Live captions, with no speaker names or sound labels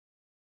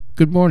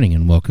Good morning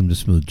and welcome to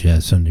Smooth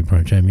Jazz Sunday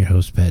Brunch. I'm your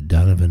host, Pat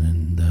Donovan,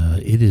 and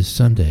it is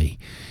Sunday.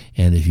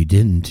 And if you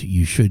didn't,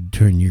 you should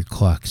turn your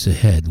clocks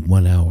ahead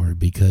 1 hour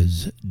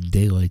because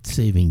daylight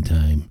saving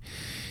time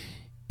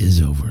is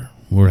over.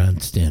 We're on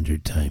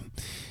standard time.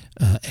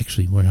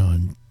 Actually, we're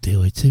on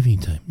daylight saving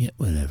time. Yeah,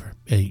 whatever.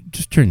 Hey,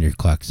 just turn your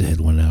clocks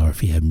ahead 1 hour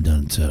if you haven't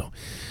done so.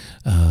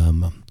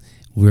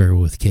 We're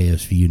with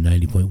KSVU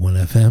 90.1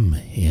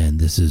 FM, and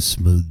this is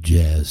Smooth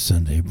Jazz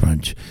Sunday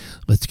Brunch.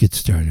 Let's get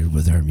started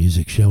with our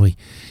music, shall we?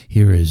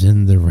 Here is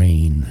In the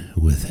Rain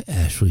with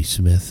Ashley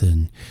Smith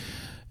and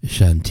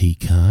Shanti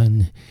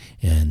Khan,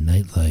 and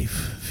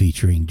Nightlife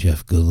featuring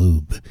Jeff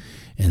Galoob,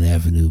 and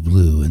Avenue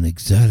Blue, and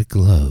Exotic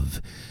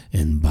Love,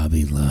 and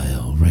Bobby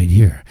Lyle, right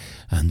here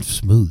on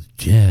Smooth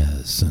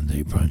Jazz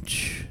Sunday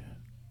Brunch.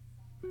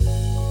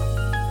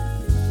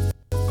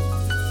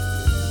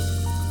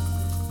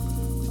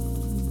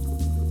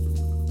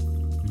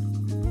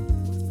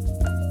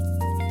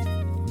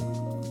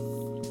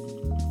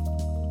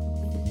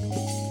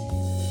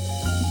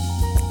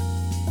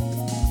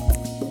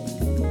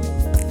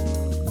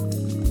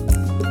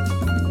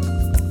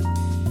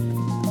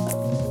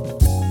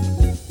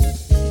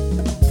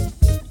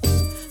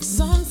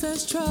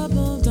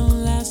 Trouble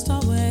don't last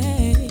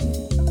always.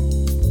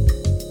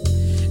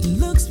 It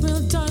looks real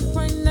dark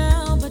right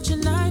now, but you're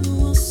not.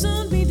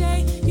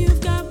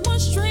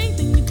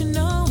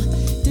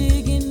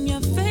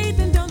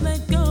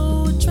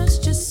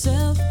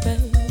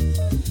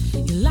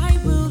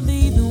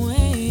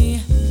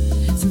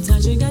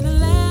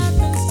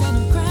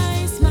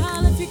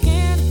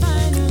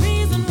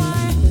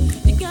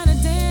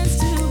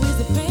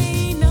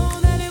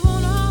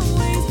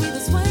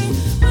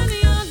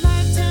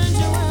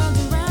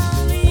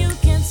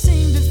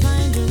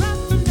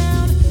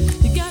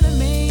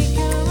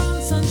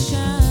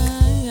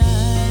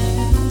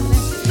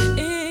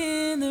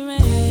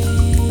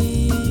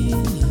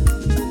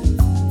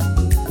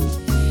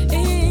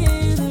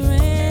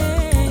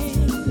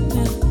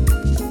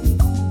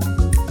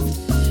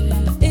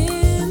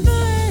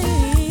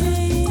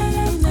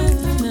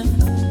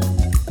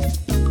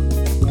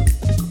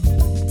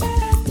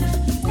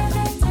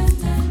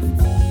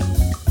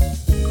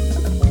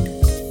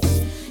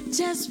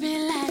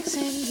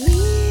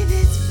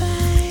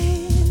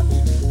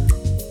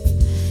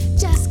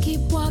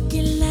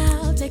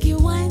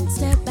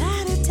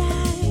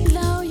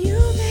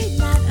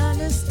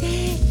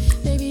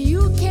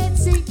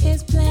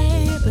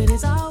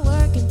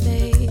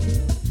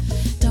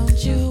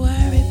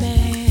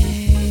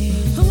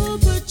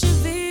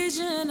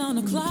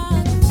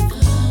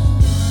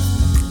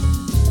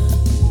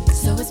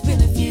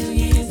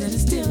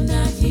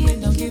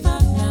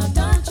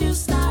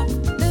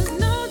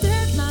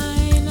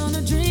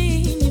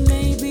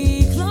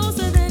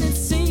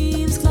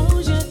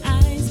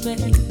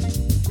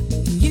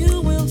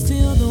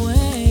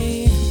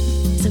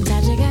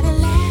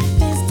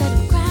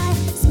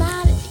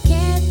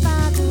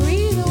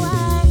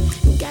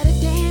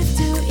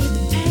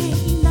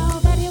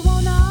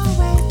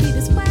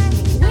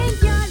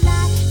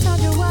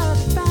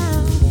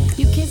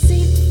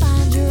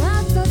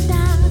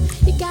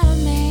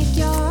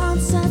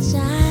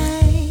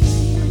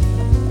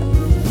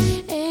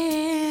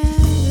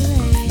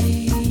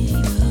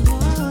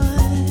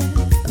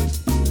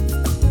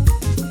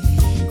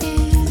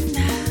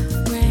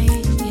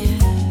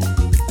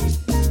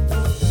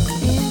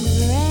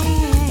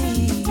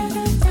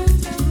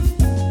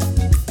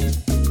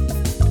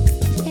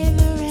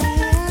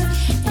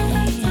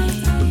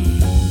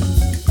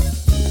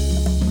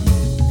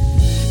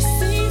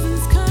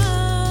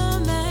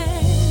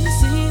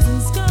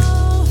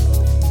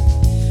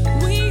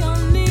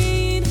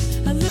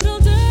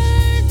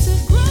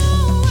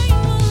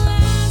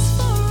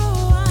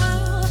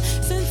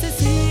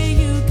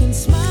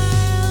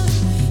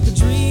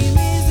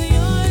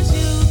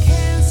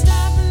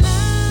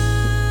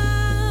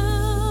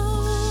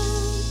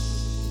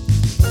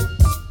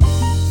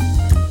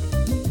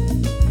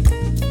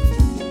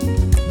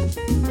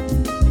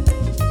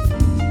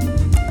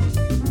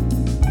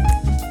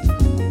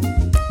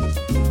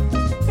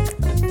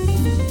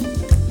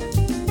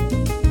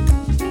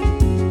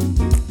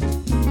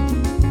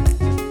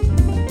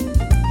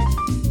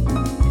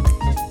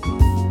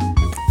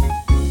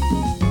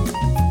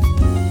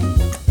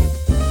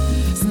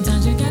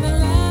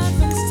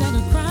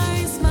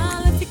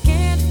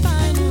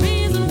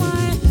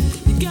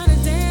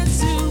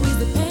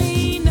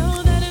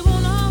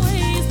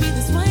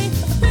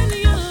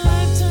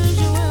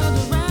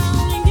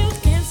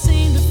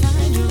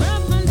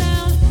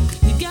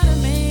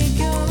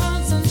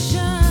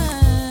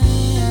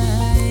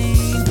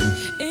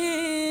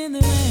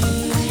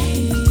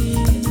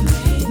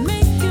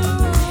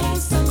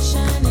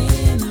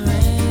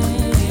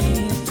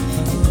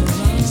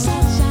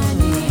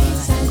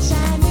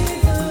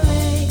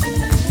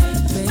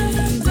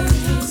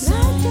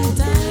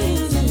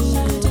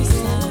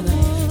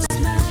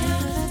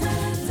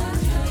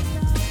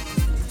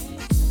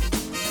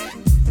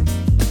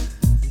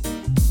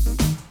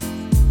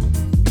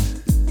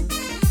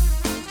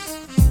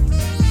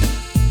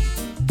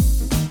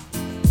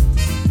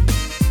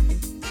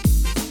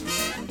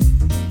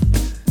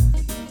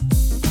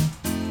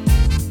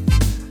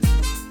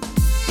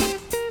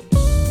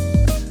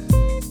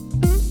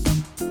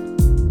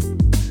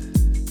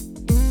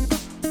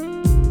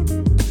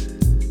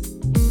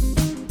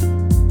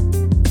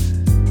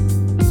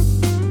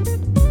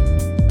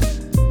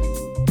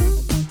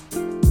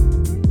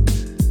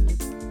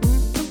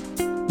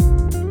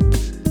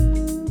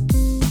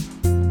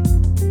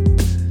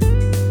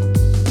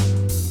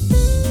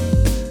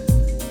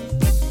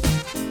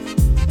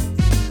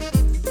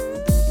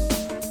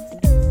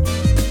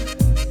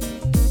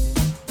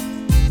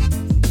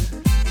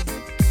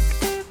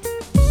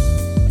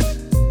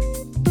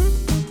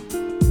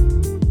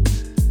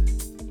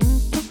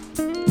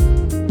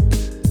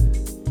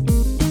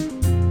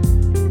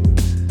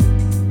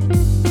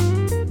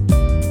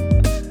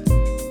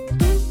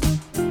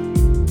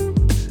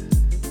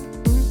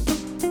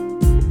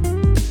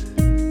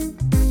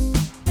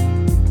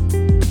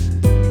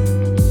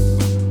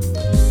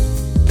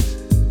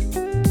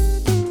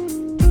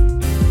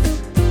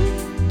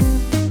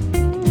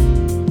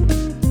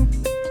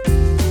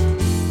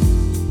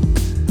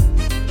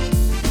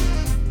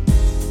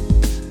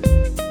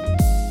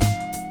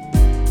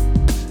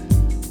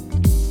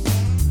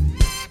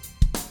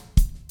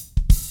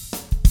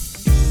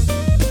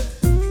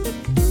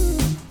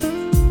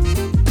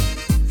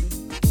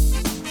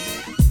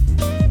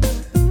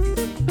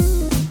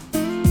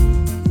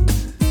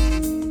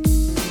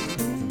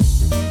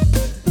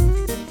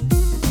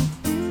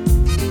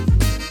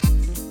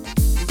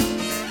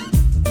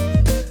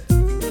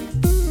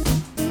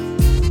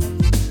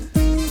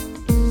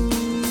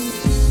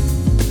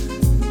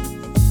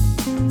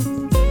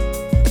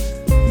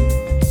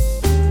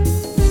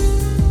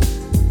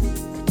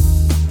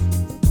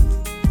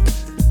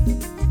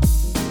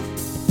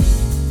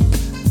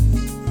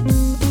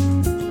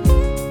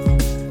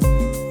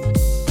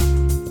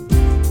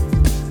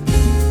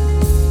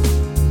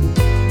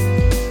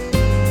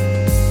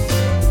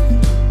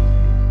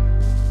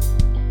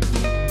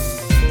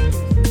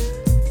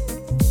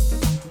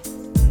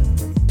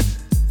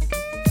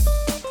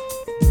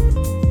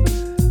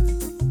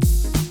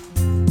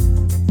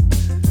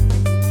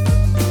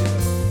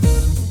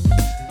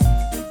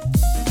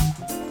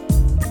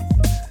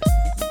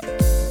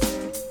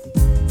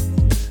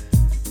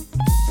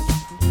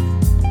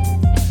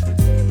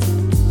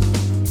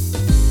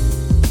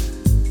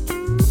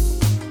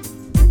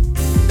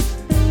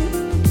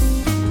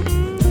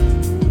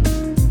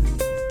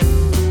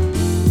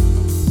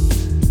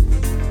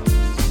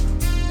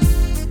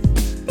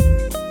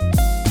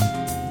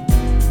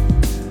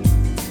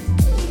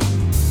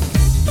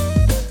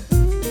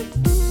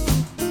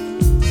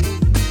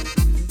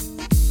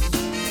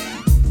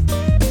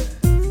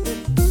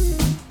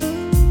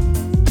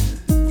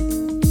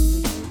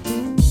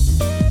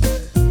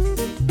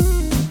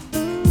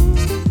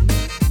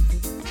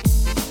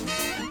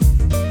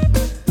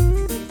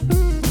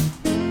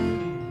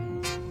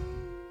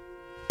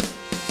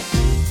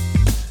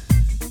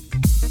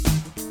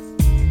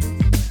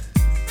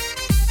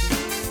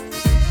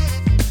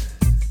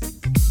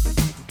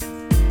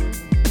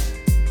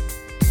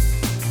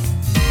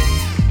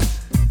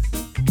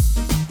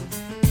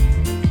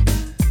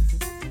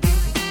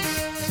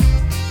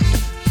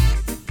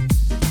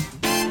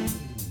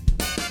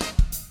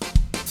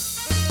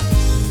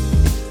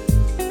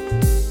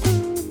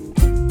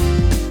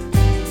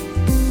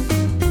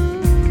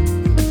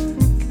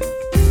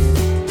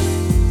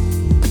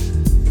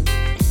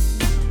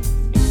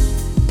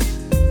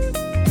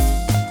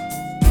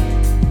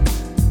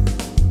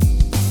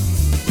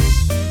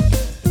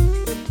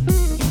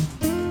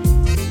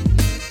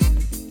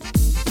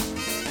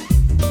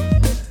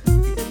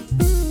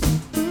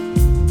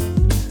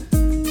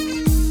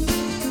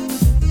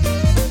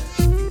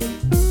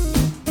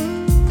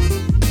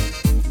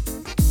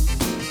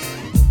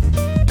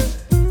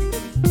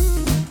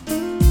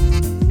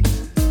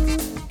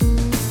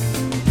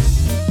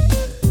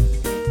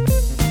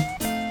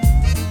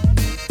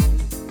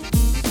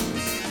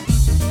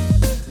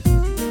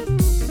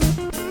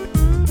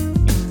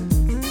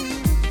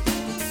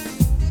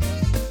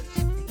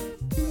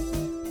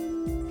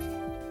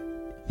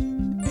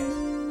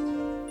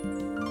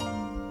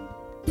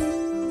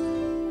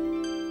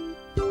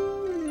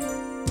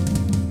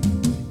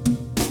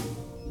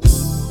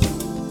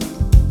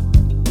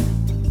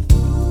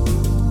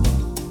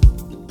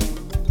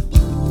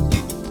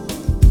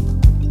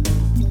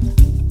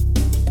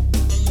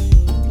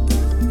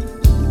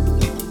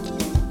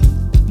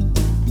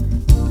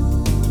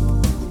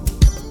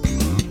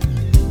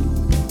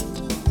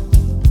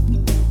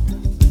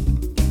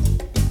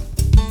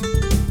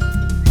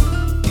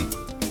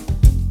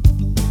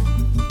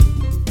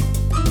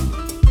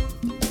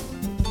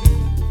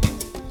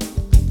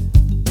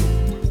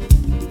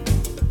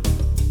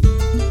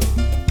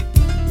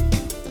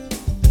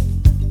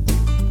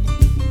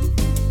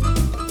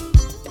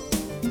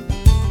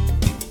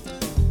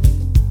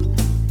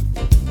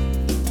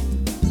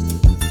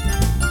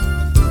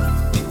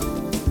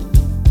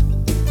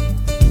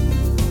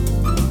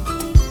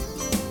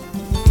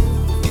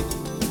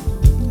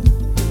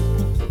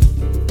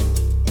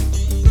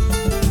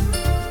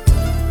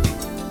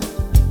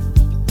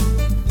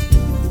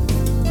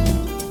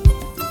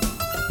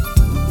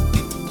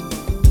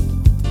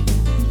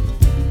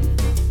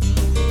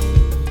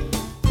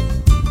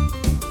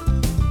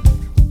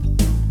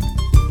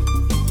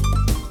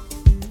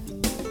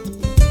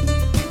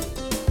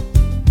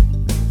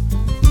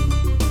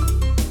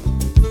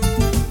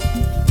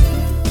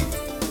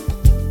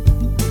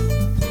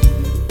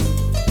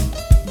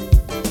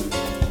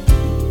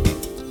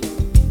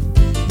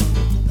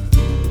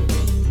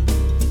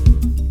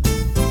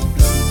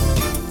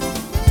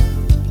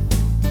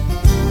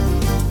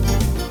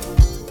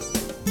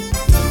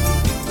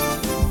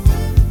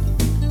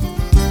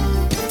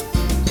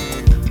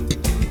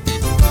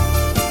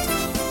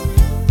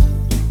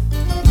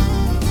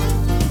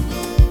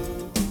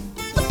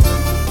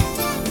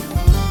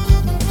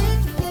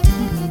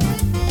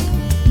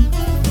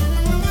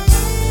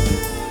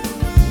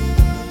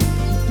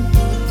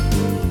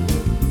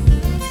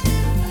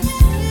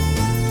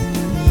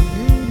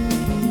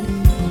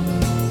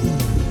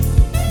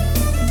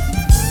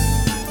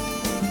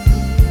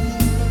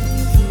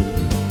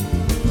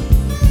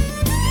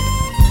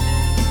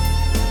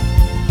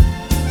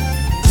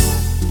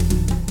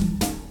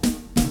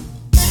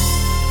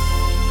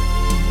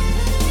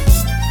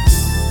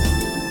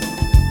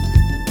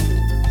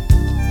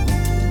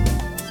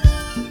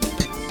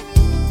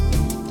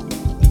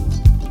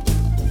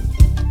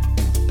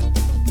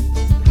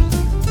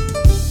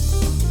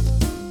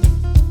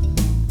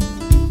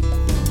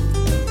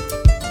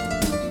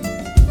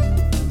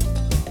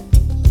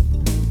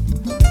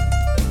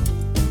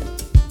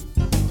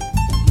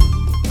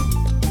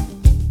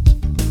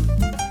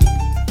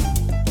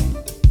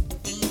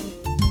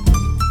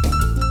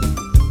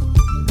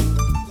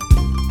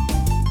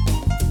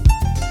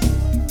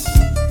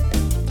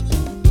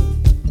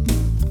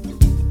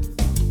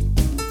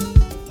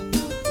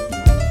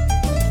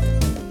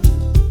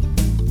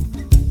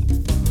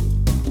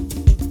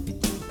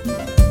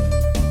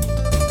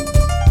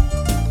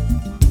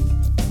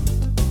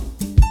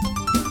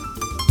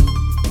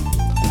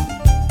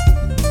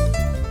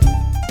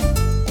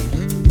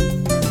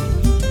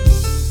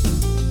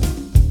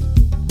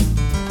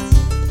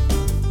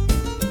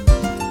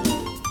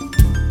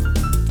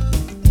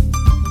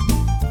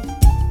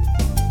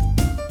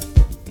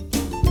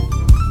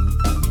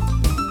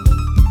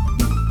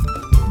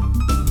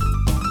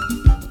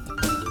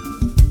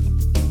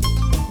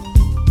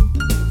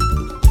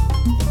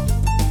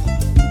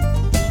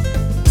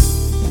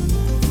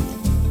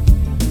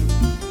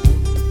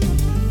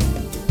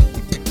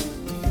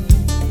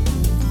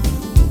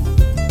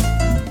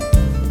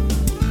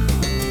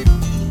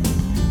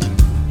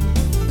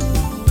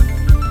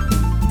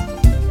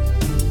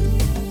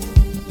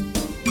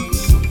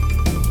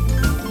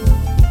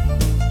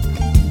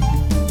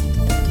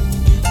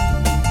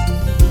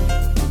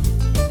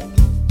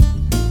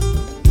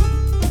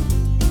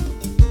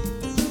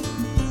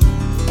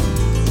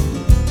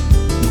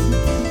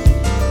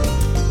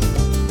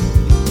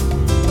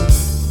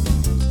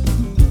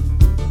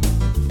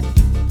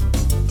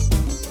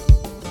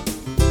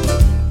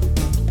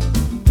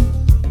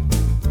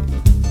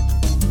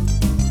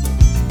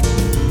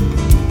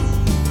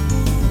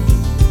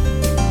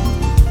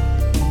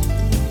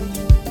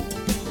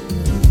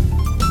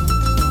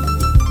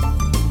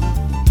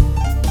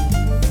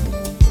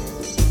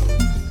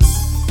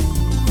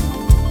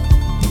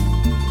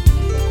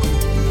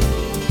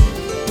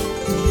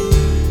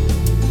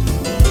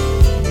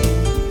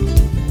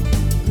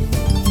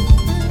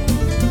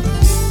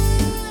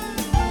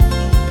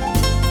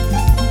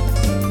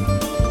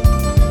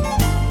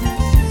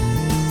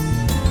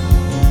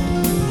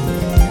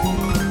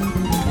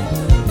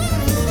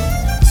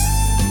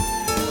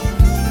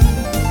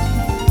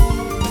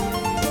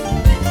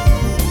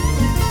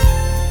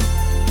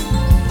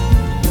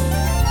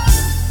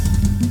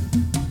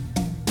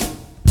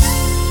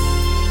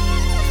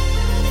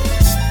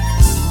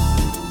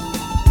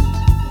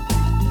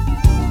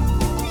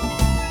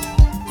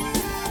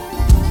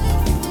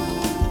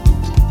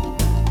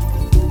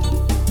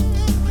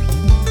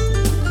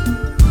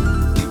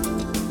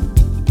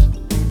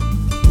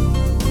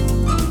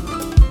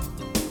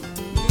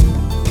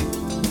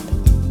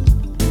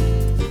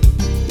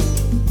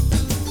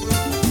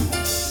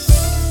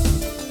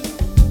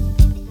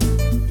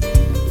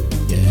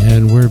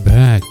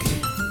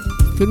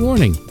 Good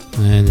morning.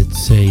 And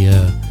it's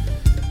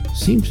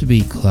seems to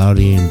be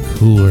cloudy and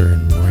cooler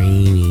and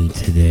rainy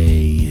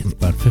today. It's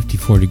about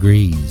 54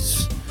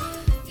 degrees.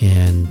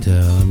 And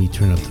let me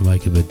turn up the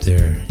mic a bit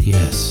there.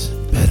 Yes,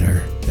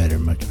 better,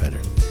 much better.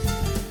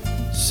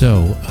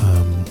 So,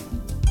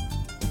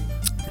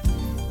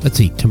 let's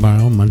see.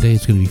 Tomorrow, Monday,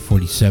 it's going to be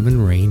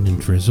 47, rain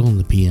and drizzle in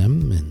the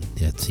PM. And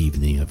that's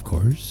evening, of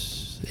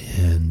course.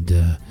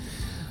 And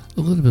a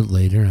little bit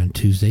later on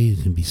Tuesday, it's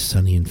going to be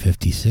sunny and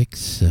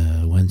 56.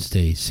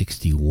 Wednesday,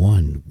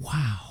 61.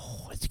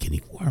 Wow, it's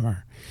getting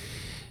warmer.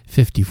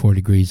 54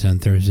 degrees on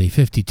Thursday,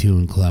 52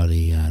 and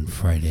cloudy on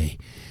Friday.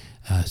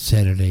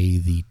 Saturday,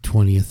 the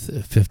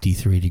 20th,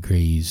 53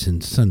 degrees.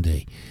 And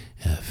Sunday,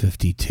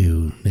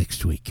 52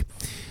 next week.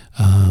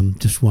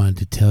 Just wanted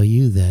to tell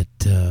you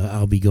that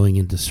I'll be going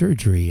into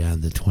surgery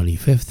on the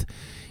 25th.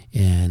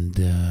 And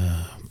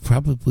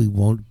probably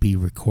won't be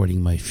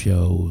recording my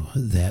show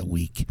that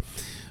week.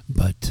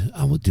 But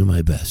I will do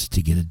my best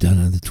to get it done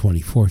on the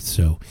 24th,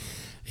 so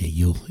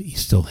you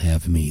still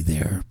have me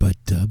there. But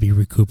I'll be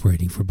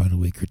recuperating for about a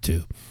week or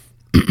two.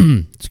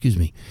 Excuse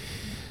me.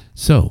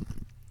 So,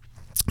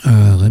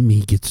 let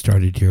me get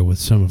started here with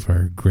some of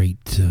our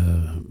great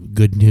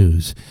good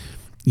news.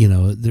 You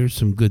know, there's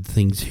some good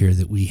things here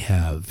that we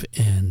have,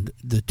 and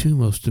the two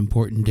most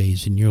important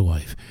days in your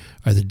life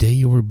are the day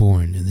you were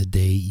born and the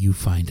day you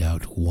find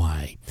out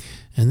why.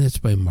 And that's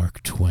by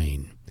Mark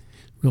Twain.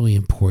 Really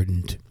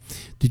important.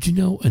 Did you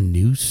know a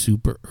new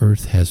super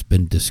Earth has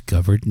been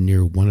discovered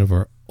near one of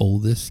our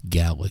oldest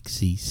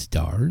galaxy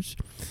stars?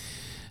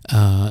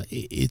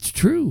 It's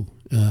true.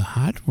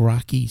 Hot,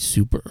 rocky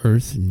super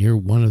Earth near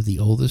one of the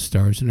oldest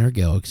stars in our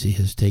galaxy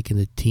has taken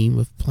a team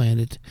of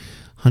planet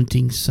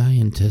hunting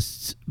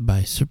scientists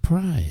by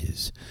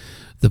surprise.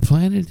 The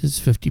planet is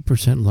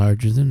 50%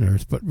 larger than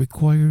Earth, but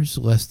requires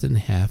less than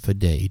half a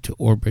day to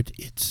orbit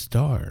its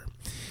star.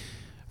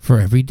 For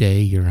every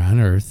day you're on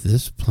Earth,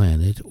 this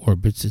planet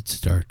orbits its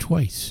star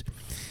twice.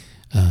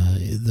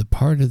 The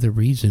part of the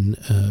reason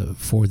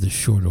for the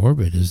short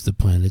orbit is the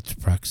planet's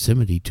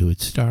proximity to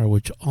its star,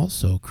 which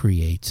also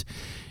creates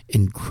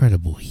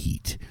incredible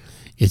heat.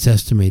 Its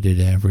estimated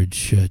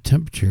average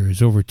temperature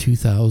is over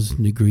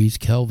 2,000 degrees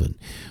Kelvin,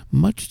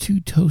 much too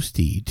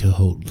toasty to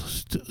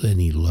host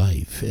any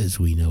life as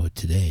we know it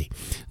today,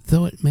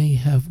 though it may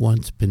have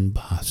once been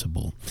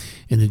possible.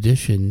 In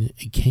addition,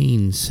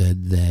 Kane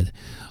said that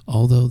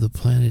although the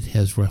planet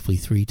has roughly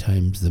 3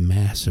 times the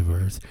mass of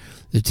Earth,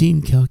 the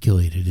team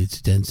calculated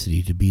its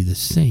density to be the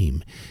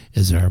same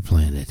as our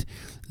planet.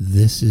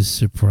 This is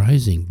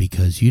surprising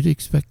because you'd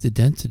expect the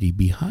density to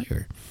be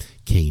higher,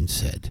 Kane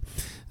said.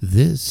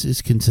 This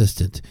is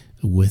consistent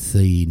with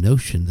the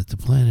notion that the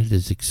planet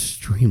is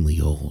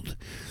extremely old.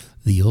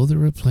 The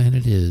older a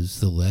planet is,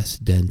 the less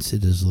dense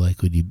it is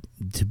likely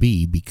to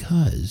be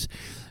because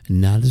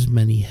not as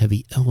many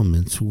heavy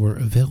elements were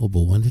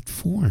available when it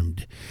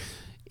formed.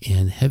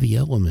 And heavy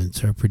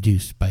elements are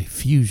produced by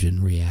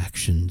fusion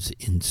reactions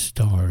in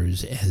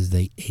stars as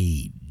they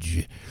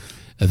age.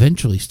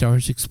 Eventually,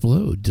 stars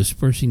explode,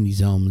 dispersing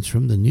these elements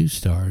from the new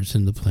stars,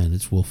 and the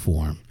planets will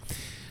form.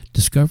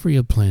 Discovery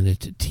of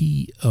planet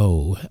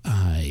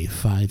TOI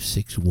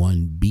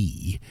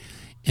 561b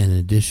and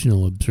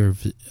additional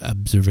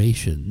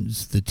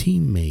observations the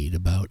team made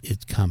about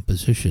its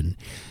composition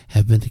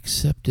have been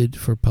accepted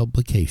for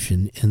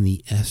publication in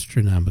the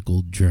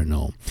Astronomical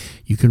Journal.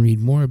 You can read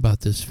more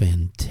about this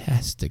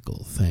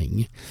fantastical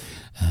thing,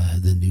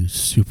 the new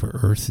super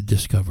Earth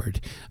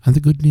discovered, on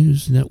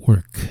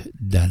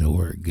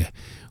thegoodnewsnetwork.org,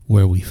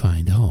 where we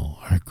find all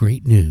our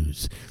great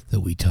news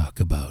that we talk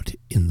about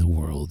in the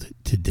world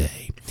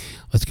today.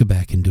 Let's go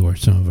back and do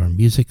some of our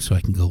music so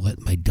I can go let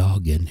my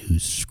dog in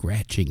who's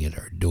scratching at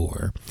our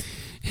door.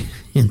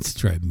 It's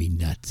driving me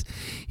nuts.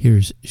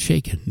 Here's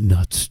Shaken,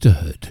 Not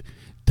Stirred,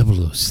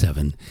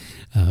 007,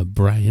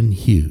 Brian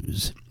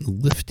Hughes,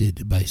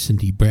 Lifted by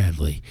Cindy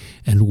Bradley,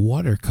 and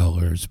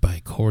Watercolors by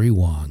Corey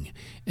Wong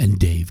and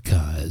Dave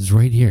Kaz,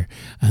 right here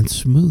on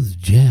Smooth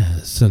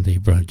Jazz Sunday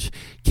Brunch,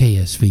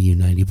 KSVU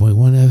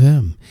 90.1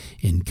 FM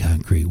in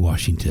Concrete,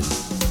 Washington.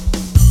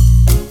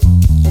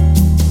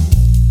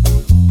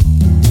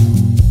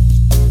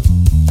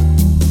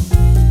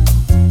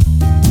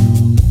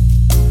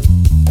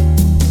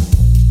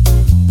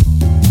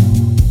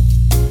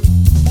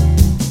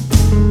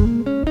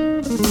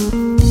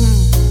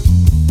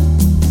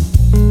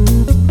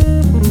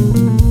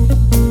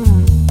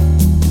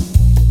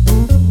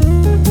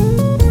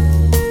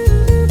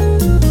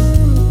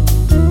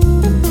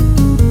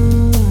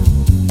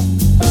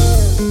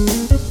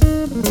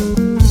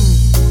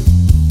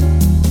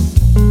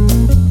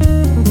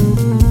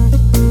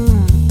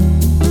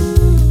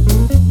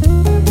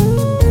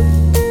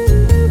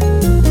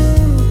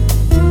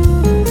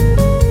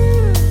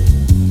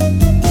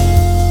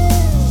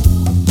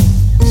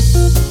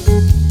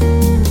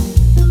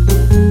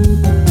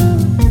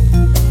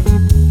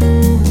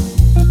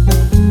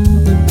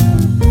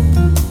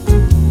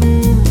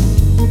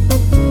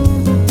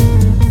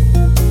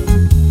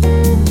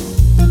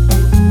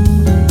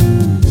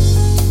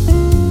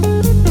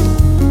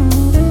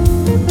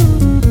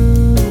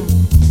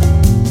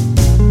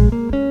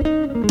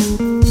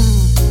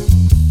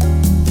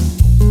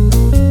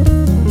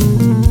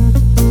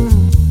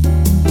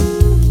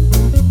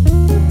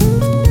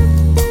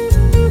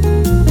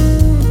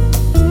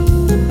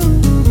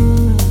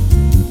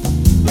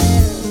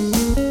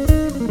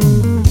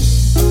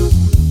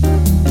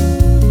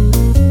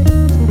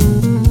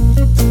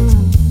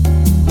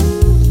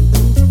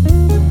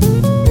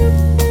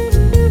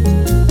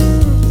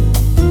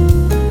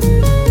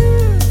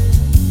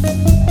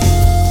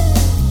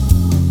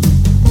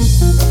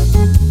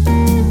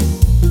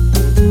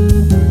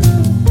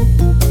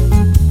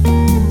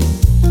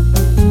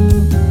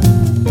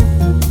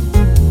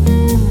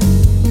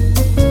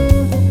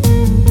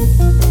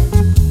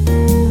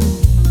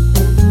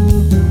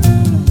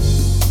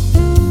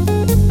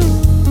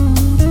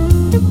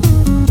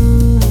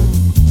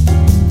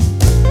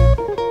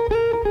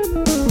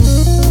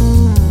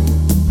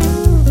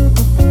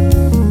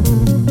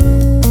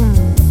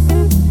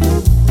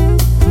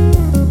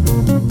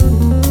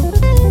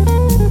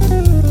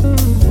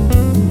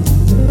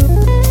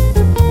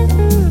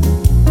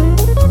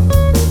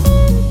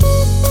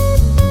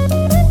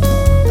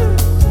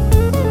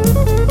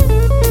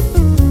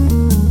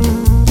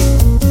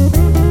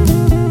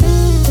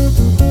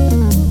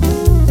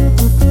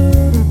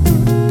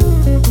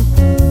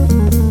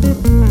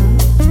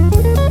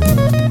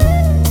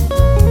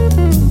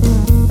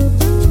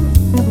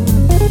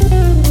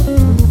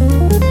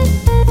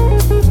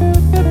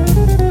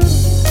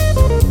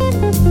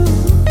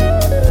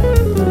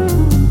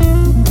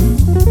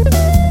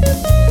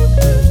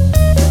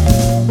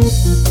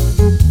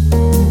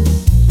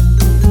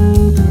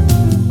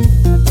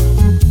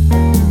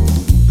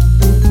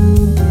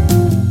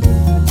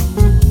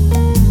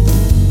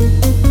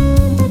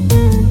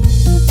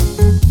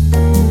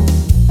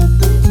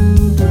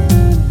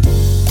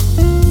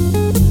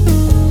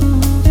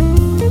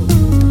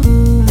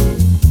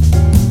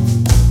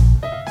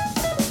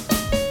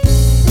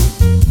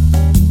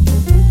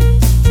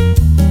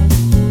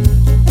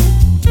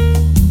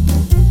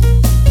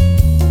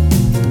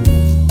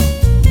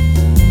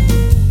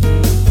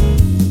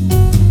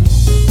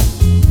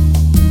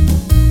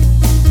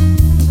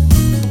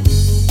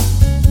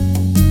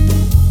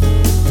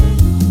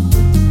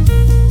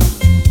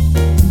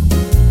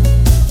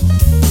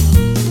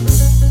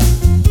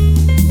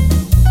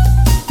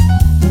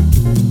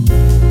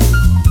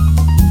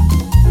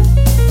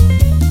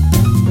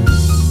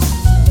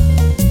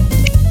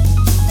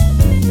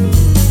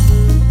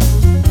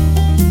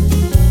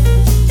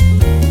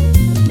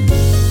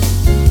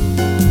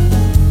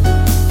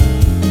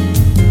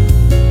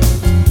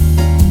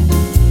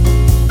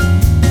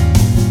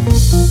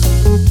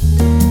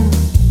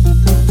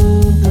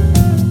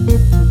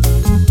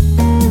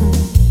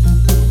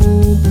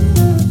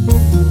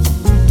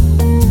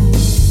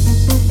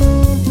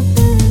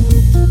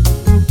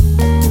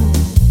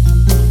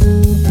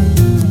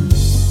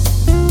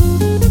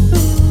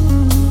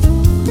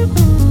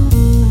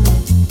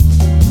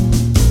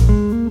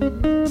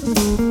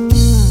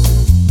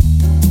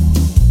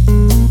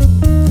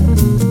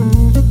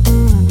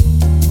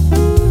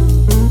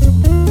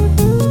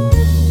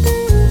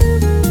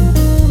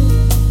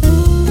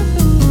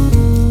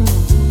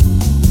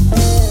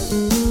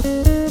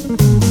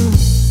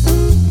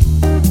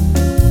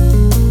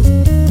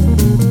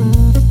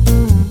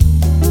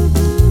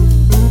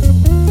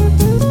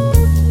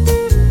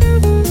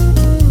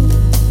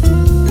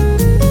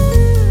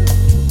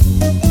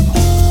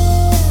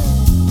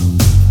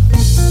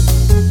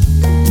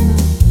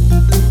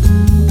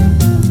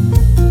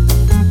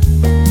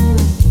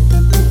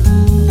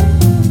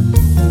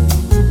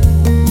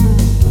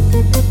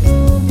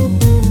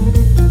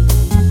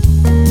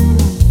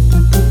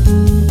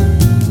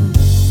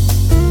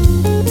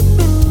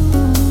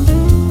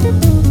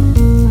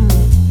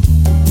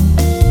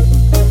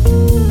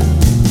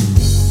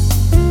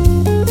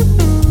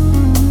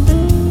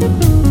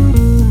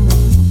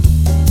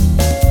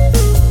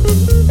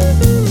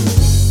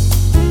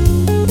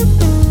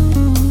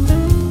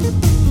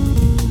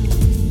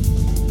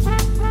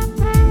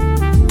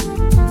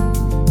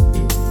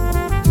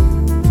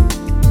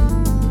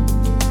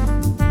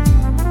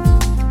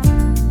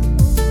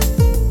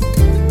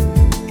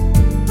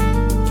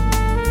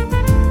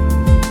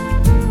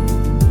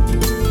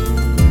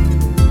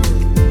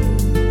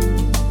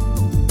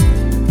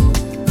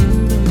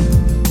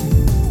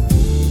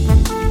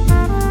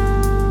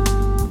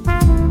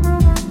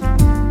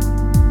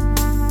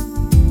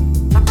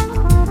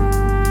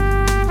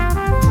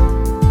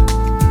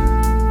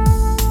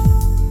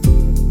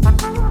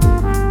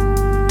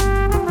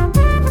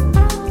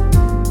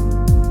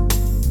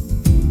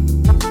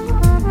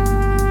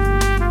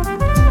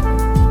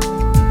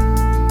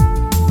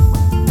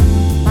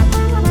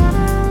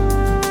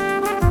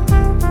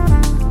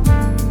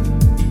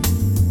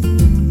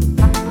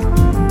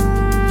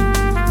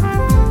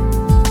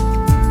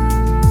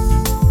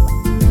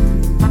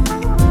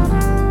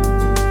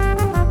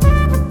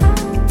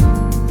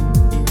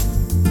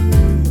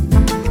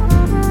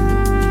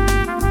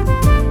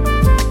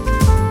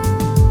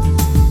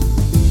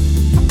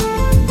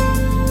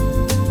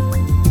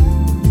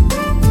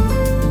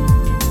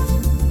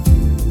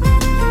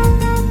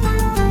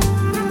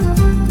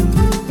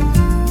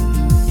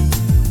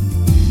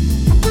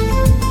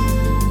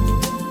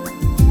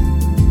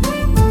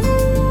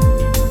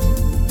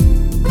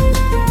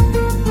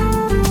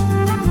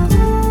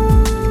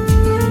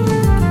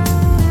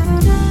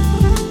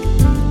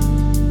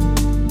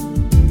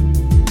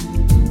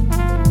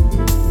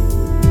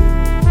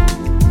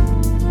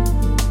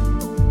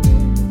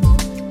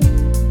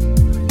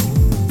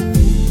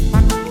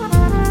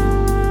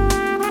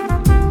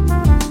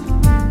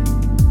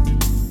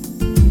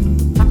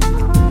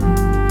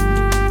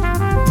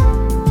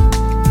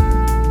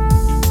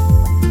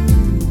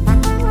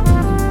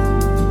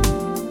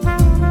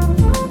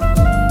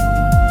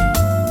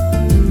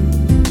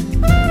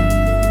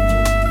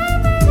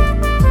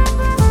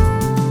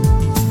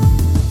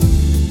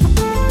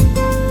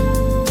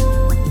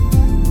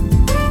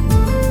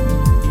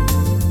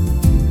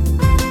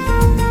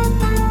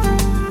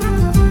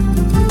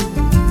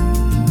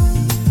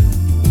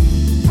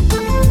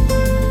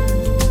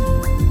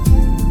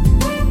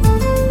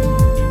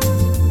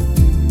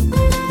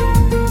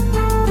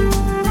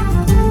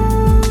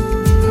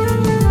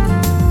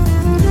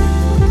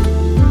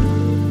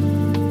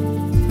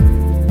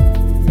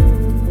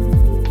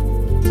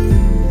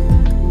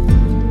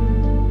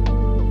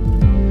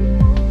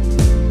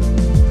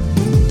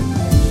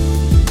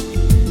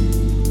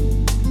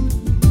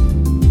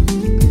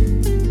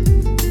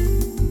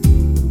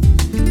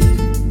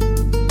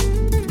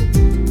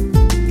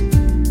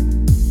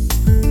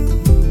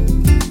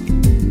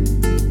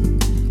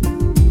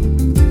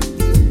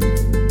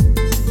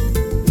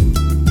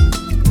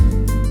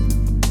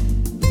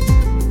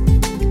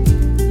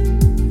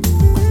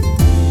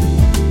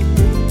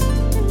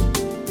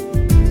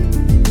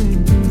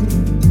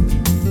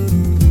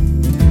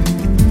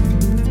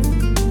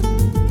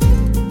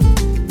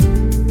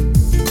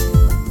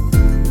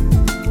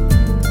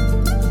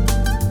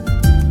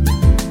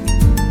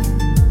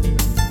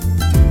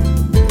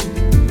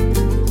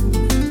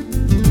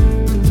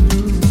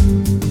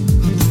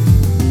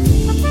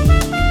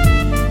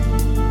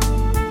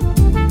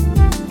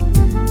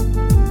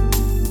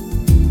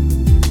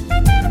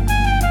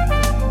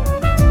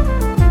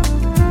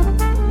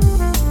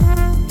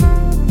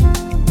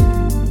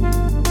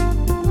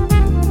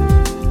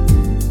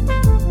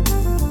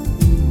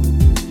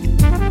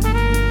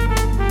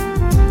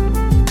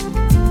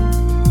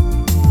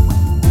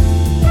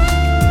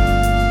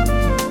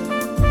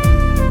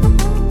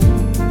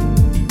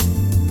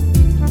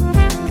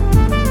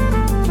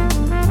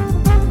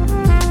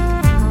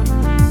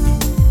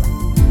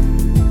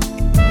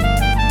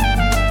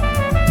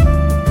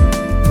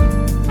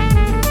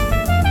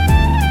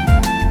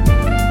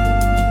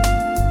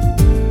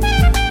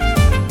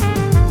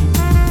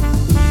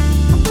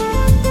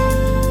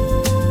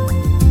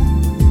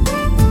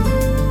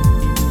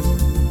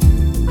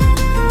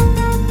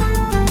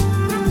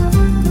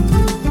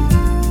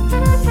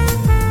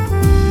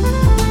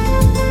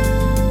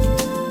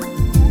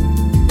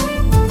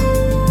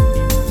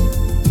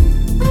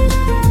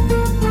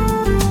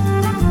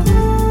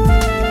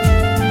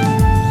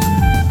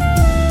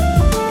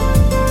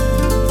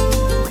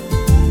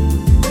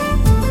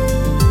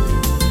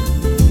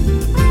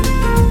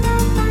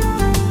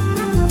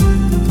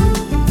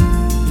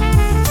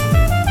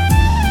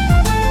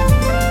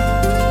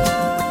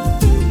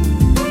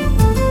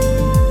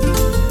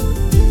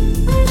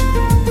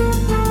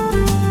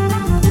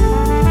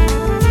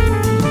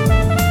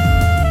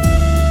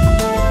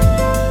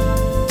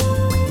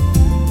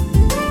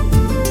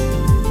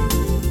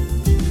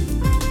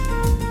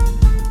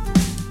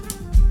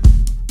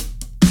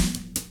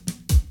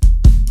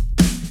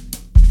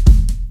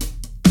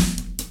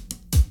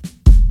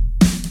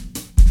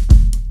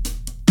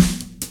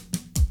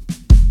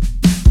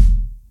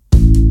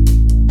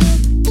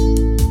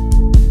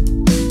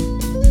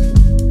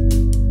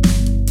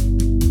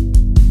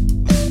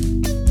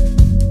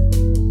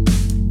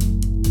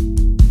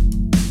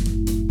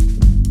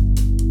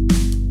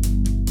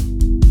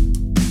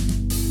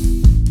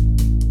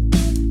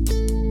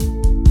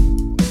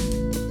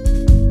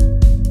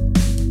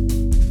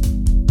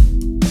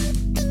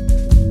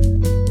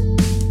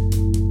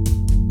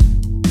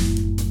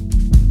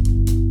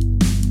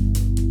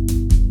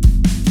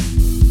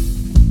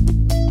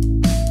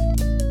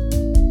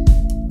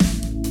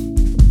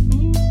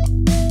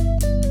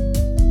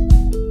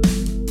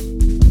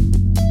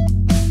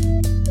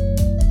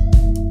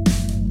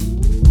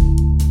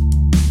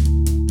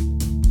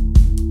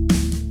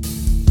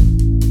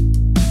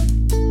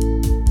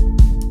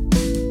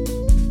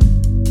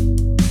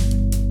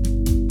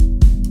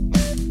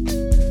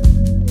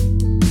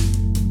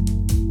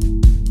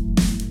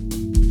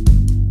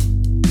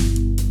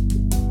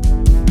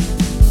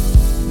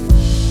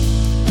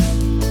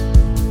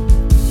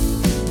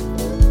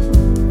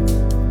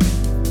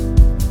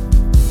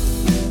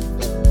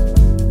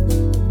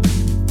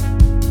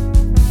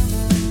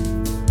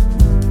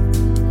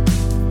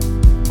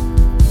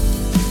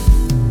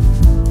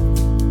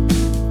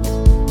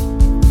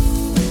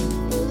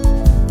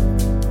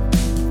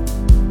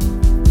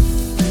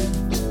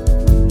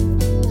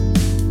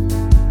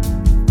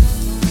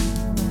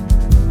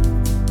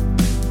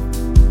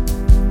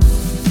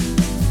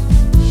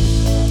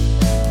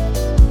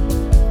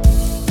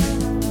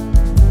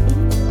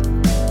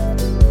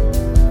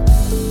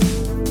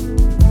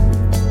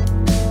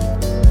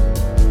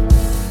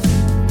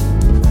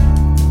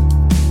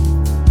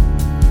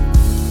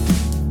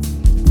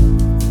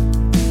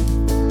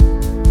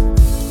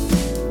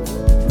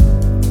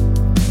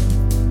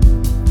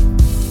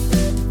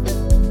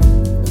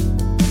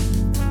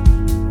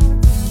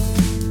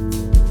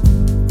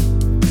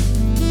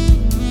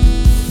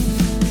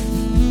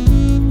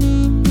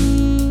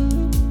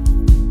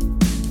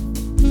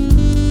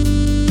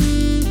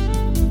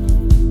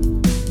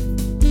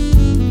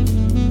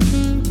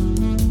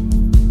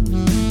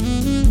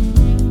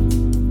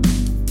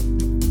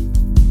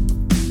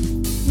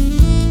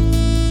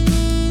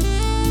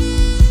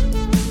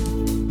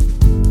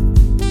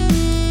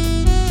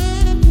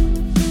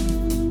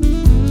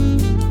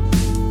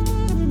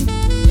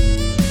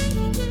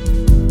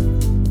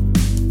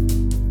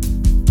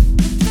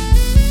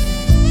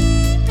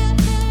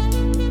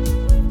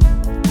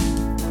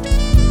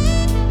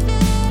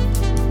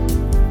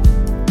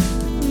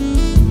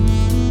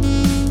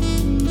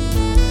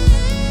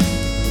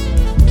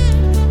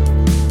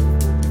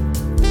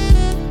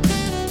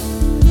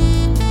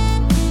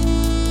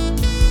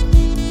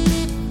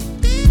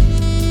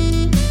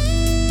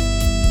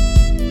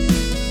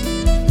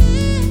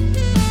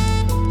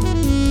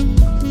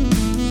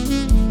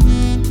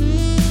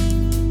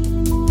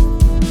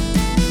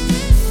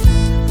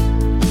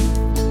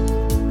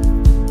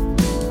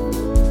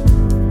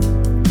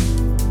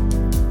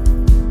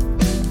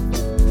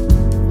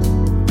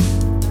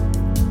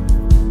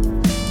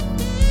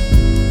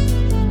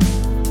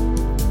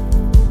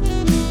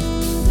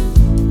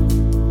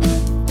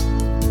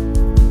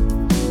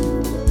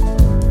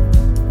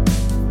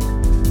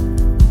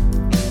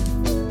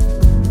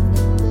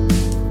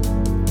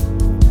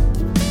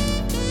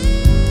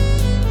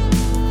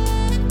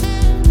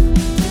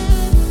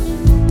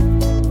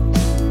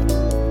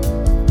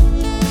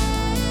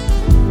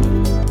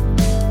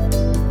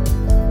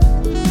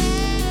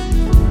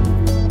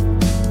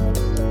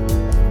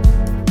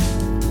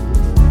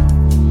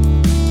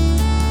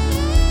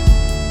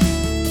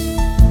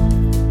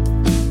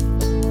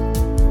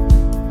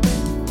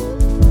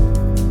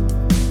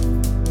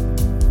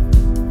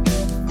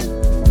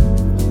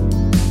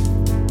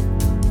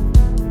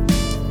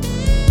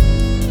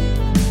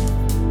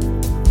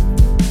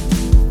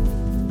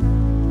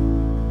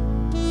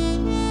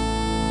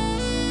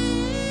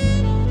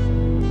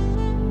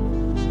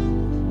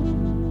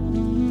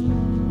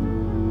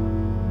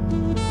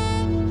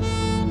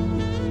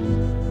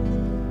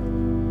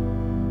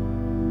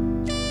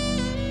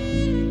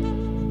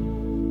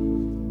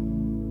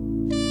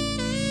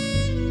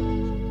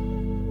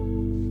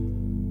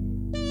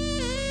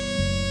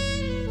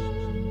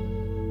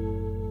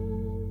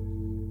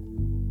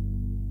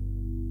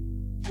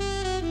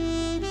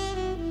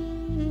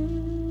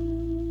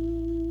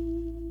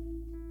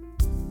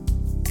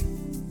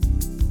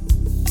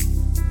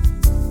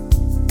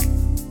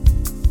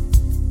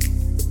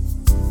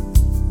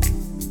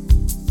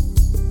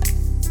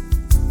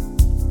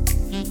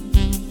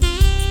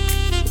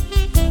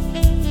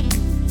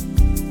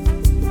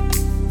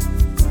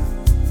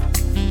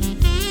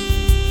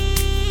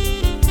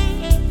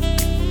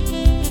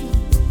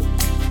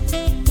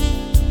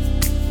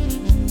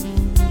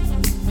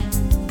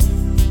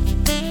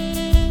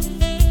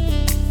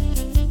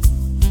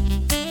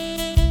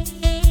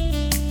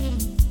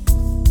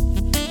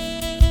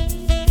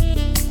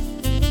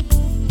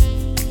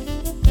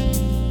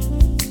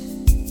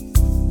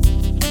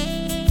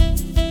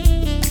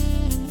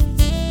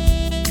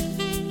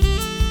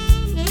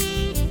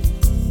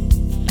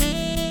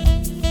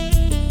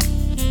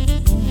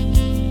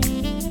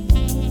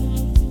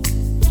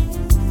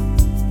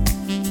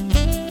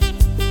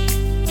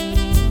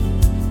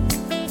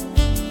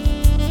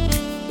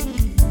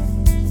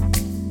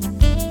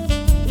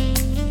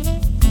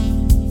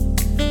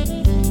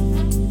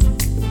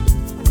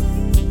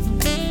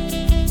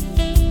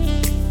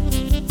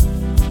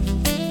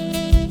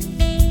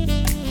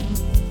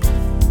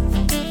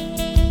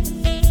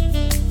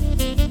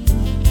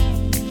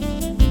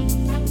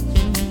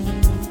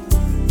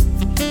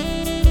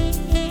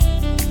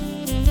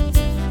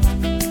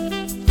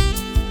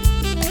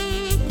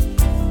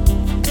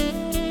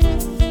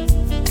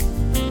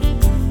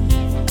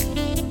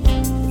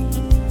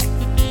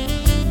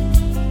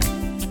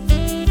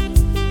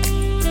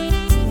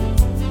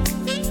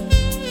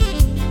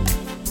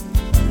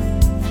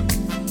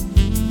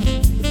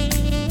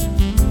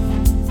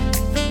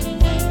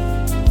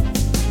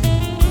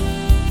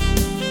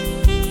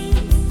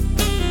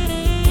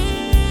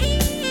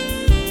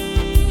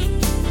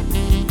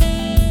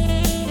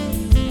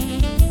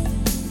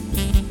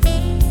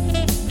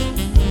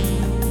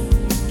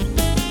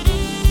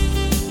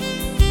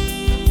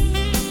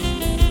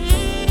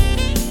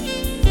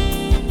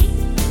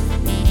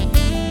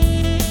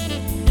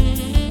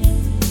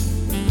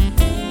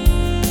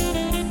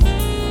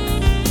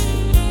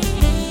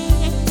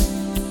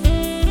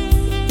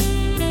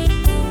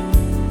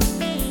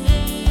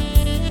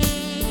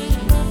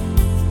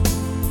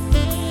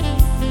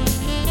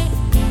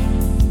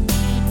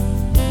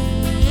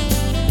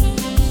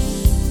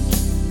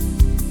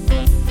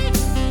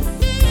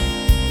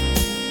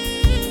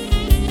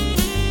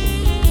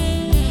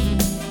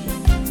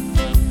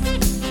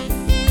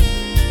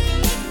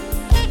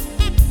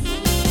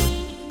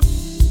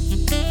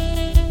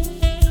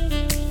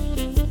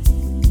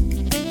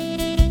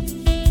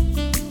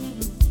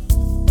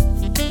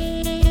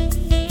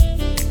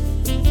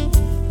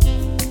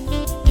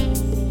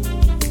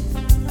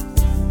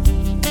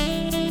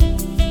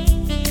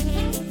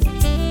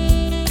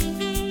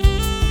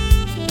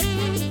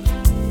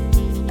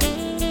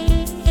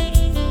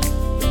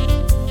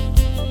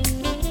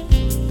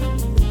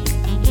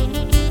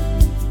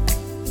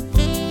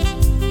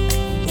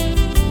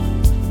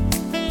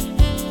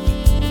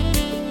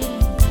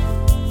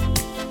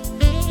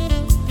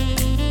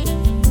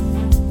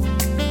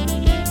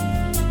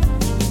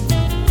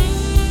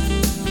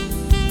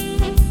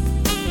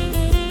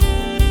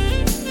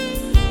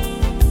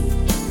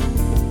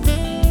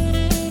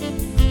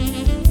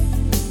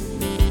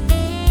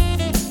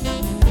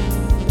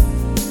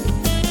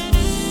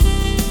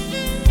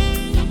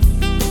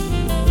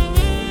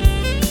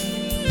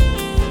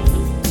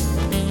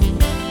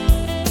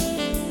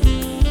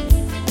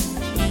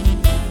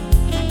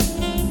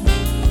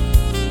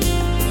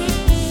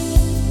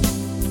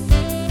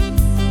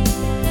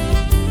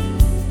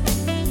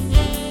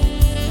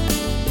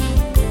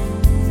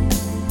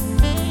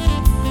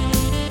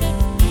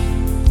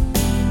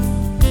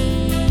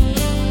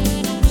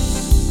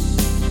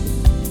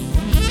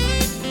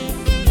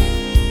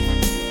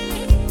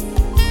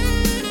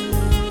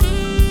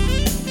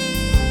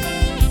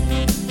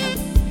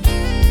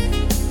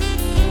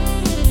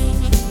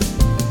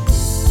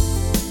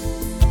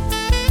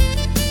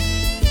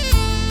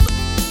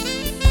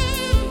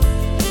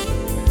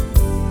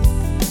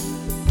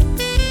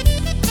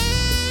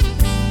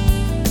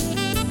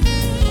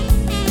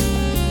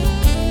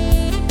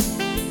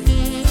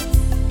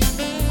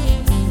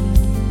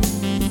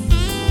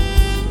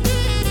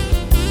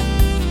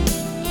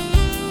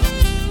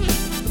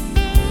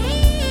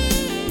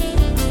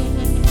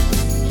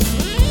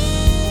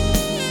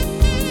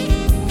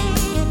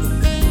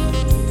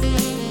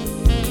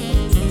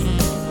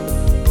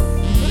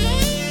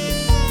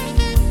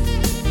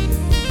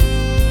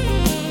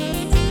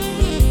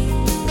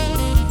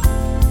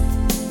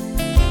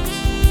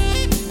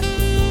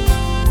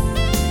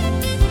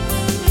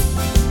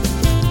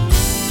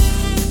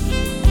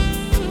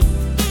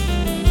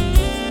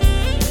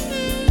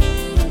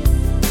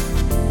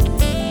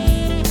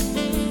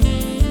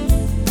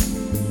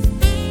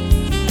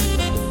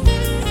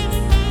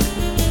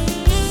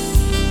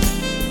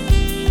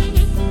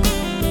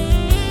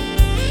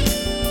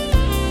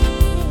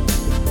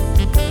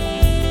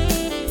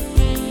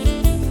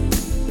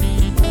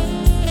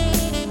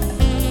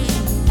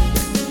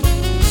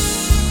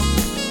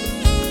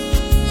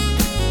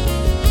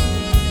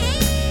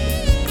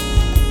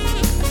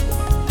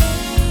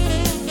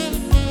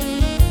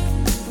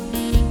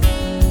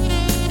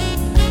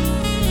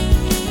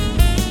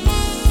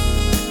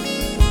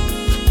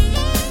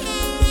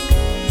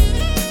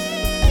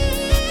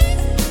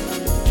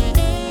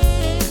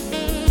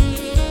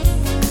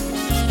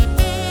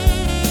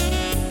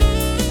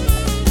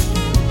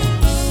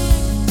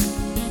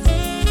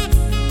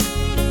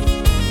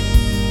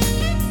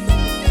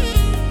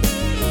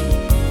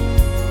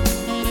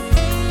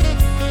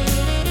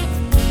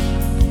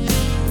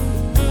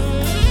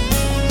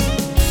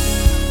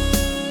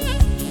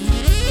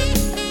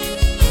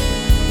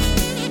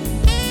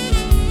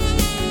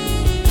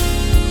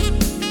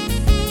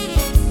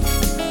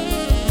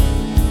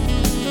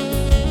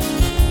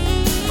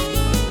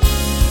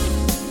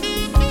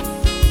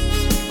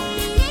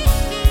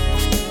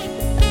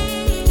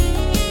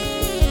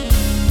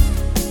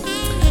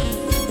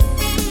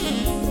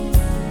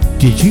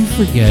 Did you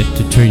forget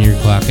to turn your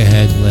clock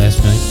ahead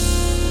last night?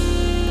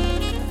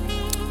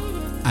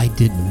 I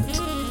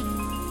didn't.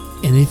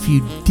 And if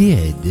you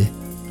did,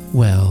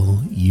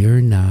 well,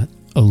 you're not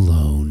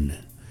alone.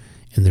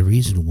 And the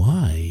reason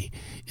why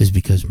is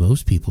because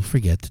most people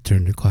forget to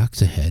turn their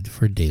clocks ahead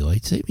for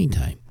daylight saving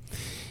time.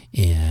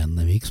 And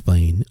let me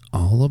explain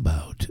all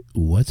about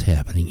what's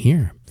happening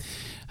here.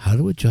 How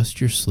to adjust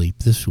your sleep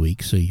this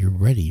week so you're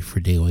ready for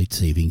daylight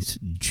savings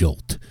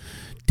jolt.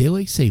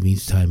 Daylight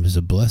savings time is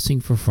a blessing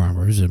for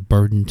farmers and a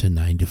burden to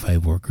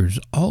 9-to-5 workers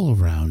all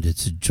around.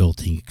 It's a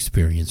jolting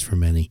experience for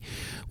many.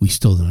 We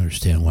still don't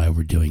understand why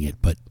we're doing it,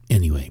 but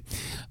anyway,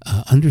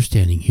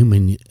 understanding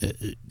human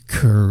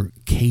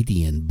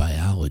circadian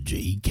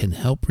biology can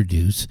help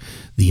reduce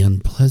the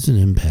unpleasant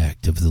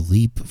impact of the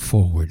leap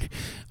forward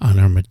on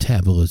our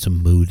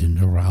metabolism, mood, and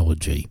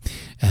neurology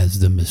as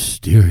the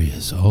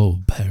mysterious,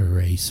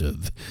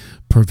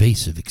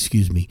 pervasive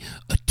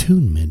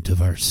attunement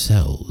of our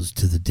cells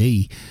to the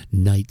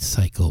day-night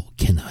cycle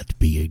cannot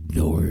be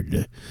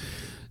ignored.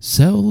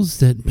 Cells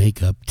that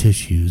make up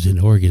tissues and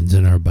organs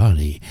in our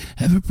body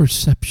have a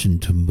perception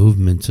to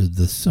movements of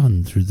the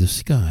sun through the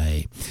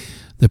sky.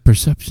 The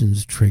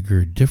perceptions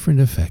trigger different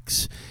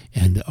effects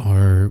and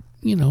are,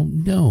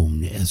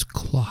 known as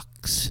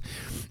clocks.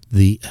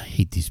 I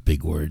hate these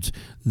big words.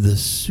 The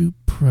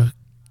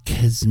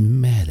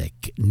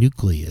suprachiasmatic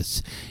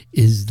nucleus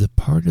is the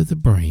part of the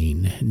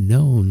brain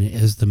known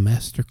as the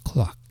master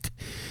clock,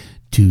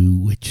 to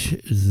which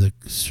the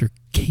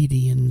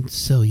circadian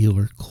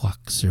cellular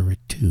clocks are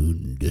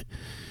attuned.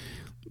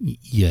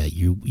 Yeah,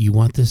 you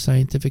want this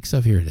scientific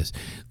stuff? Here it is.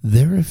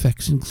 Their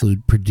effects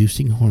include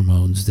producing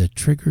hormones that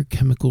trigger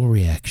chemical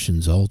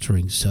reactions,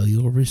 altering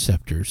cellular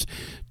receptors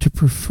to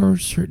prefer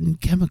certain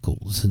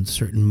chemicals in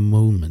certain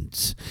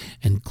moments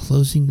and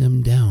closing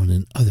them down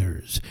in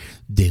others.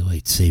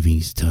 Daylight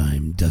savings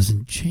time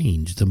doesn't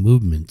change the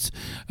movements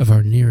of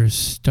our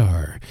nearest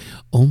star,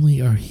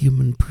 only our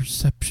human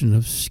perception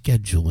of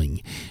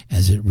scheduling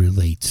as it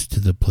relates to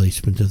the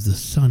placement of the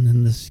sun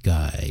in the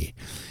sky.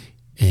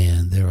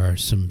 And there are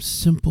some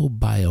simple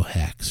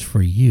biohacks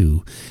for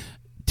you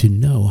to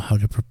know how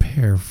to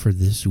prepare for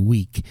this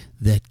week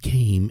that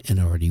came and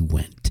already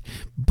went.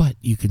 But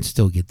you can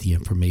still get the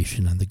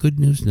information on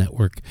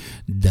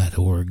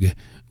thegoodnewsnetwork.org,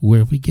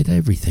 where we get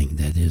everything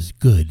that is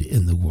good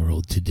in the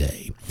world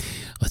today.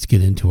 Let's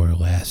get into our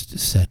last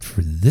set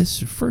for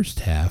this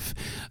first half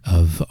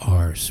of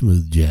our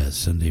Smooth Jazz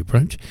Sunday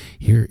Brunch.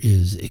 Here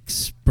is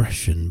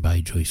Expression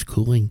by Joyce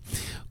Cooling,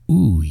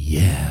 Ooh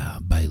Yeah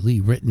by Lee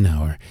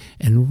Ritenour,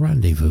 and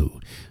Rendezvous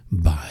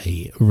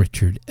by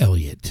Richard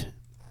Elliott.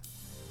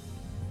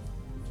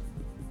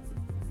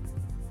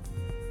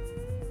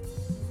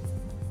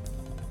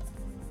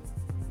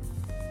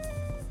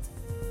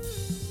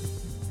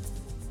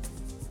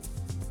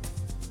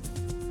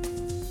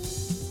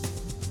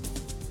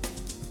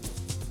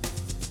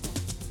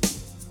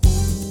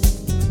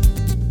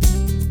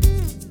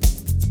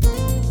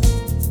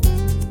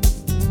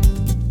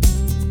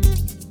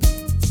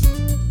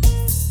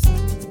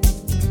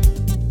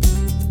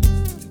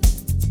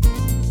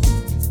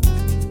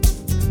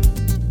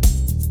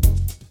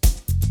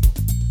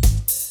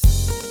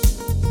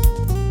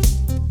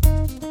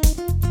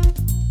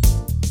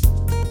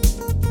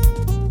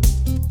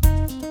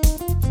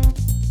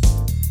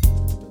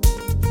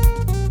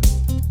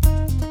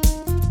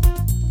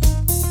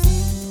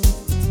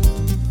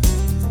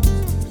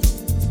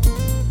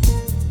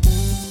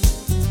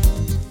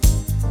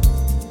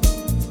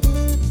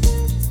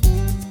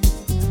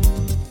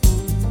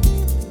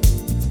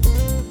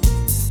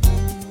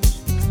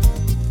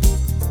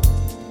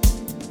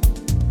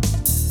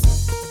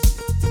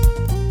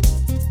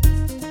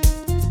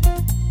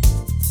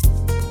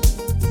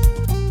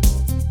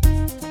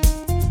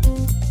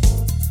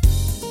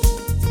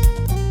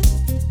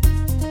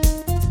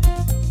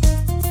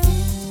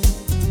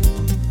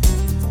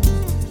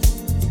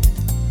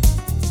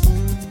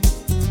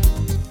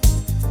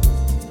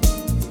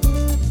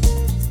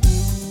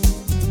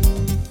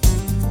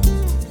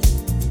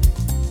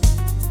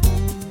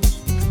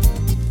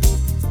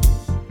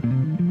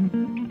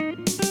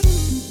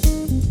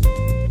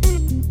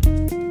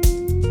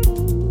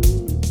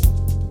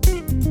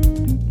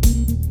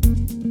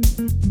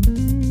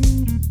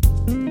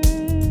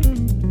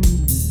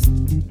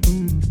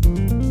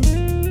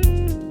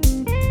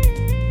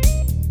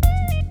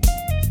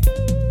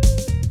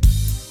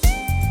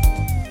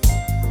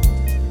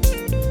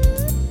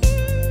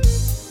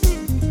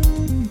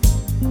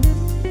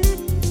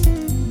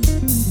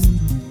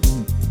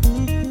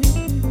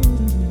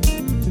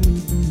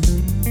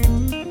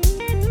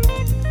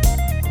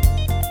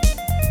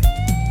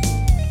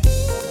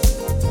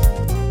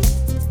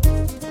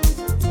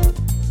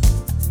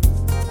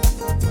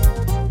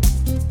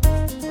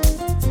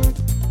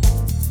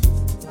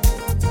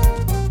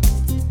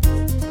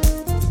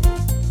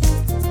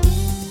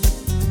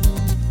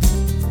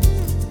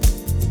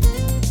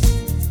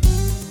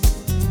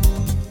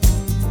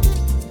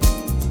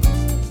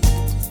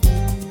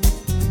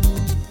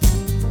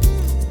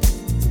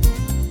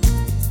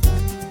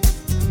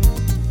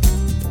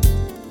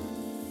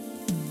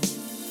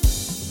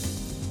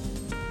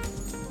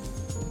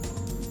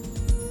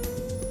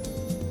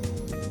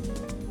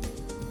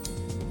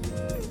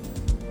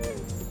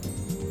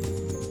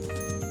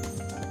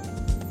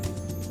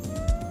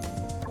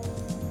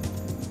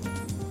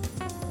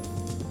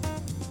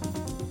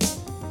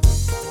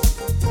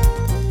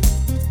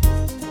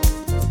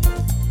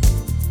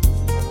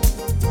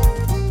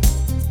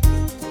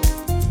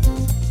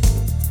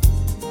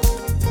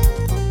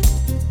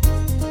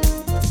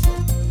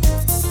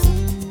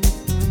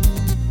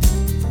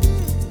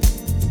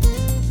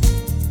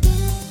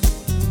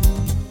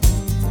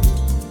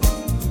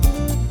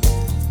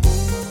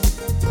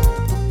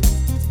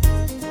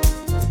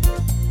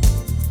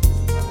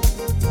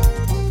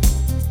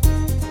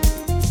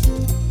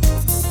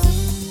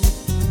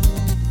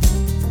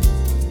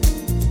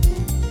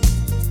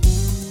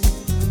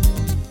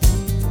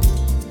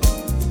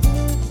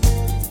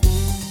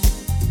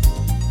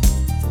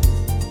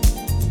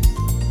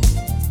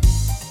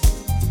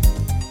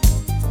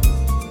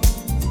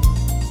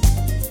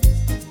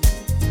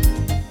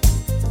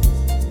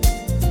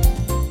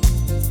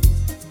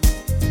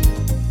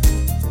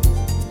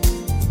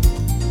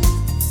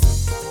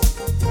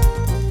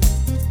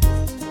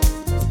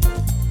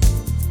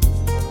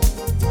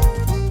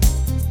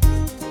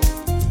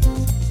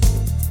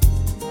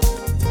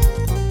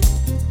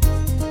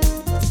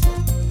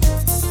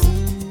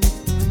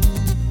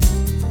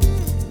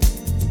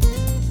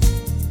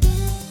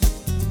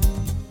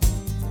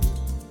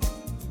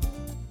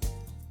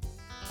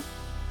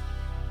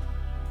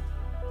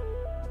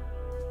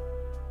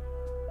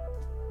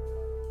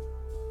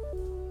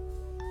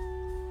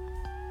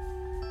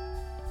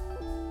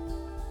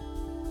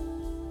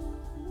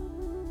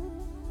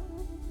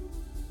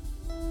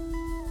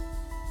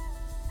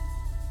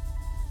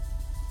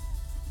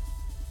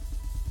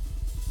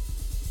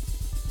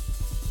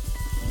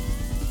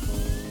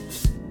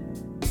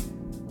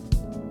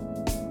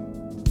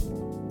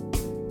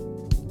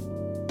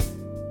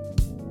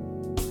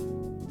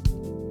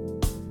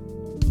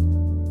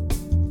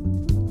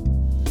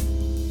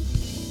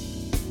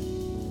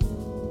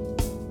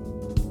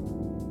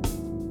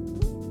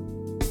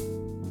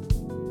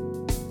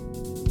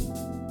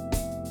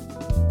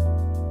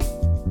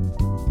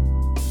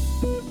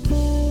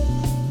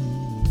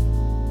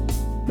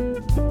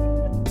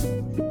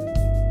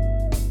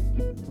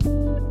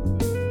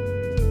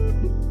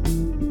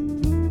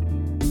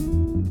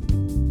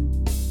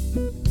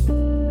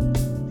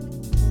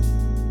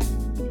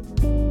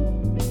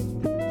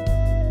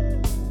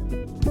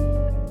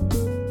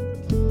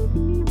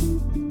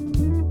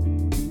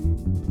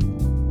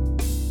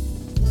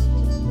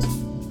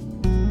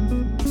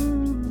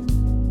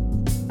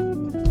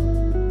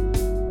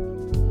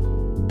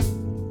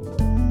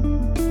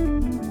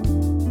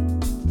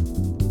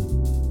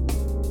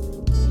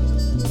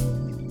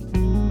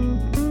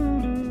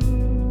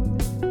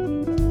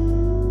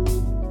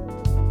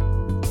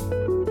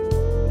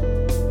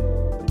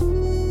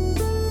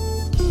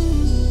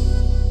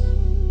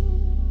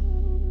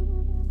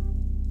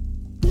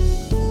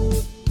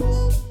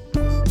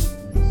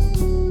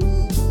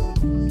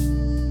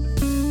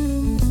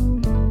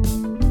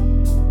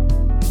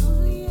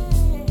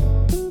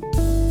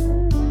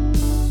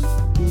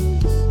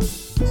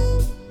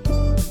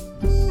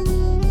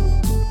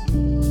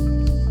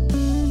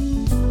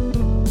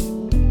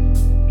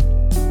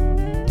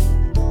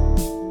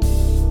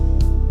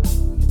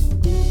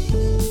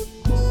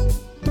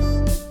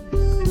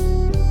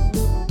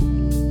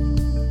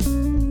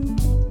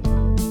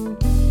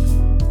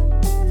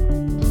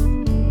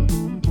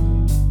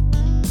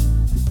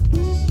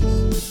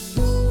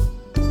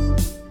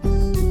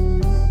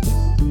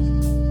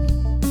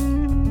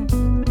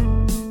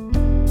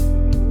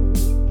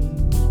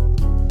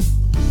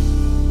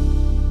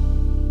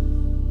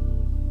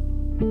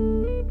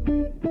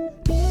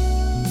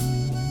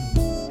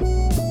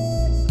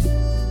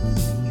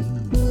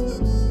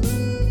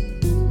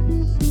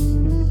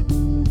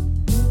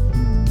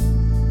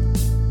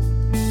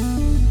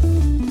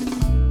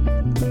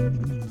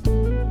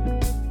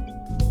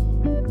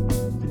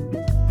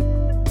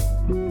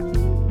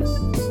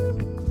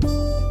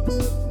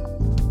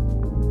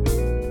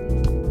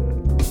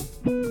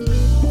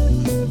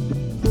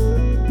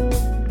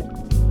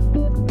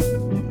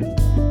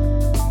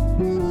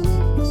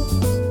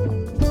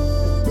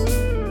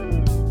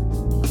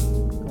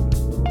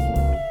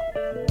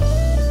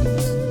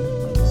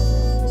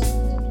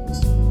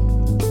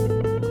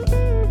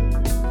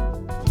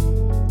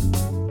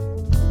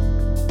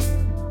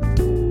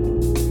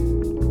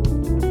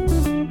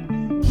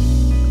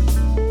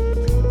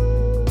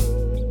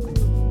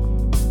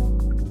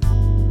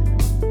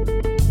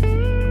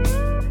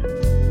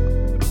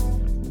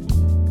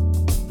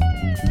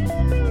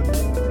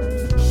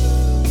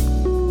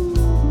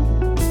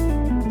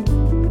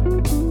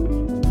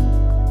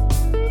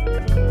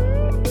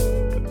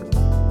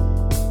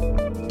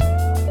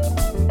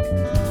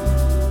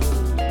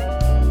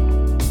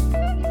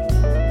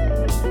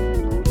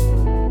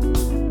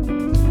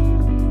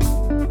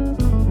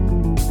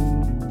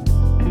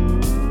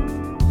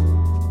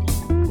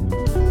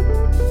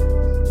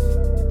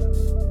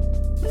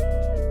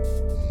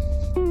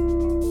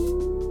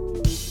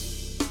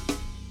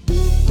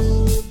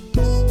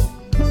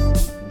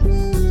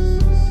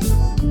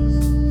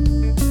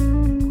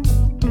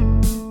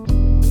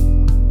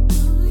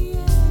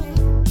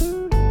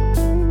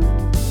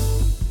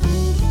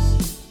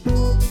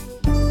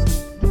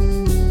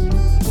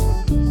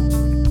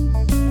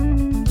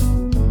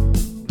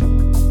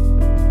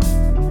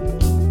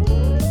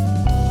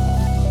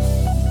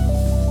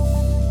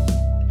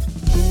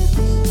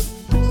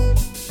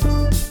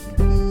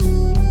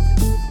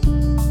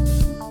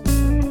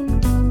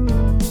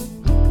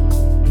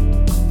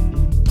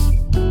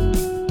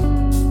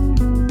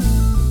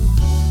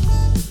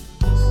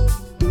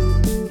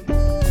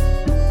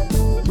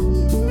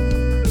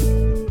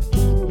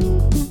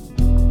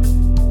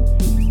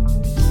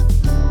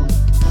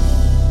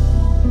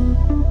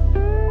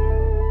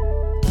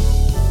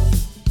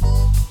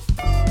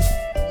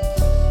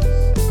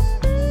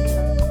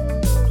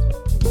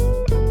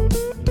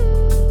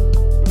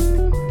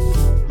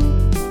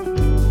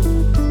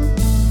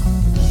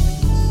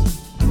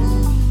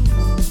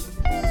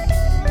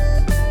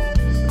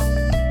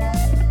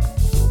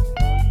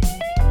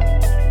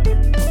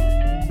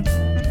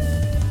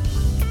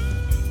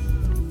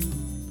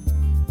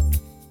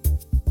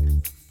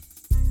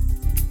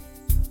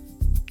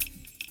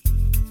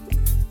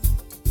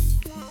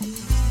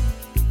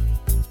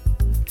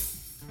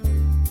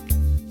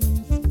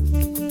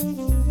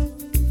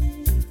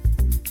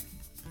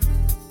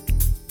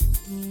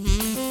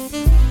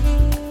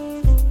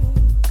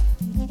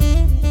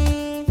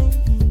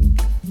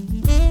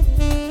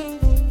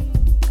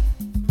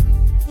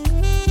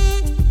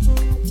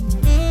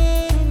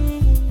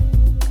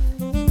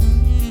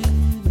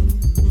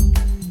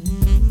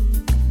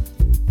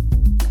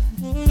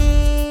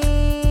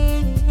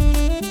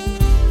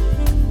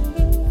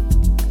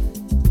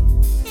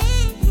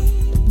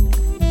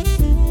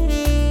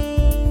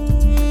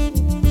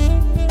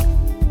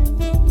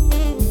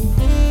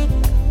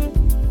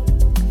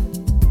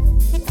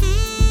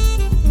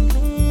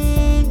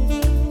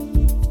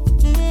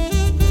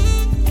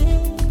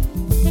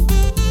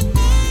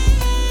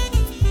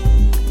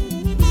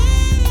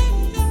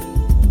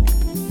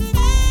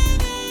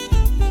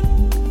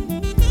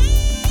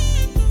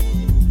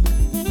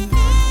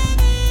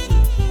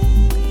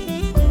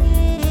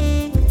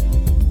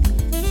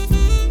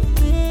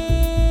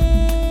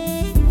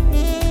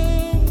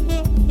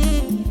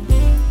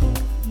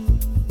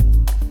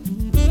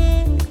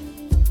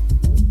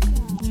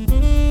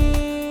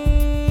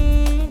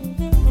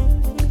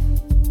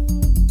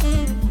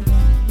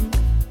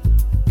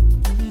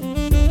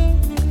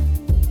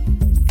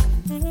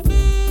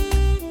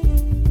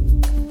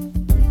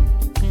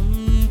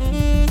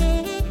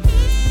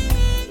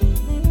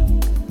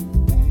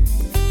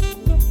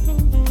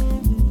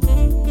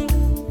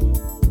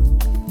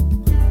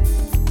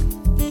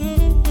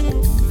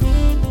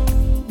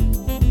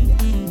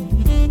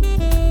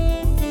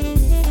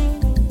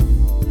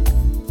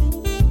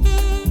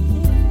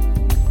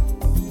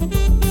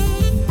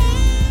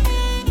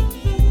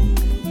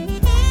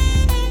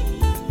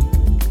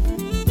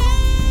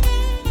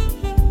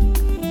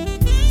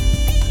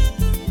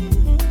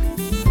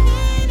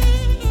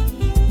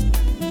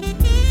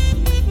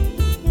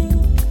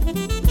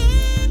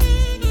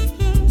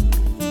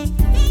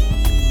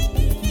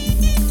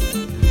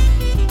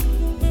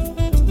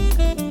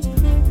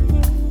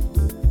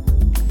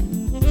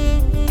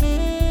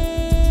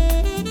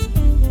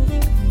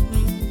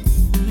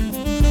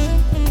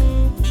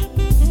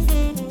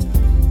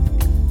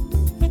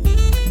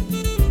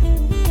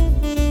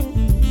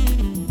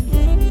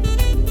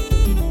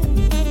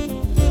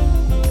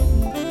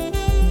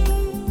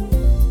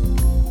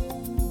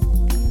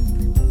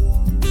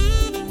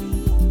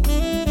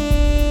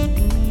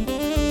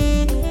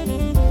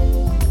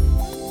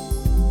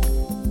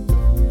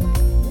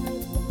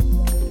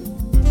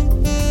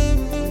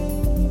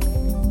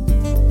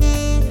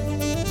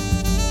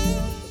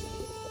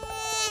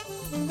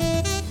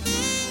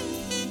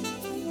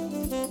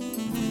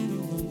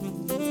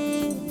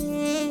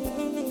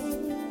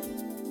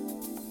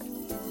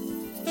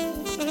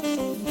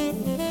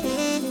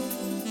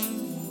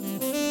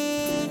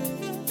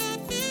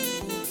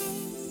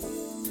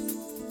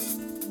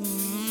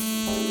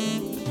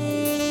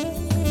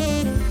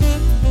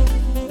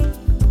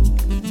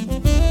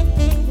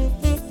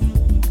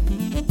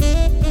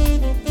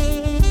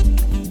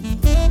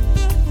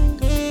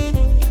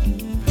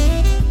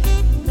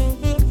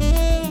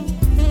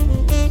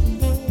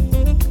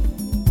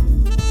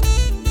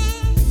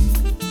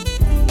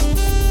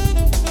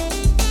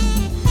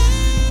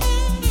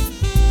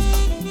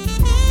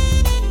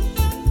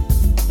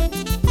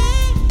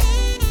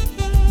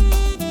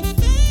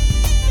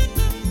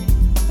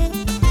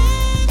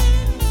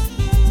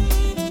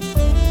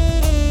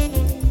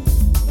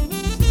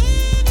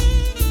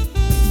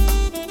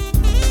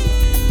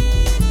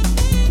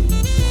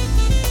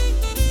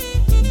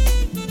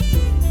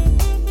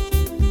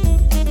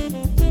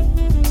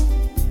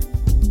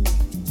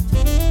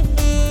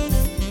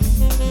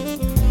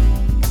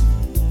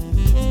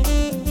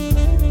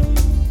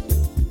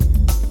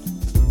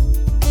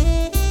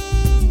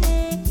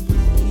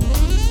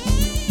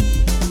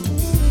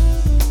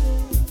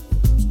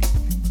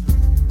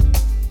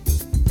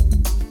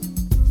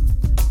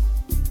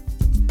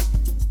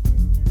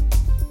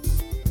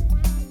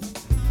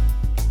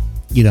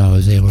 I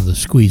was able to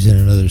squeeze in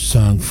another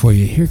song for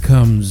you. Here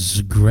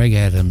comes Greg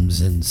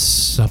Adams and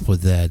Sup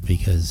With That,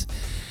 because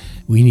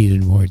we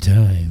needed more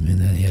time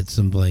and I had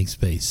some blank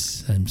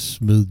space. I'm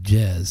Smooth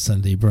Jazz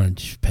Sunday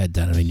Brunch. Pat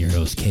Donovan, your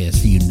host,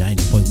 KSVU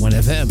 90.1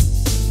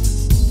 FM.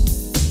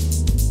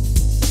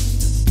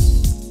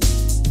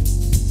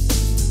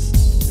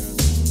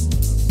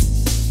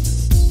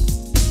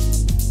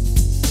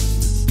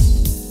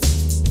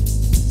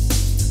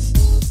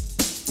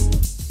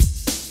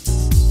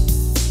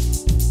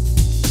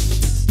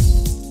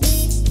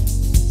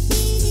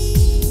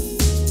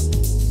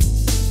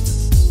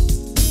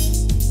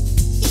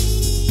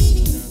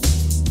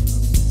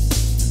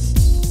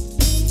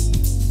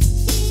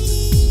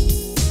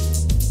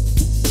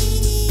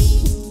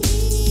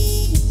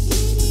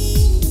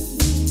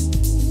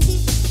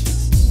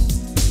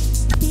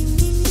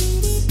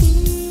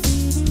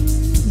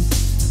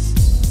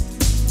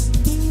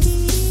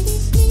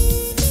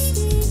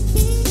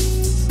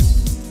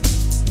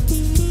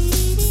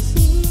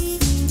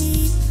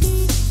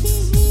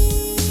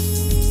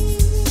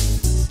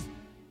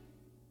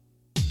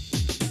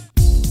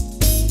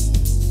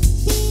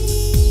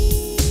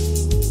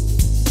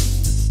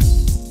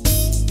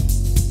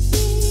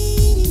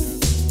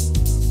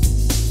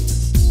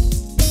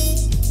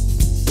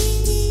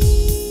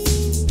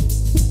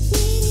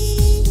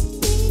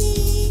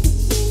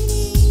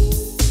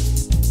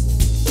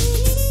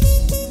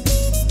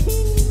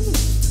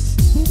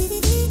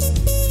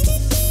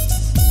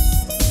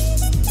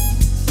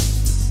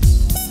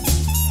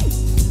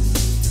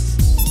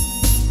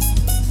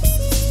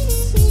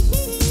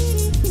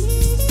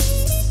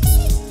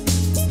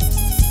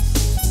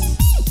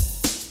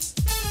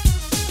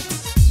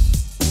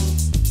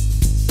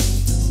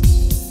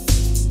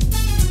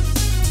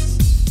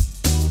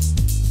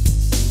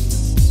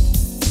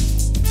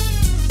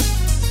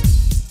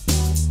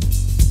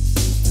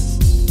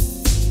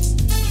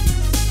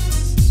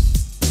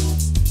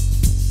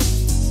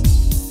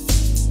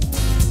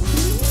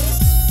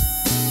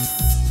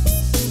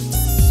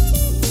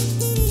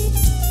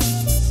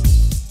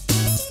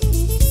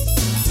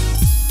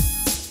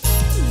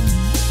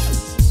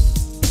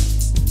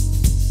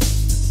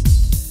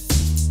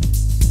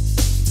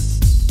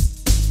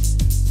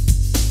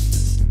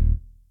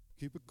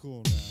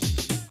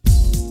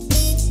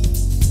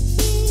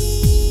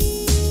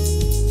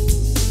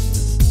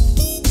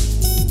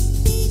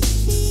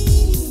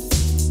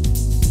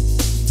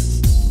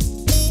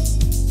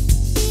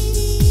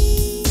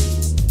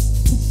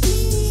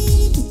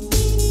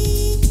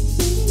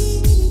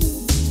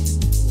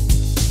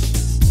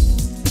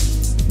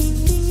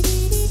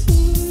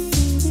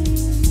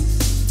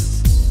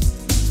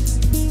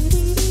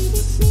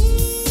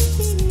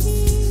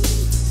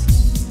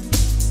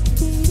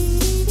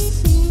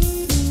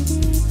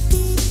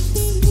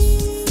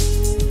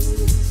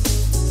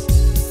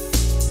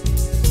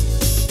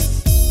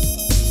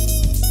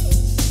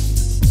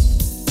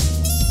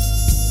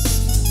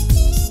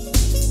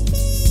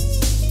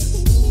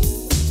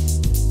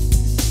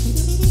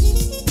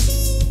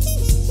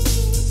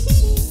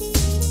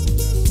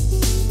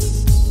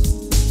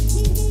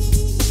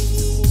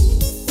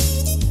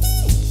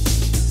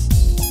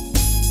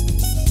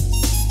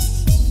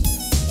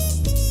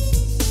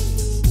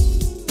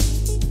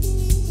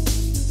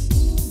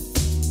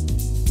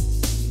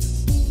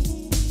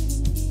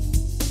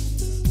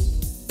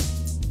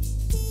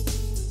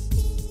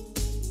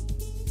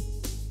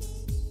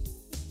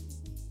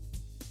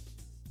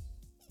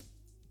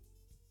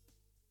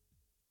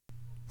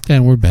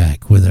 And we're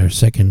back with our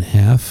second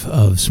half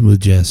of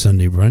Smooth Jazz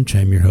Sunday Brunch.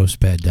 I'm your host,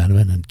 Pat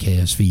Donovan, on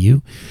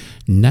KSVU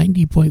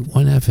 90.1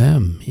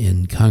 FM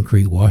in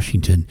Concrete,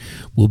 Washington.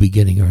 We'll be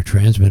getting our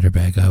transmitter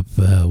back up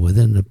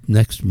within the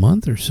next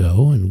month or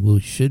so, and we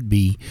should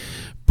be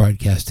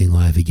broadcasting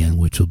live again,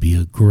 which will be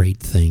a great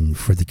thing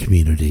for the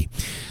community.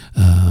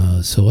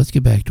 So let's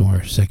get back to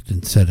our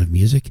second set of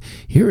music.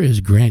 Here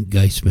is Grant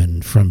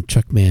Geisman from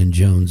Chuckman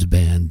Jones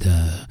Band.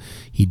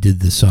 He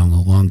did this song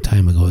a long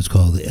time ago. It's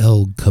called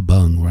El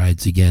Kabung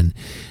Rides Again.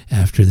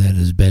 After that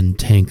is Ben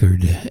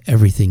Tankard,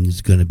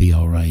 Everything's Gonna Be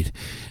Alright.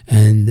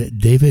 And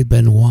David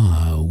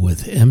Benoit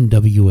with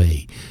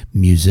MWA,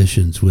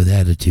 Musicians with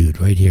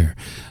Attitude, right here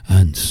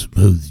on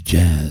Smooth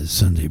Jazz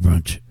Sunday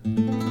Brunch.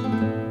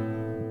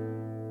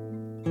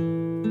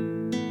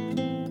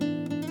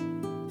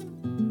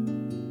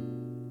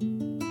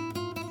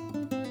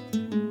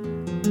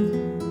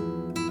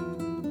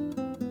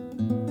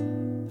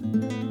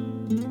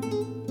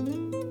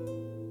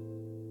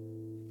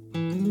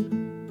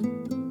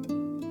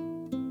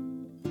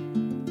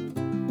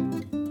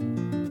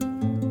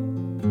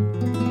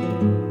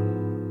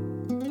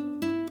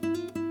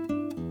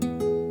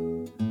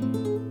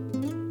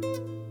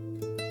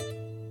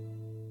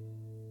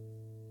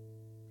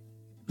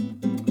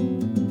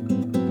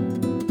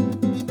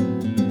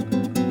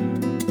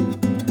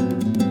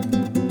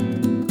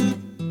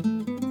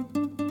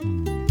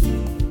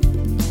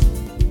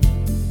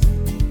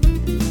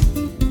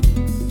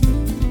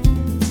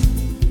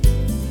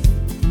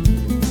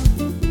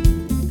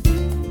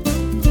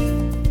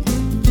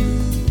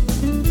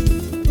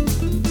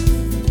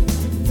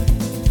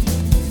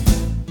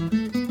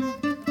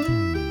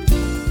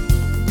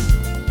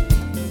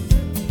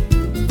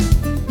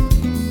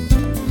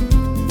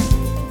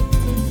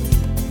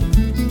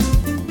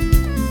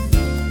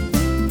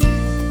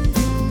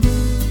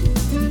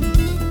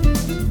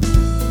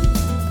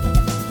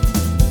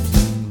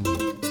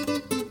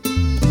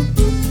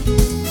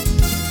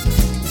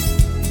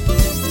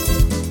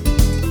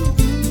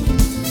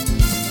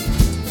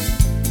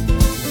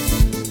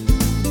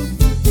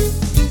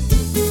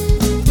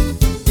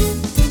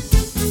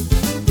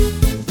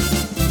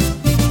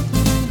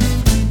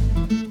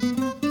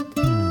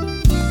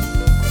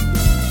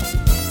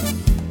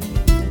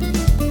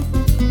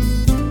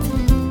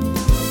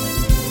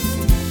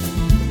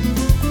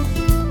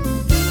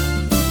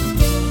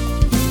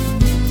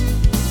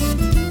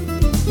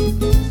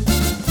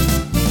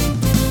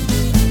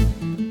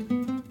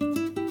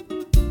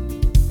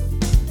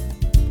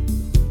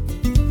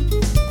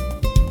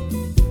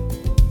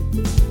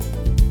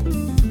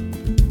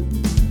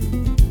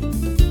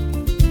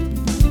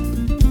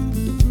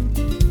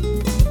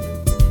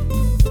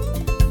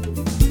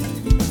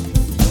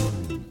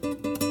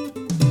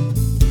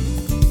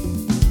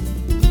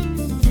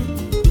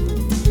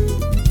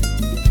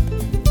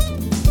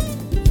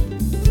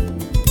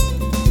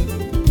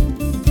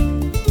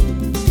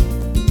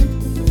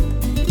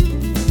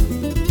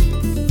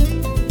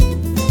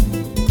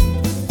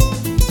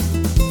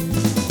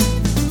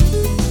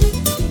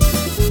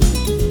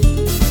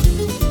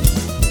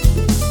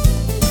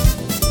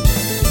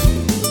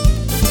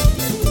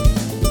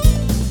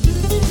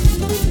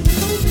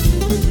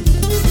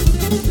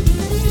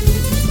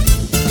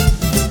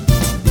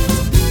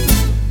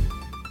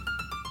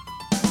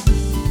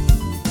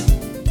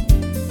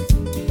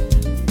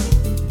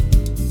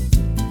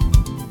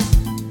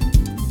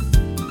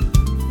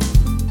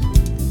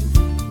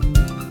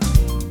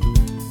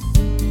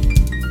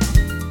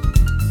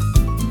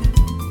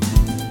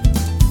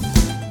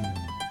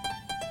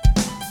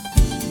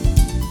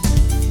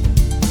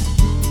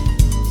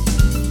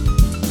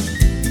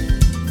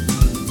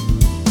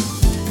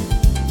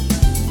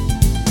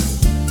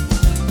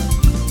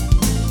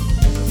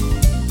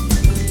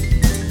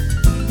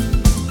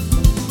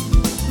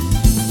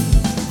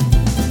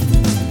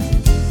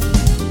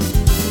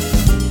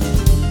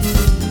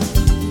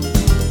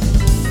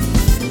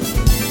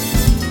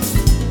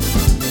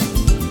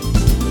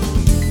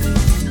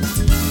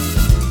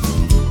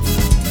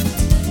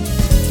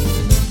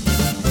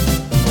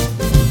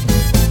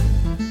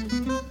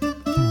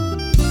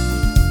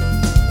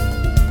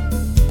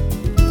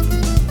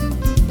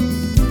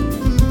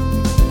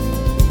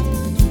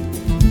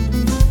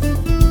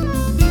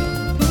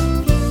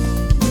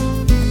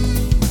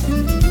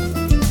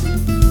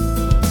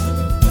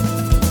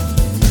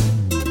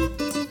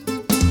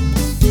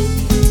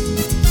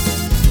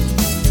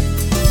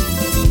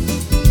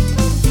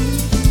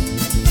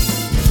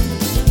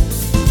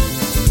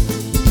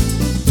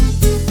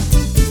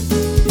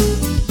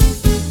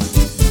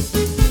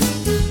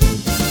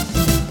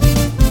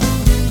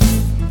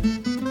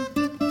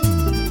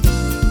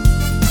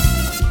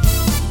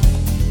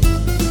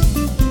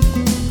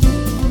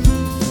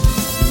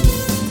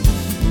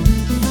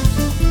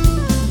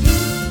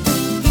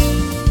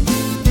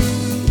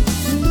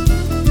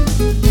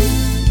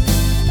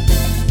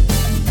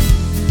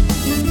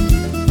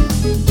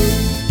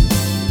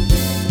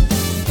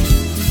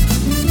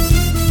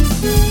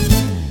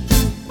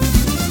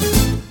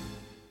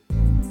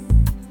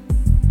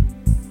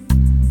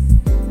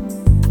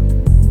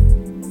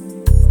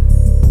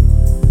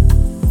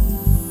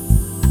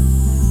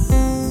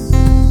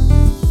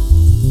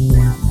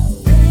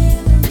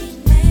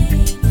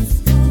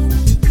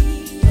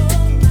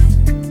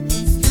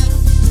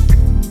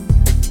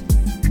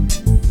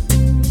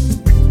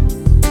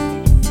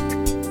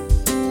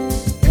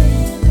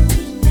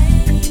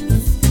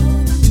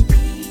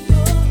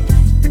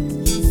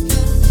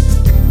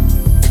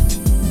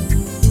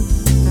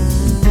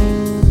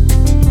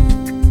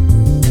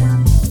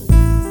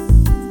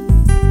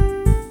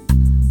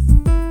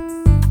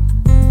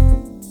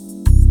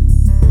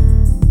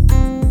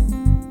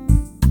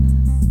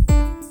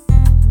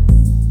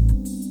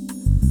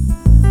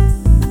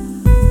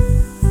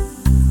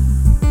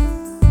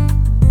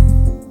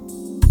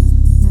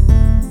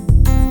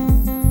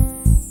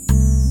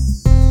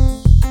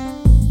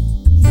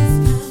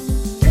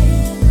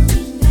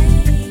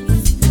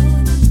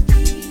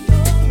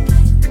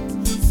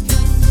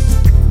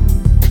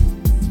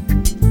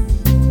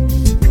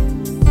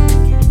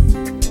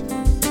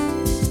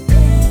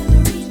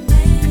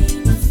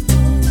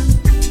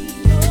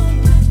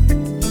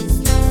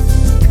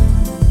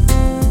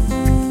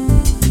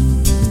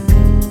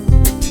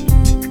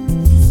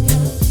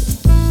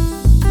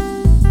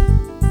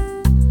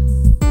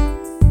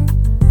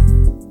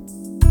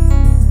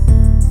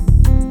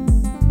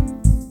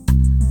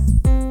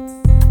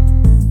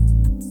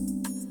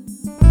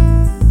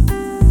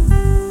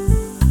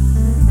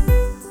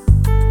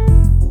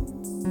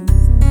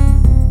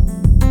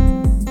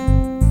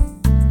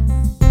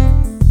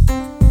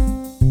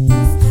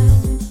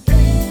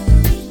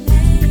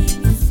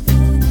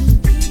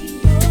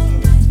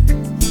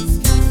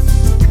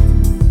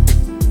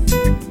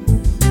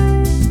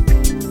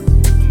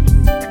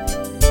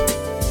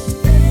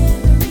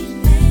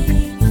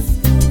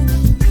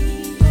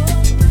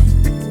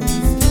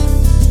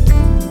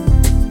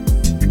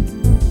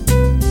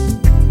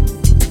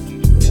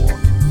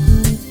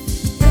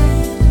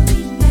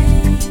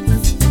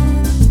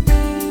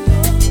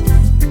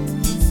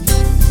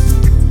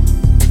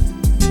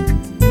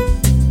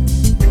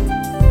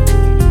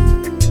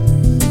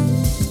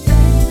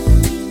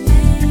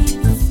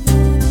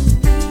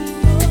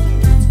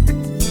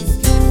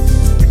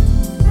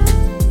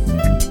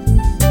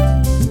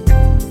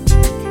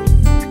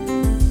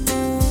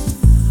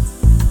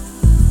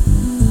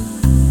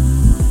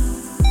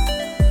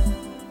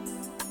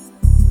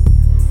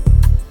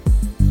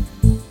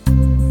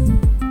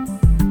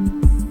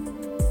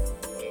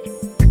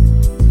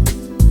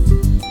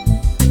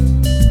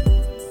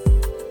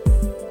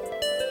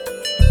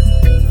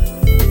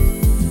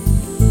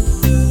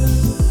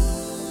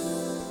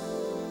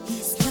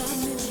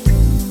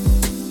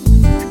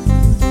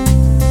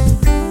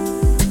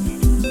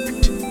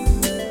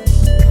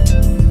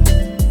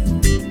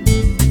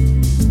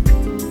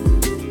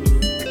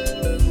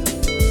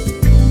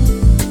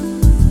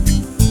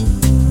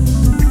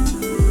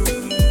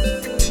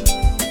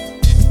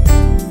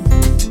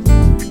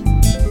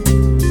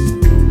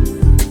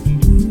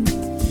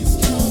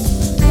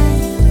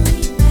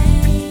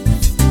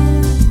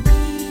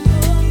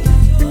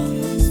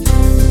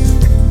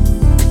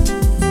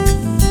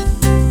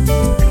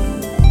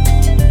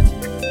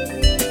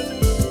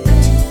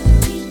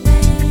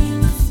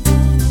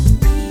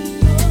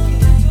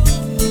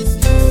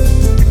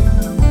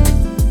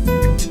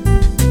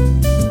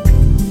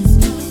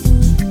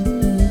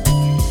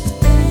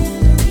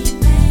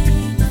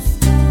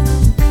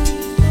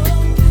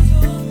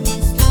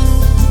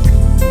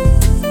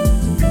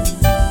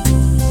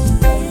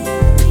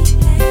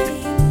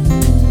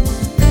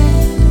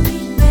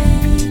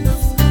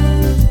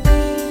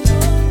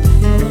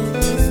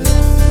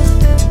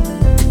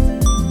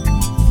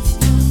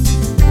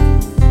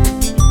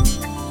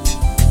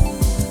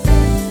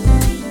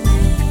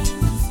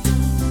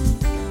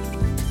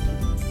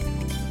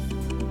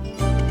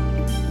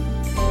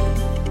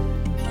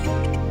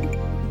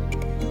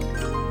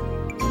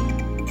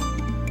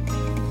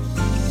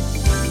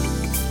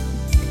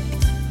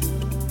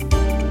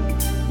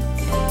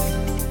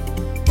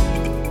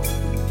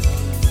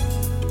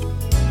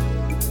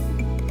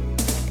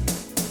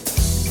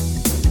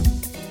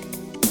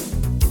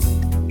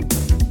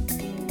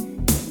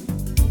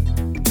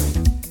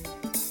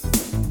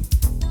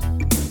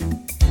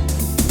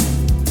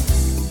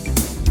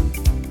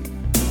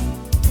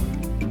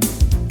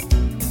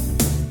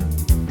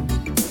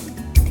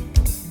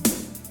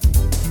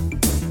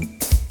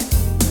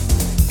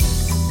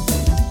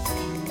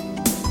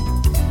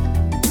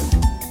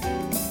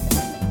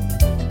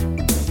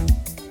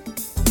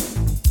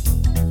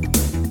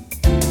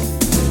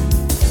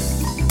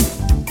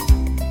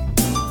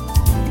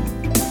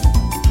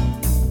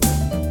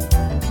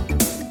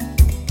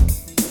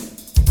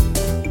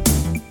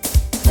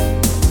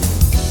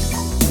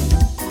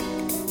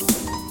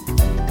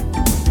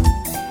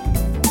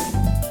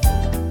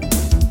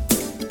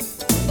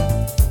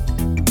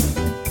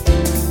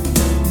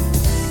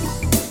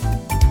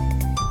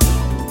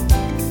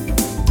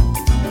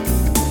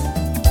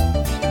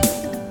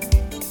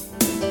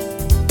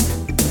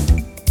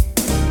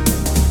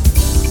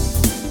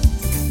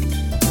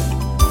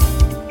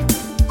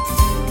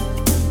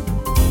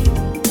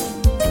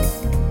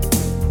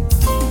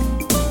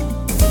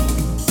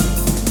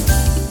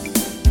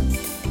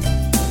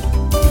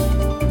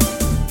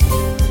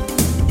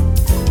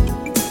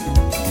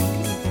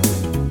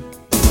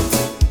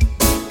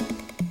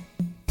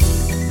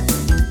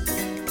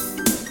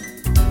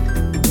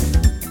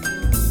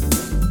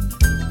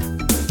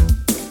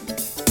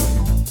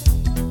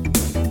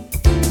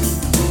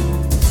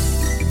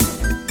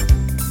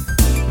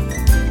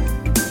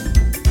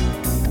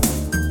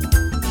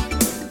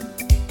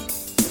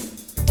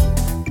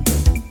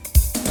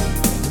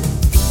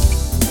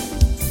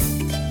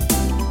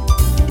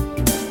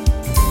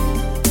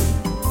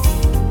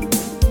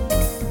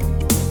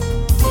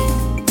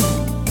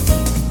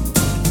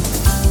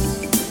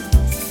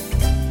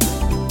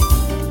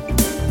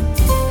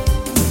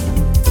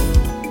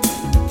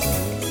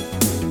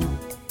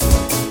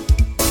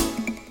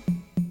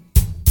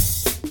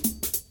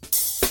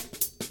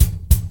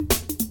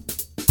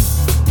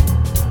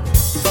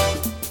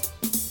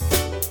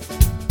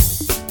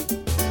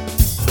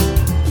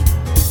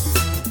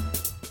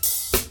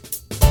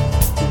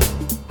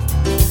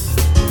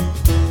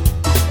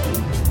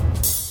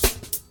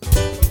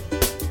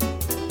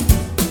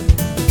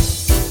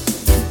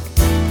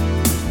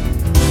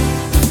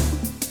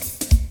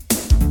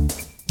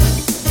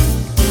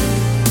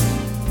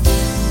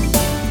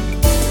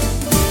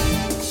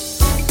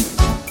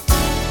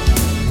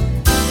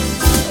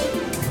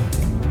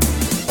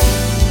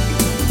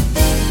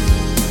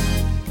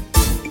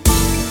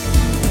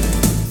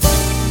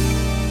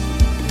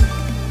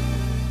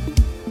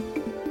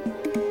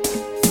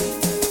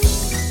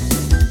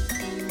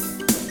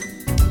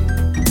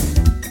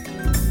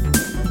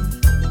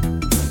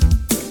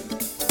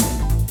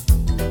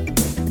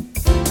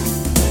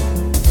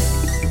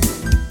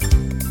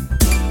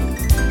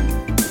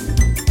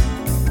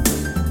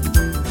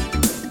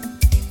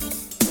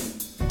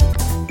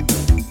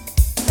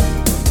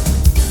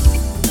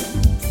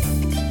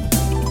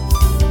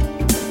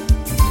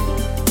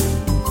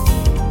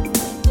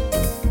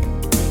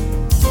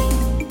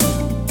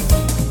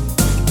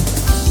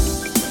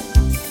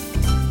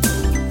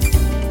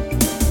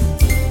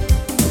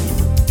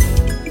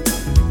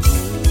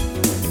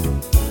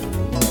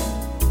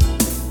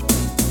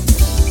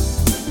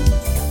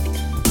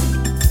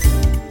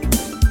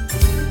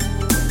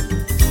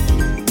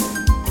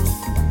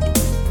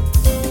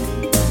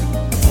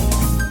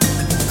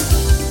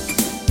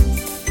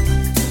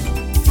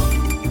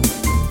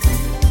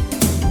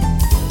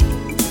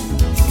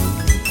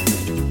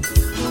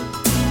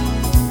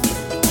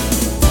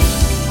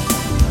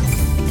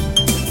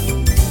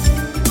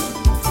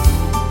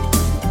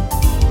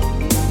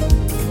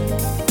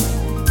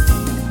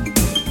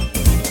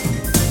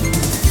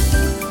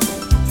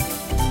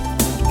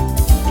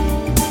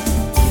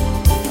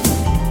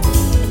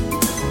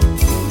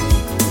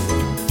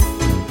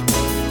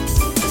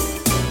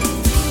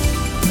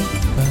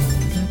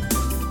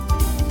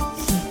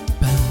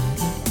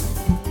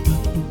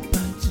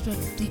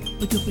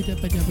 There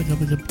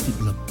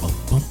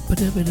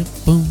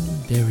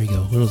we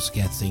go. Little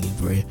scat singing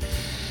for you.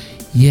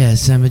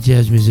 Yes, I'm a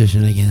jazz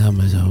musician. I can't help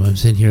myself. I'm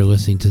sitting here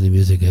listening to the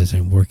music as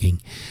I'm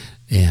working.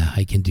 Yeah,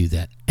 I can do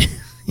that.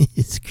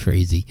 It's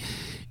crazy.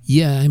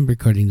 Yeah, I'm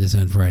recording this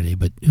on Friday,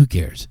 but who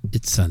cares?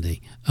 It's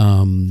Sunday.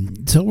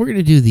 So we're going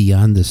to do the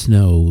On the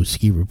Snow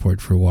ski report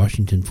for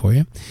Washington for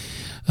you.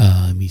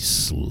 Let me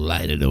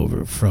slide it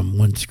over from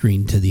one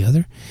screen to the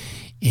other.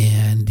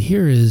 And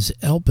here is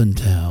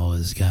Elpental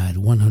has got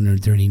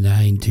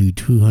 139 to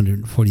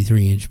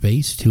 243 inch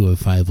base. 2 of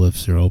 5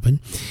 lifts are open.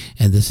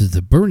 And this is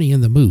the Bernie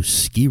and the Moose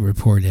ski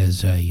report,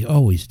 as I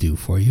always do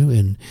for you,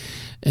 in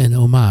an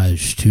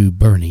homage to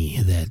Bernie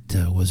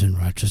that was in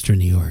Rochester,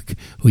 New York,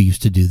 who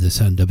used to do this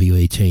on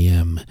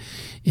WHAM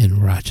in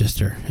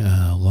Rochester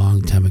a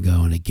long time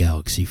ago in a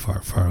galaxy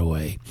far, far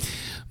away.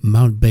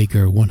 Mount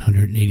Baker,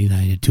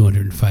 189 to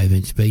 205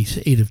 inch base.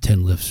 8 of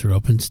 10 lifts are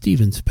open.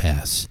 Stevens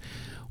Pass,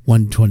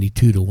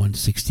 122 to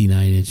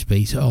 169 inch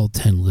base. All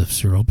 10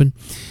 lifts are open.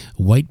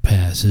 White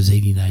Pass is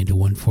 89 to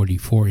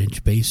 144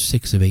 inch base.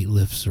 6 of 8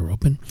 lifts are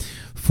open.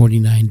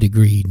 49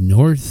 degree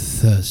north,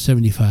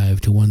 75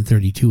 to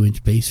 132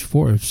 inch base.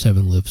 4 of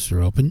 7 lifts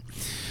are open.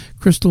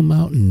 Crystal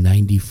Mountain,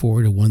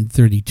 94 to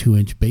 132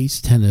 inch base.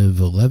 10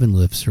 of 11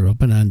 lifts are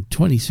open on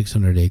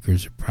 2,600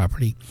 acres of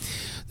property.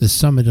 The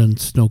summit on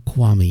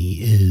Snoqualmie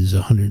is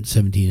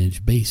 117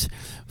 inch base.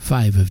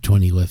 5 of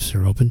 20 lifts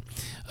are open.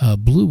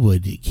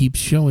 Bluewood keeps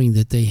showing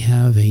that they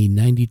have a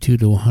 92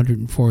 to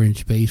 104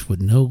 inch base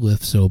with no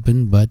lifts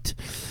open, but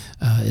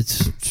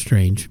it's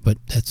strange, but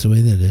that's the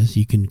way that is.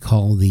 You can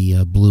call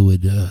the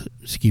Bluewood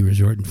Ski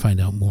Resort and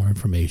find out more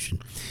information.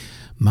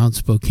 Mount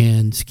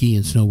Spokane Ski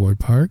and Snowboard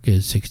Park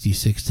is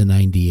 66 to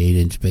 98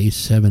 inch base.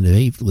 7 of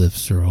 8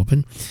 lifts are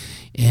open.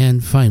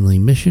 And finally,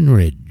 Mission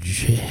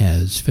Ridge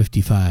has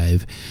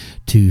 55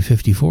 to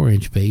 54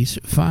 inch base.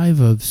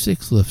 5 of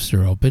 6 lifts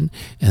are open.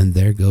 And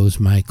there goes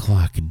my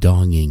clock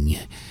donging.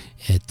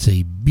 It's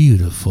a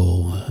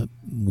beautiful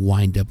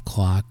wind-up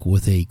clock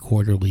with a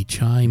quarterly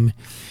chime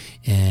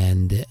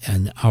and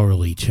an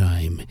hourly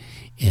chime.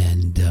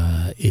 And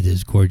it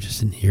is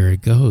gorgeous, and here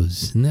it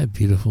goes. Isn't that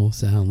beautiful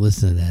sound?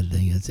 Listen to that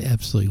thing. It's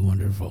absolutely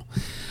wonderful.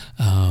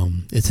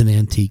 It's an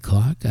antique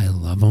clock. I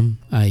love them.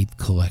 I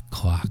collect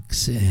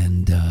clocks,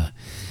 and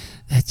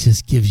that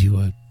just gives you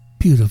a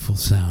beautiful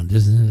sound,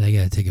 doesn't it? I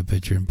got to take a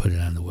picture and put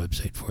it on the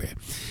website for you.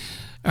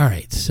 All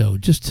right, so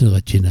just to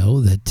let you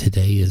know that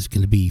today is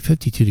going to be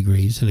 52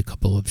 degrees and a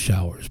couple of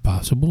showers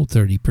possible,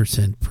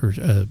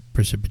 30%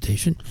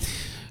 precipitation.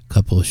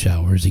 Couple of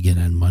showers again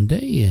on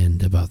Monday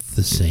and about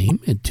the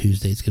same. And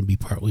Tuesday it's going to be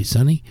partly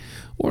sunny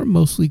or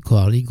mostly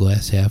cloudy,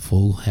 glass half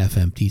full, half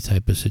empty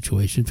type of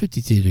situation.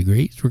 52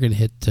 degrees. We're going to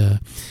hit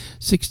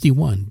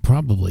 61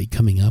 probably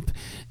coming up,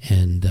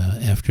 and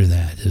after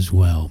that as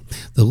well.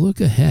 The look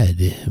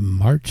ahead,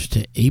 March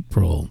to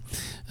April,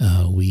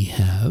 we're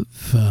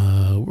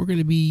going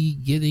to be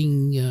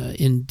getting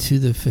into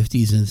the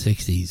 50s and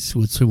 60s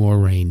with some more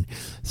rain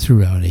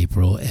throughout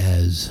April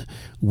as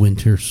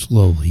winter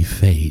slowly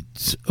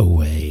fades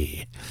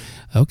away.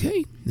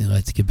 Okay, now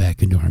let's get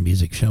back into our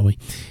music, shall we?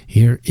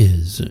 Here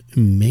is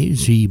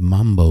Meiji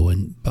Mambo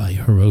by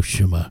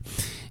Hiroshima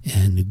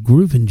and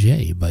Groove and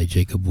J by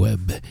Jacob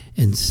Webb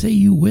and Say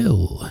You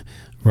Will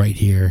right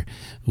here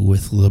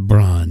with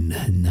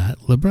LeBron. Not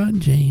LeBron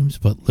James,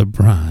 but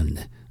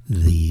LeBron,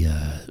 the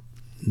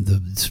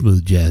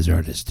smooth jazz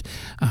artist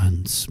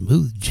on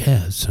Smooth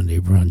Jazz Sunday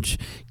Brunch,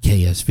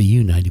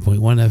 KSVU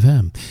 90.1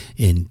 FM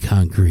in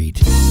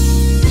Concrete.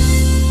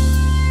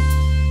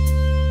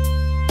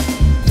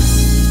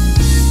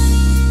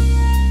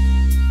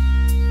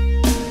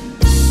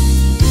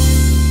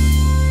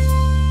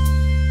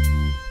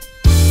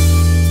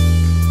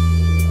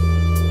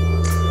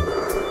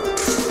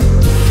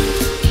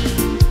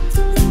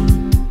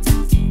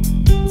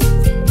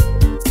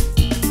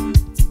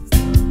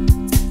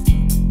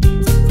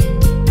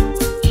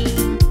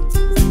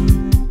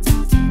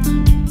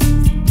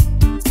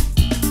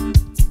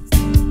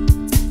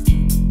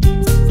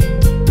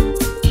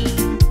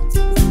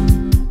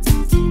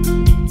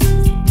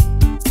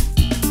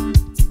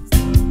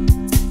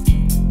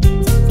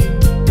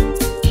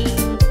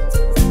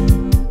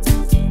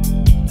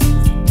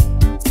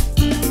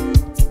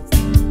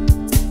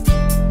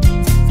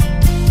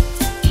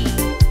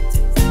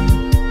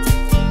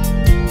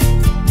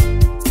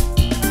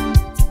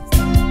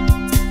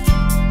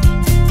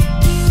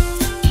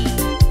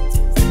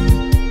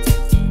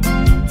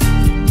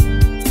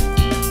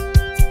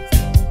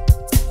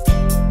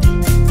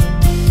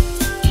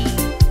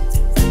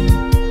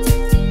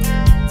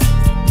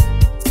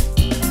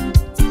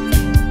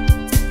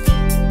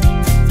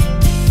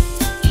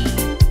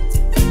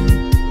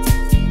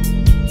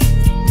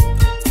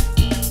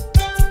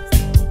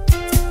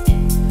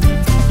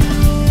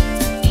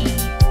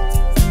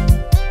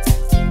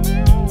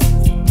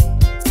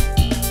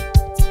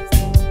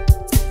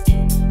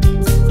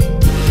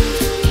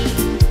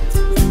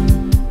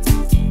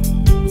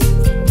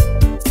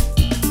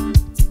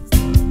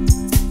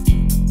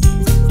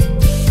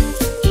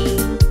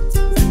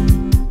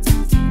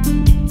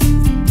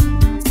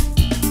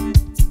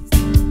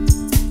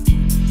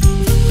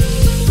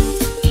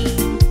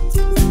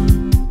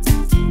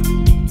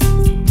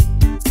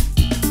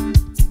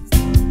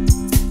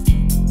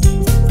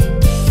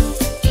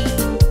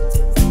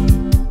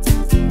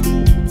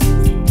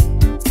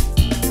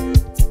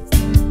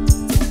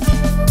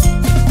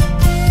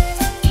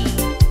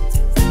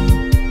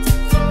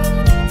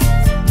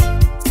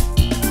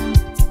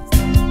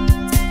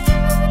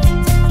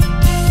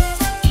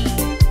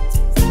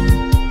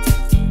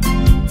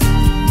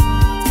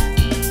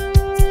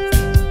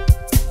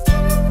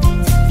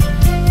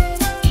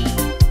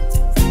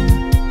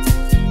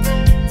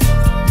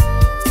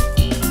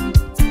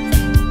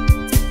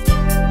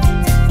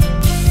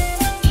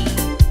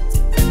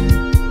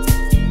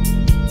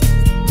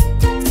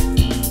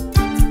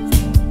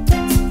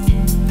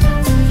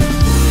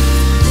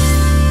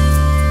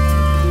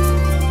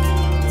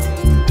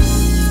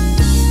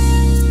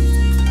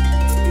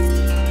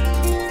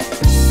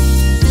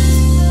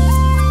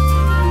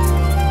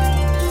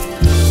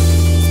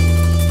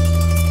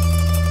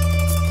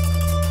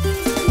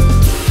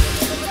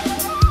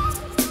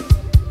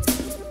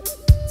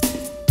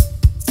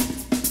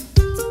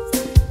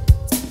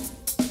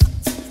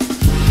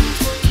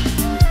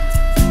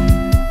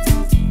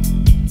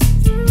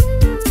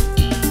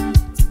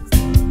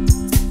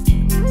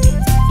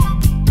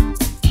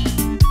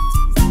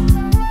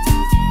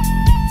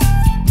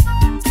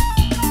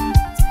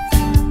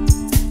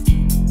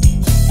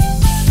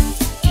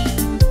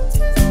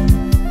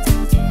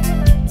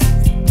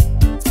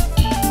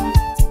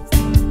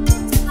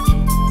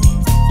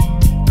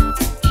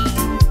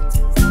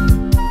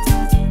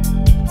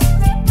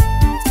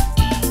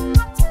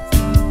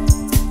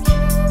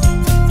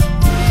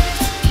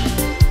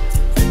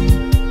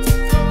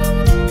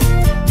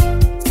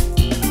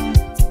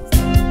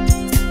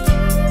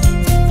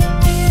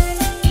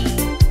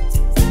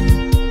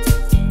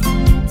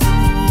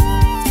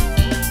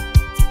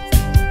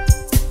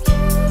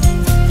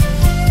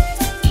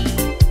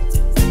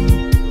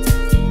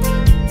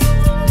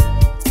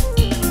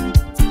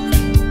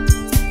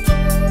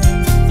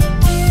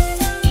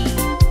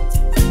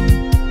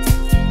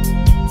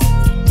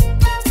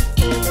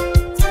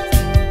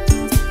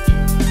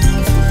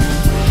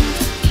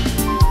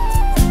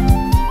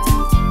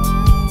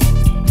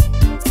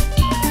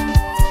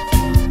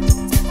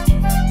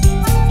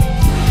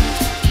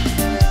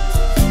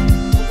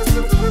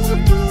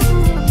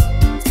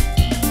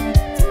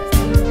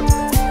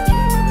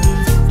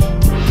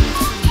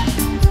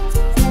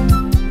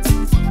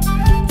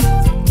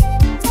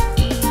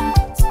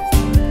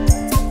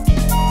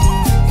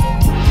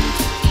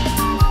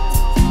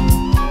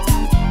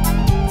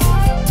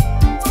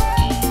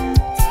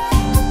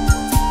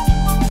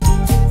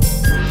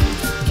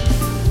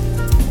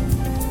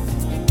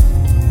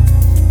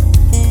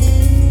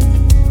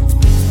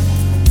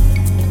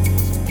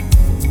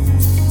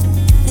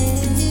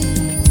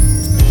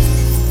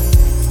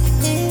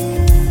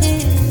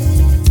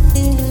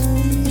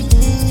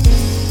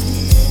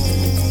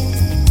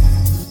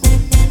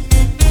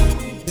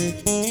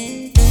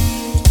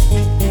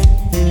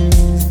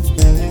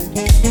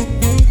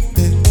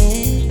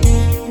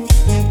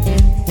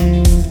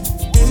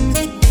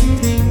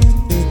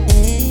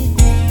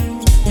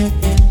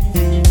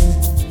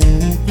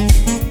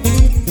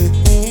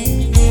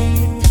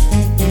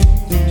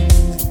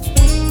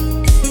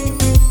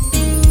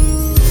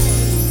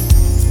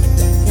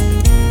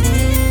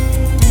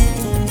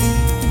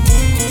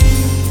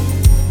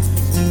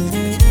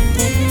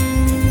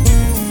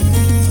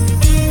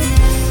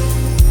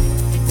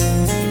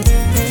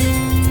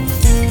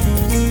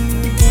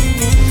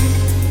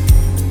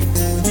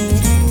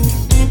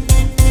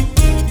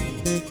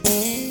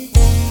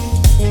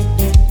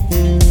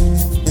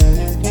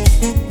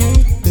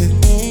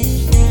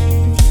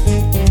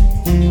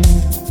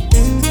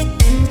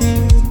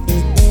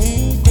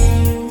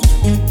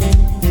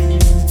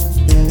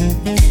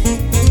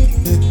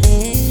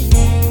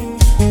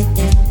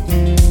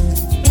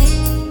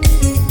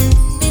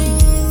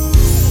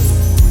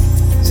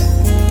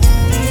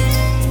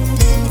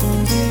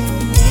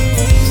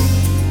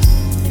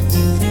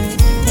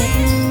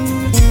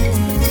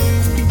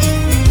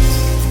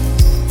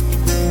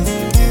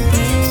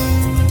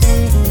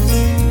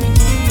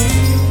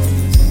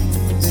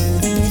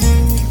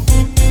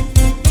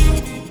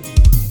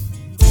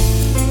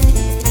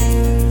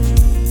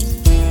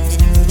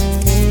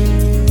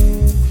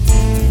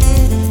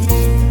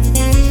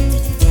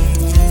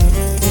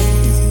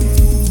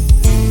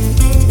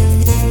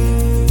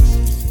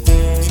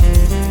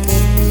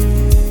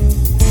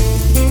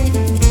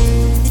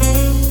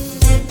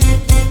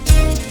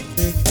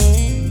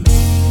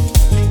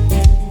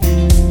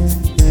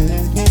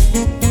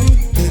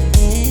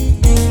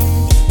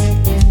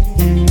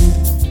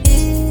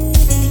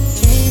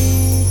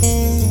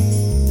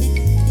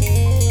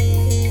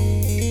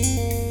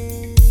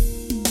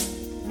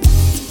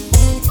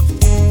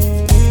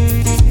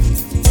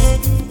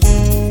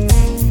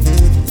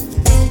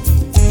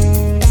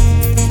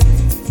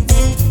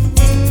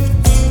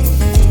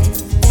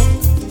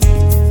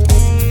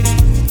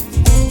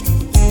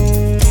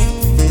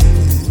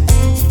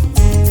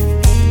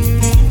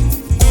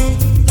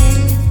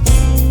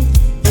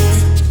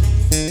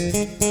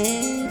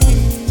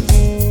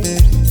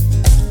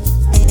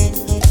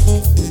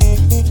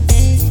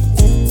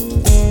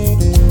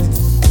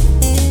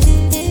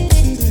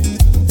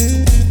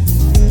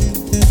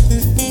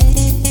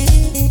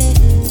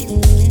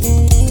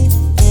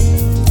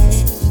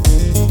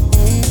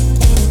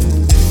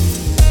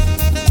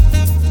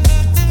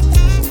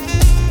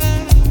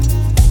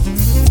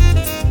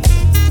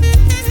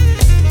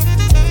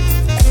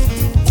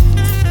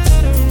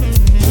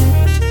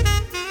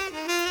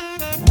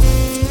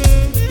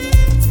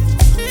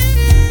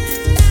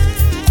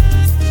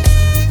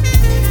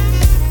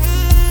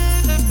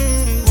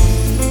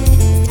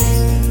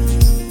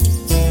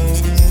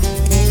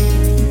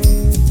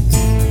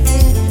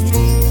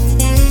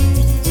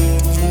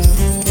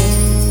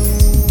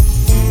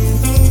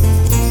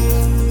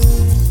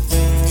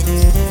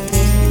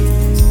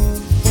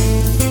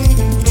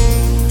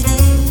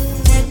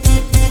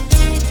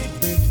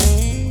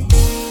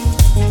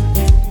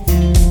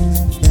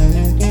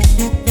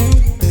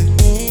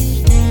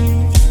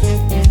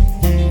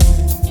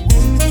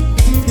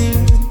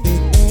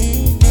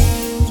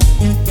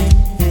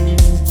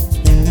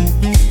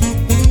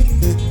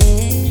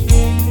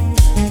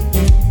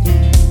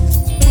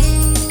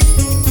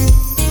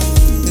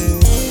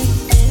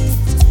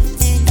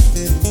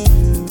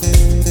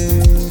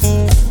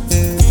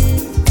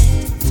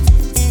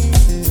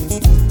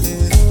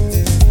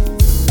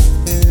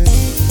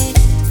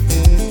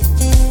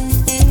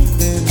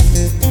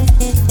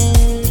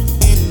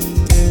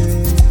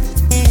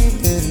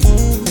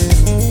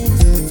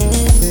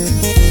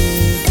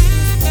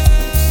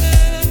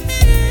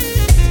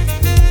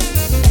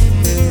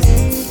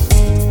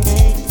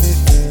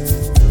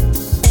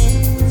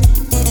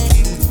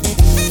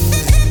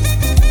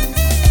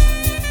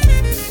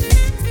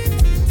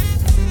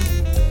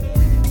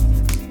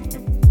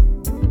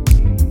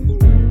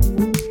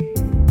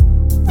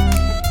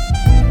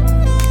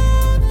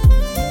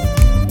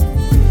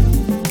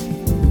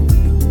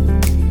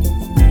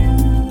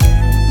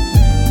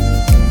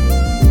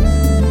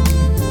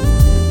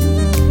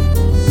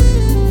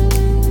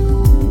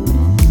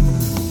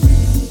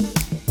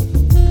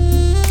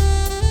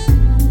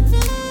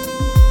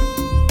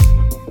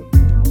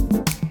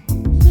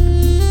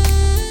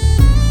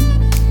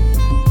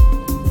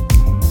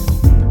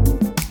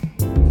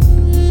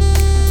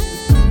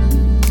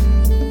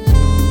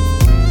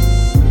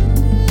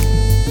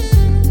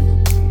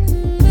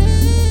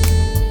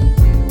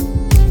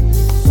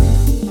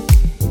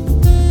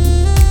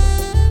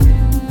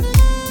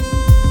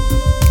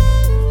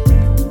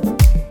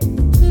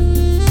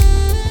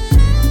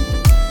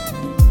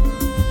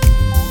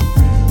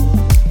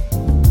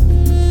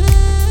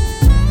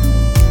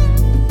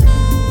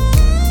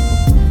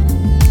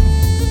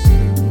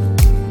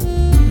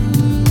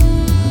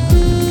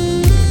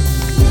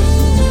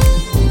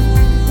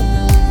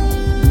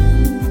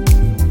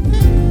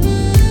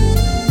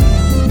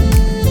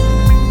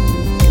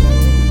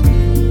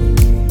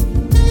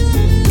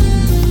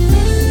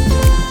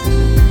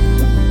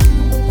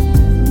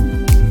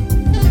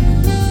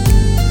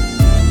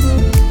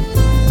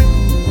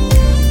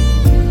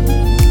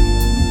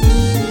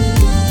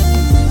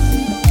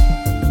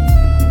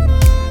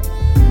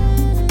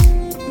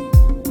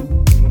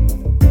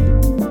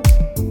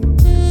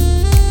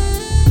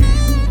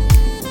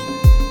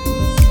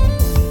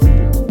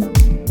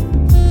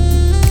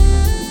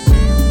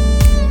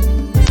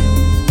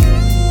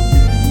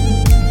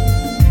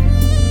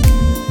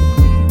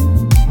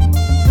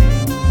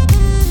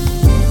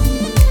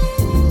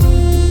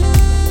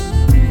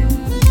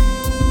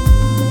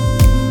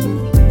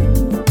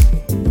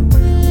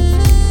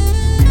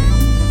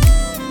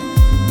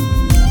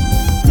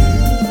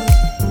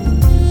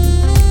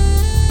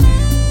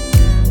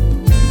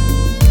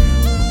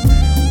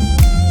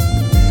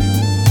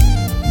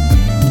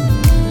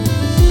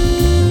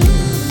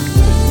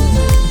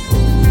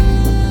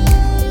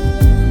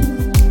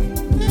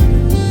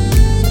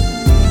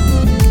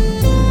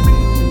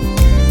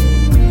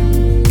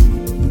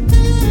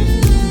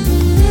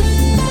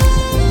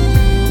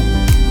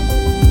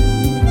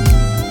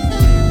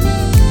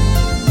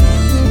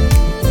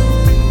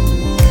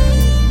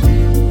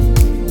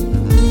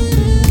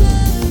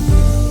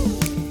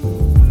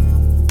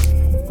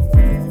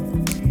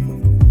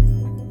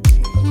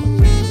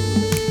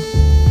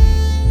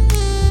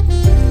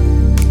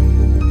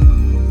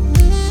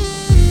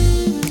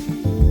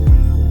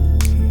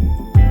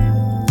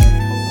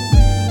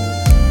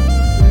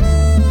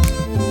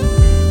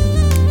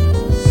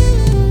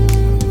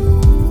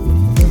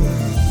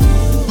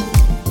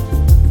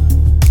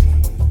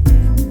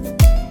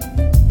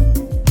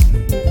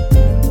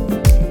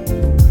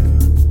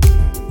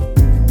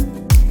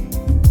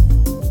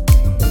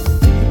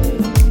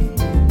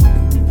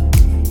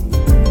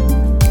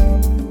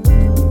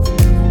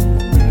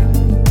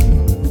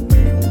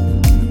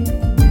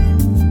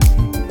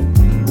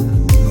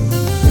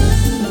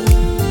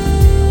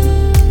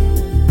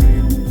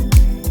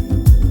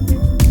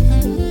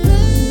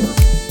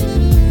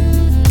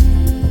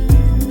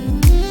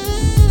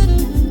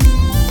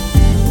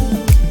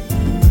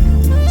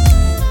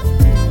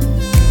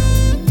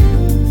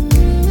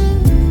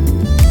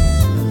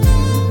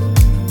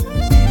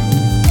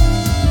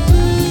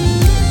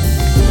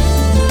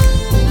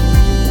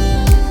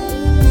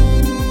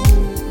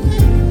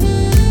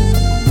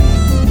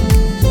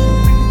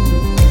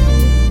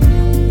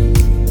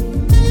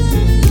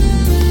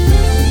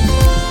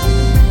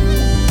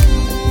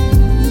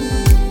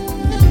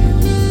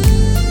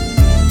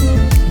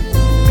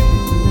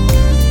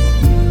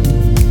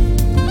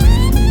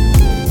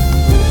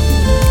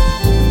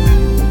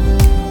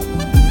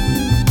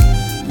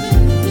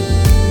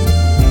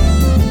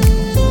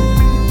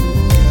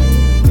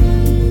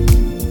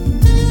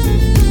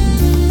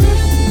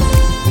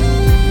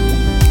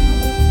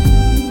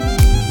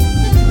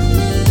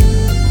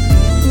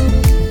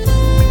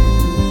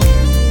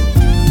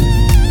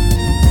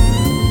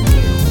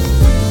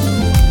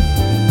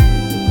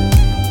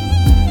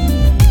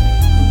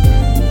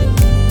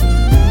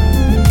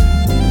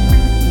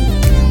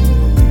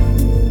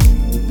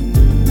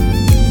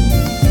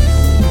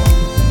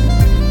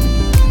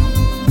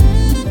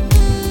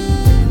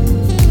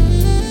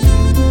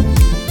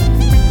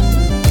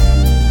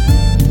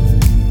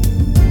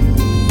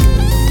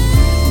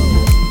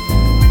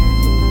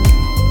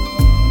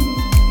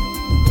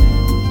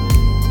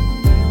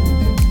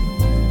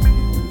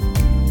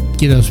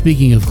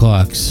 Speaking of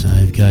clocks,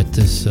 I've got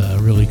this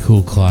really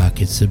cool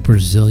clock. It's a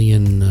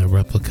Brazilian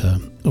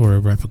replica, or a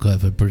replica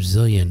of a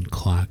Brazilian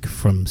clock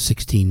from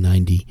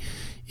 1690.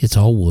 It's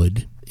all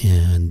wood,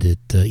 and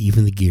it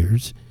even the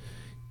gears.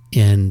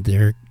 And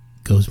there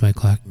goes my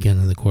clock again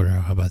on the quarter hour.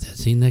 How about that?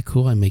 Isn't that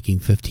cool? I'm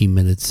making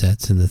 15-minute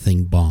sets, and the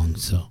thing bongs,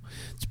 so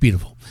it's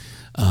beautiful.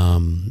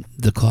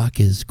 The clock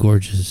is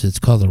gorgeous. It's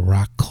called a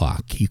rock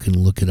clock. You can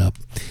look it up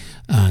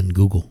on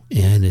Google,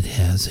 and it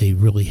has a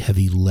really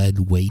heavy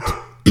lead weight.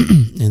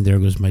 And there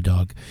goes my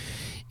dog.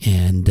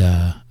 And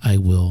I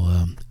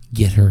will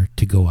get her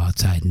to go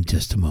outside in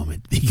just a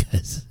moment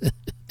because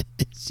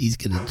she's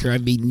going to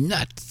drive me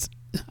nuts.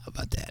 How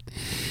about that?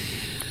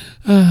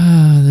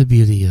 The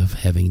beauty of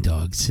having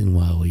dogs and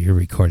while you're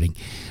recording.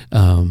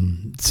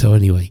 So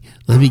anyway,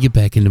 let me get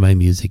back into my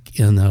music,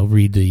 and I'll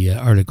read the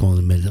article in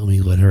a minute. Let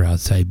me let her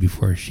outside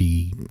before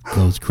she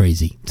goes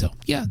crazy. So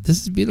yeah,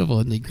 this is beautiful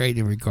and great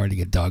in recording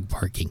a dog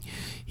barking.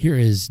 Here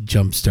is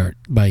Jumpstart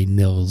by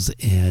Nils,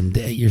 and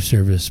At Your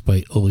Service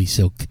by Oli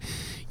Silk,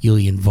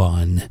 Julian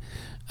Vaughn.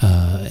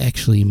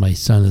 Actually, my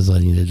son is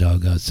letting the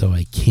dog out, so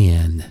I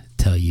can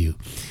tell you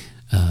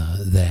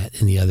that.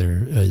 And the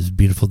other is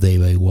Beautiful Day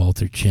by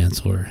Walter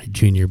Chancellor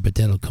Jr., but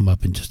that'll come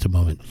up in just a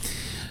moment.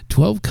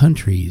 12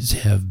 countries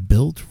have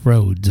built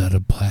roads out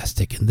of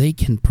plastic, and they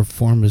can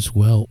perform as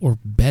well or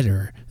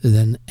better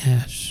than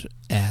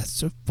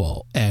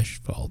asphalt.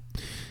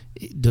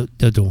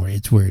 Don't worry,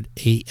 it's weird.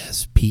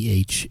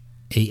 ASPHALT,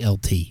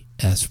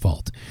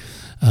 asphalt.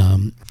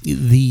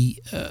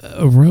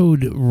 A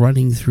road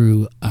running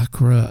through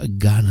Accra,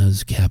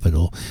 Ghana's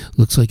capital,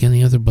 looks like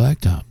any other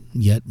blacktop.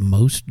 Yet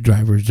most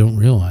drivers don't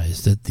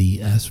realize that the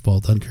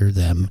asphalt under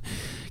them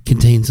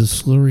contains a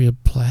slurry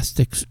of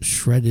plastics,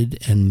 shredded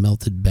and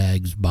melted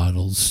bags,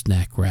 bottles,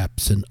 snack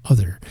wraps, and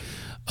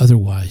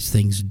otherwise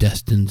things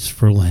destined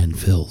for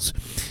landfills.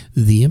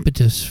 The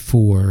impetus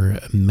for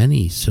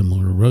many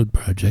similar road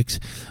projects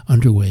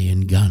underway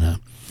in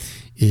Ghana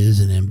is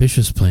an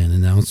ambitious plan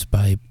announced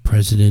by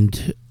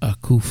President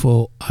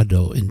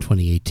Akufo-Addo in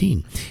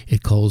 2018.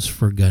 It calls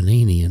for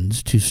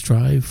Ghanaians to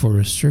strive for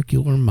a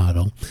circular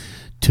model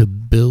to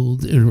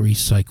build and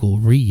recycle,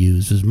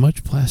 reuse as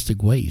much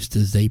plastic waste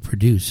as they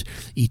produce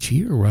each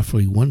year,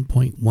 roughly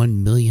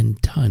 1.1 million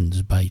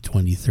tons by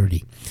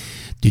 2030.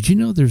 Did you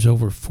know there's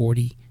over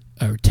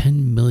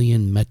 10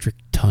 million metric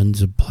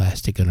tons of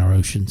plastic in our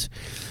oceans?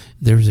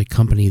 There's a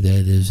company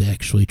that is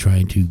actually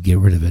trying to get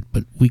rid of it,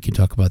 but we can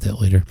talk about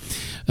that later.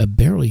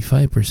 Barely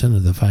 5%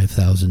 of the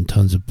 5,000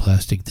 tons of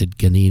plastic that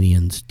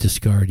Ghanaians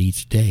discard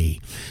each day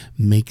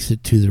makes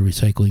it to the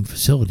recycling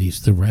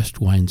facilities. The rest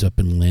winds up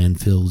in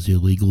landfills,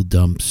 illegal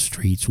dumps,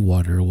 streets,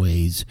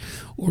 waterways,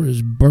 or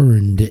is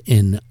burned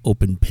in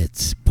open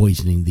pits,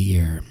 poisoning the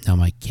air. Now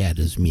my cat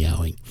is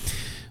meowing.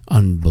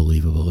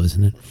 Unbelievable,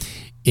 isn't it?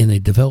 In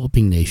a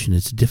developing nation,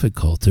 it's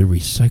difficult to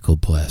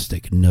recycle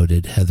plastic,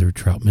 noted Heather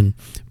Troutman,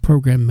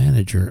 program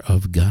manager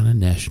of Ghana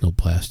National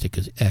Plastic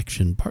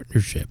Action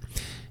Partnership.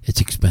 It's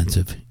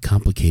expensive,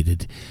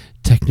 complicated,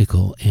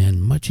 technical,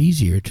 and much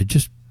easier to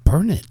just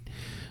burn it.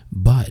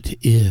 But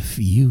if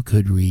you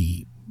could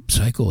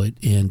recycle it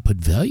and put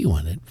value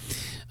on it,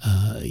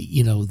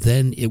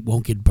 then it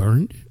won't get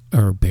burned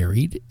or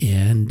buried,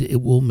 and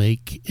it won't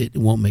make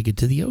it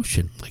to the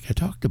ocean, like I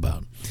talked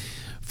about.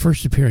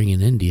 First appearing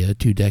in India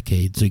 2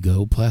 decades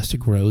ago,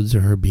 plastic roads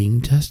are being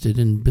tested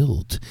and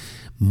built.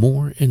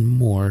 More and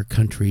more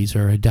countries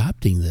are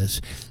adopting this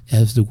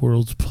as the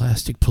world's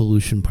plastic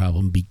pollution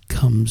problem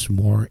becomes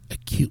more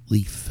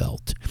acutely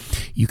felt.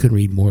 You can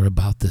read more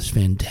about this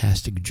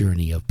fantastic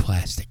journey of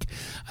plastic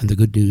on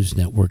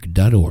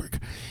thegoodnewsnetwork.org,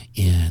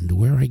 and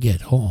where I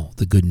get all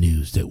the good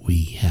news that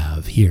we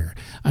have here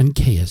on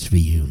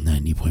KSVU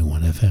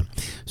 90.1 FM.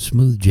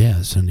 Smooth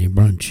Jazz Sunday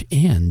Brunch,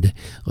 and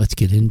let's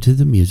get into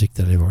the music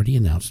that I've already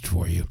announced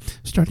for you,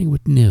 starting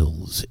with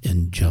Nils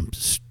and Jump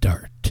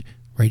Start,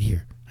 right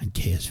here on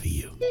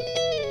KSVU.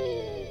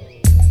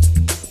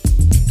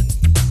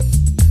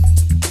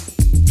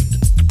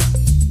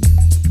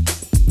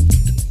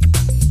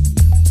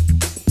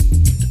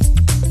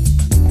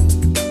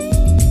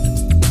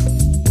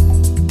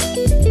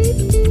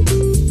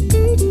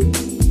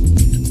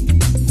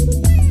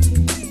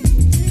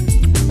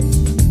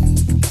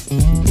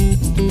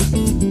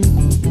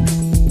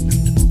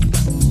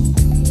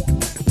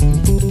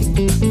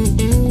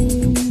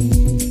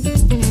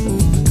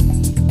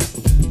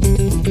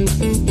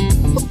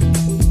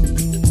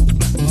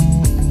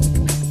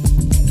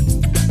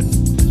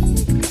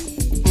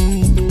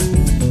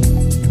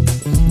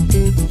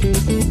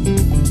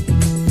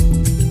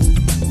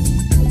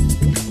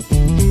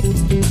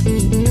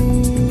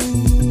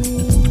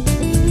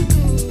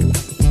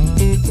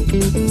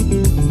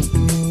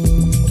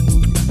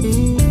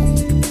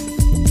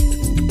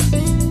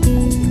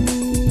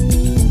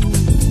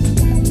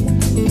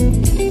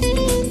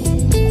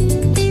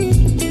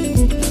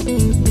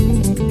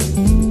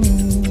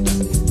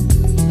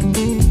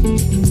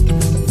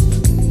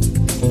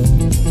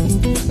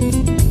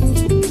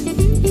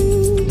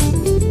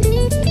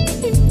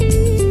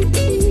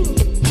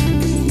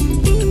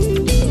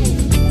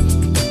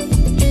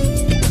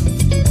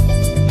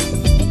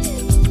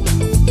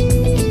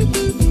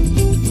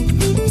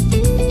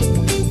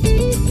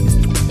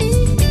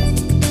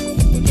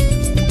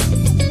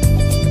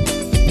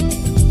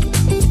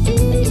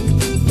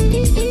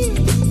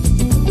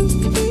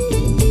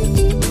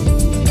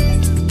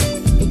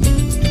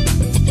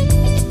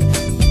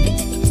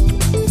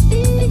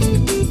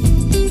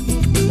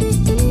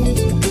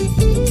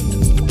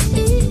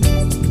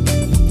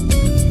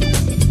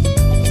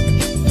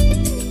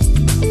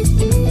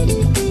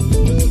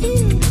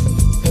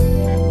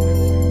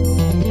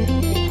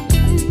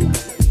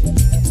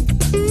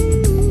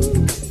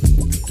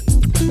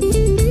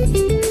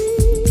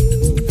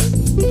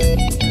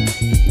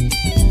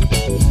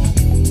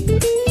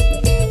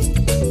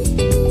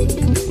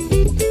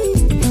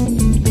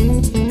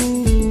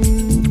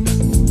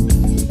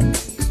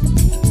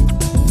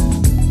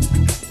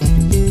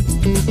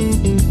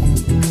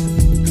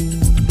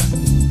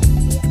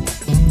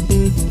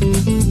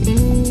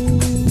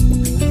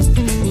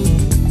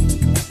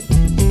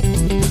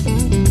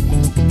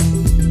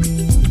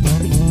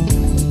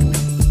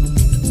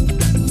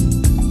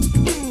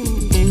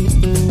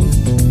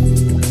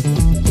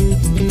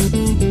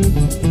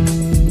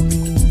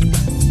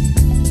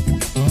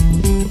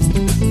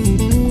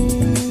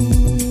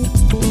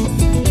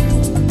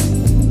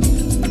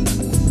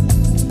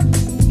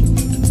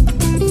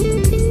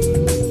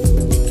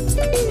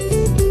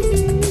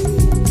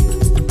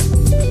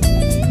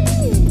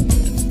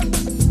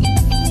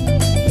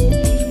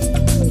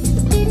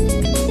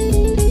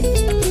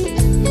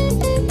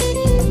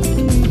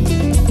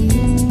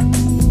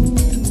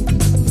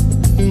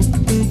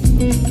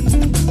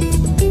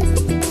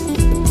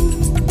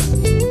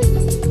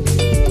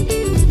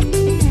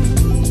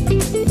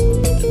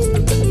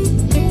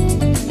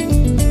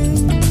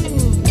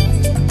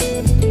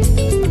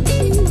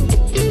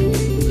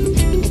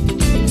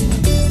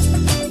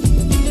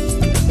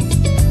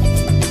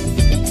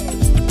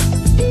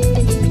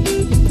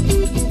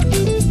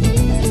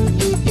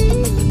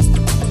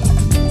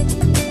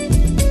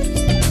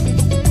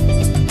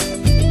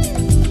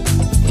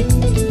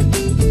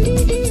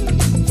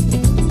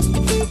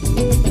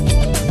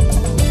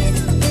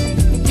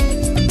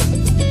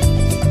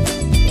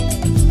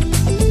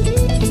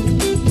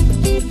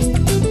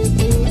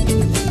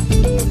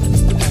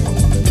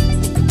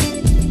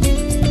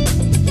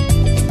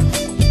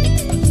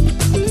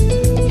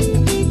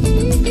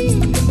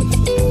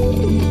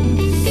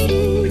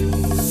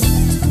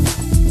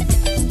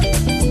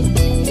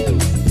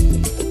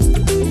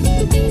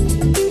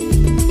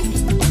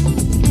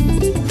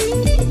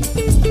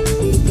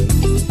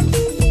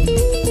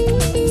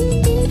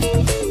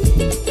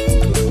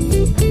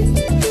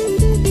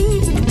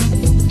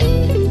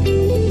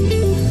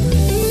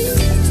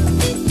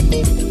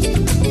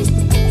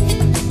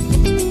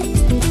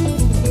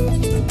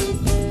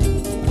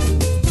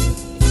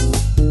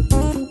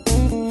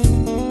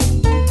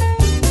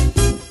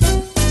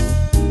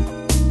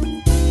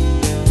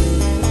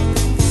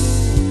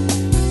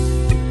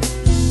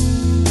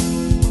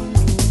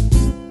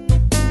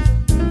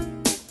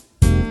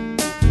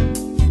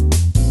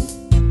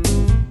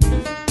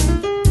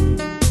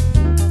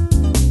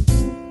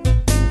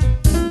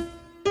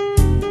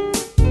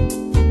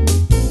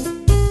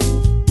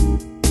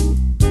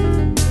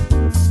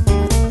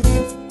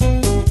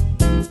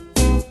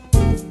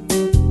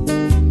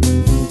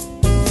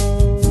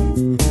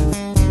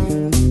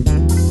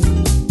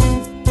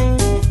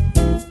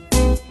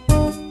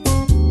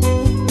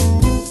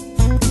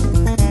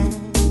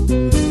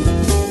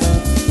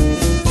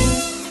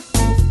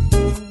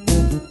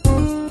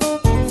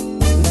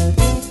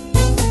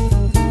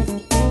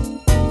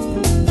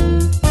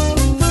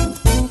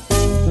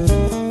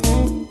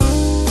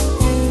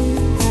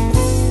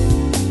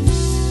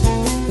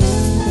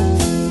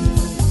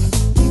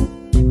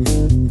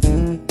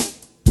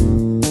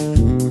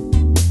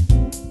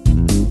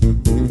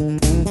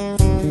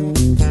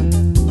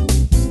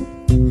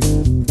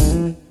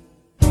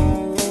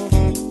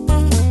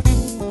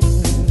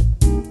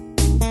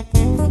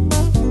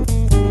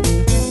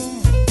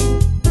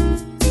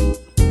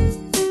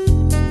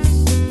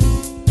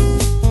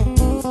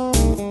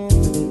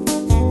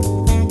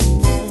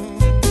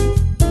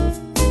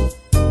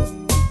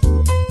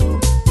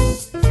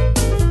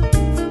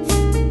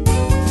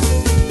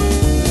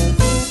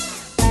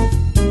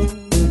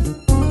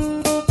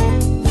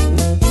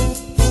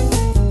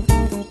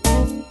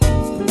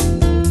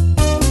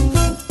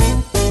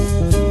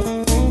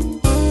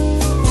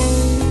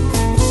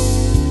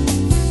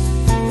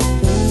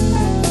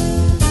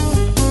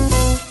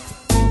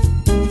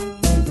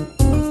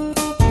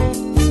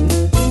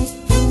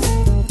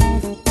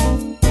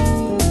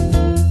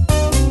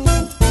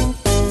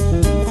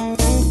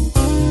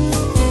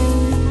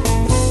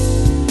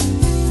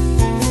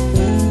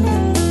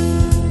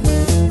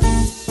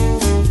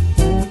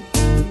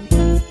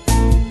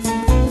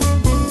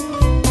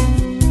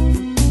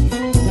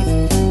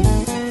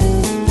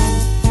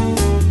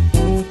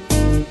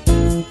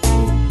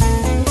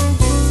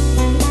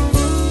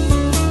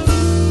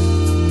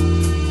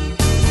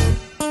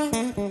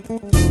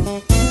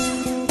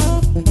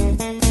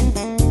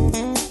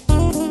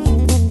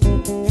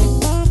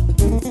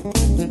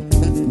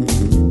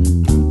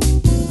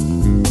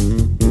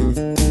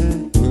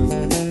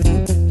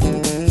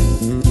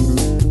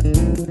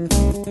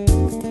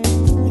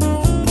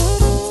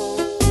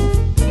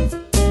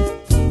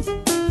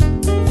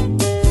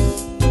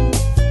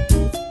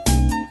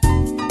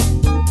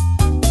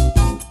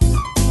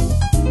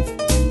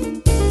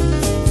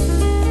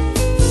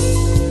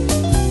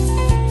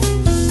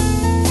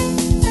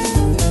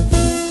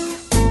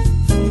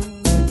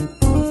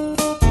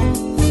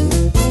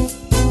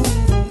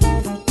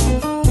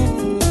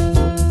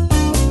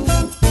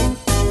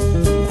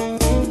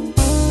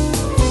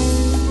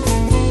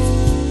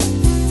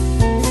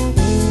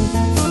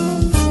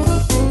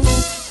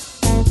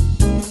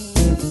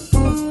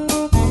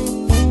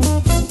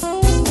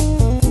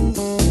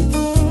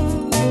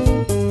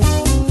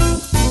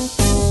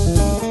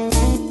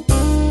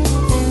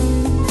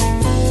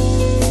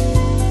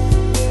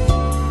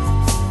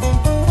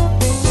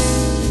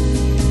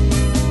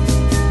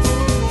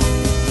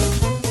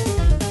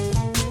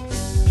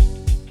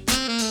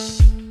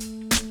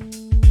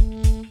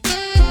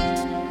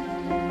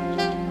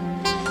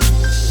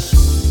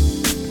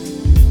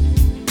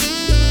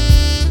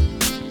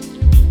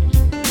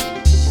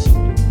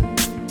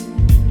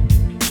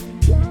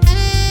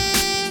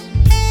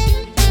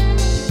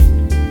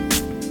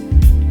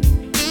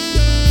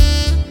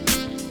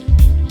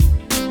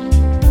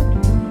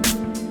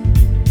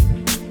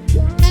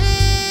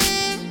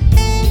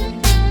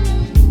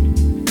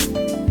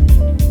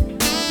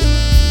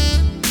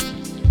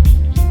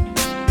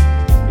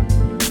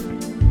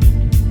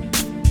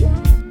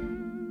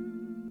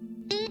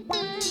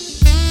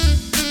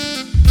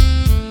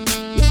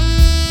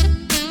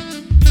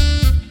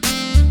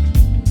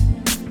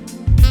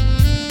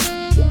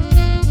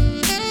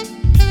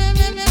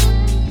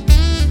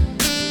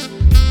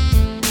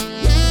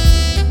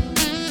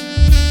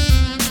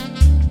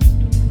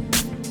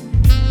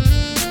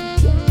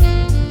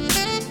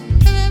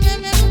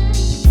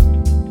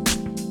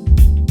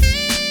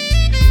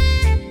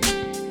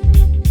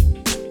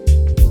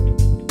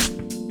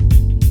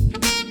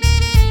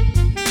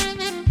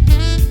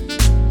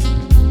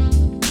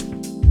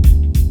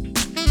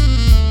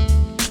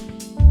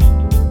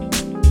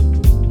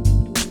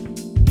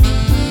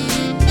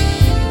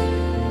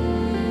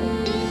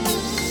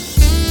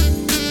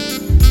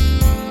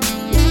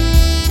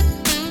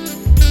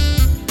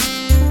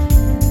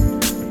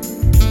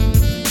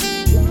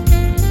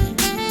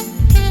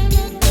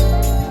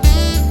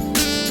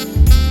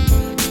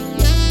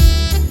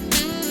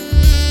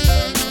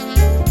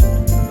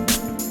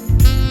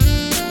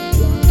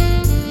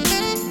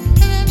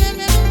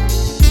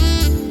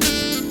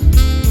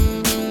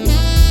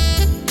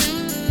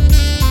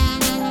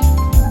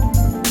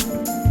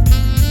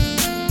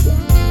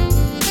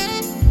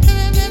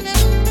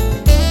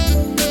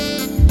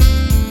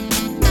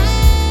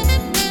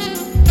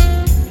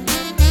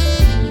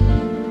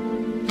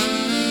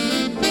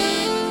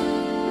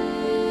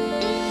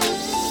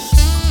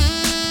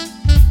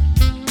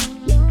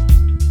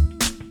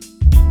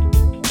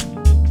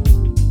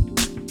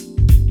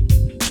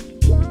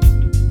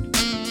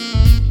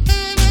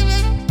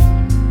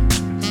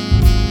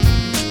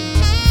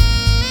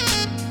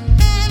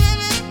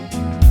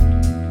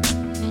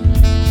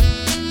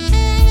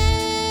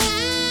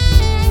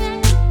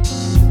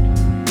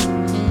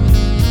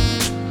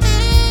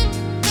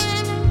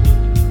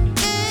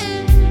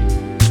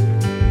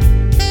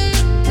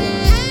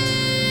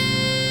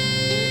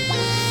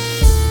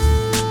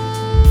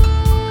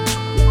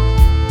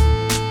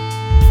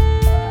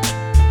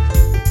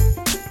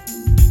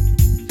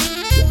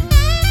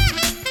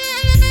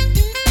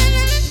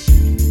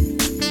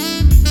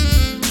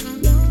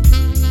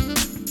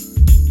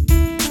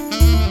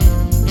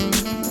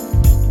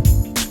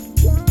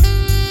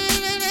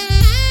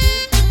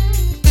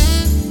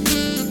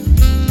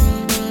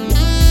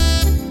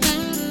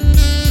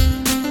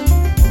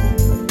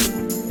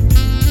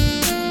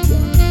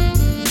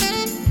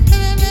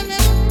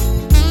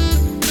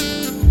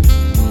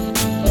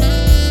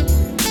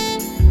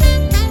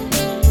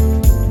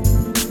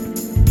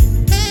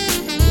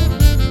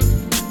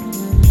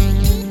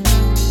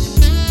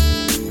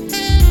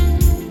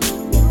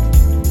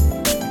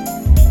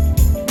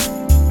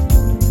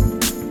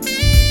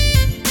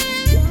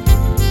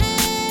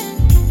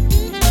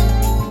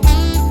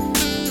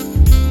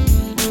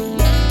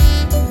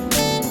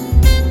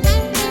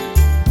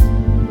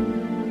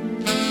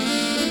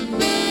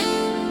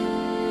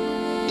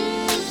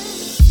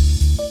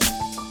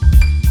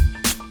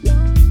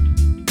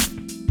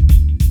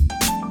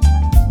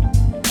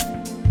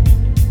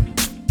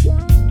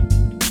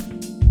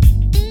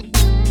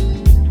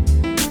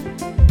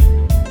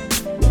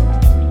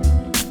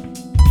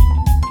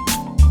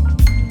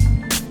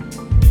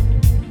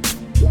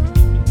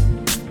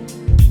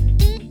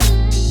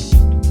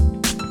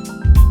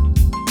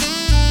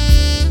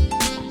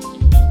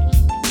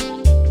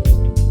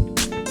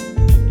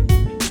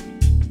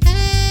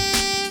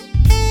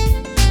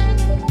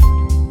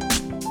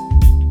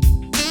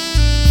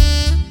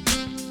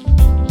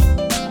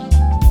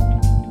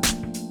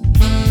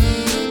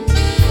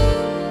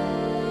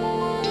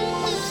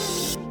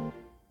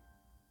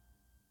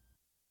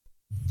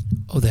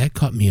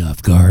 me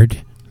off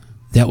guard.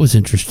 That was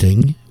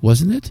interesting,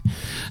 wasn't it?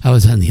 I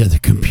was on the other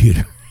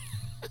computer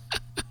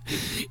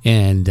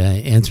and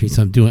answering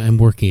something. I'm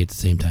working at the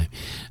same time,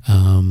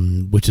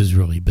 which is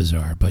really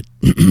bizarre. But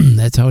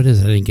that's how it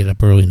is. I didn't get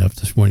up early enough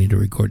this morning to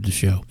record the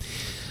show.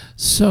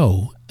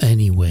 So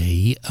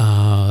anyway,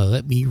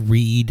 let me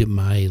read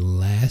my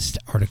last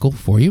article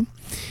for you,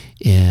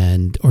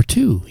 or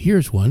two.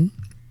 Here's one.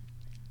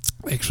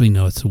 Actually,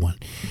 no, it's the one.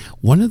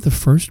 One of the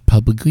first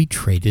publicly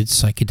traded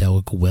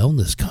psychedelic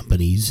wellness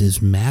companies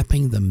is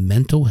mapping the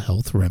mental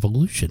health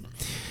revolution.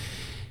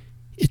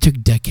 It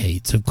took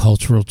decades of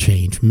cultural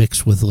change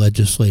mixed with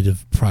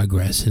legislative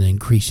progress and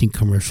increasing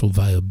commercial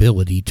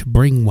viability to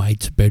bring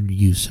widespread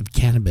use of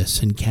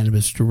cannabis and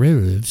cannabis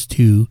derivatives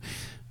to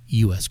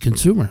U.S.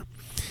 consumer.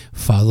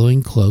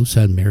 Following close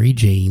on Mary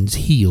Jane's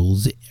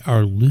heels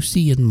are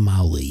Lucy and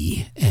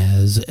Molly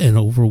as an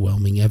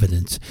overwhelming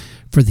evidence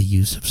for the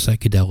use of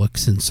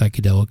psychedelics and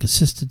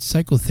psychedelic-assisted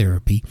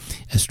psychotherapy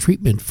as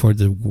treatment for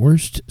the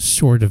worst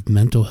sort of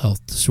mental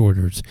health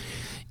disorders,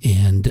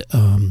 and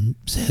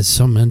has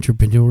some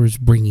entrepreneurs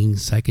bringing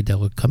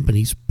psychedelic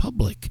companies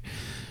public,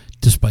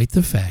 despite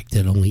the fact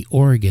that only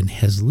Oregon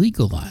has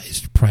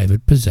legalized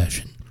private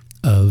possession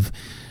of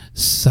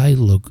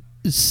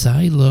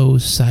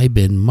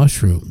psilocybin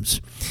mushrooms.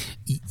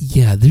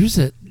 Yeah,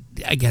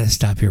 I gotta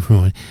stop here for a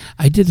moment.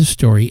 I did a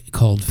story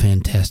called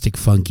Fantastic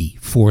Fungi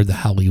for the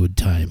Hollywood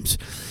Times,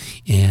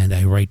 and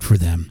I write for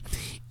them.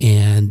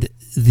 And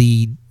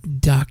the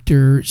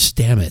Dr.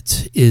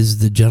 Stamets is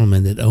the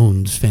gentleman that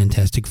owns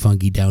Fantastic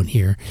Fungi down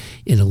here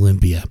in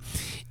Olympia.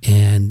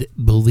 And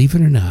believe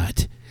it or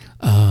not,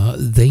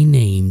 they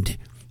named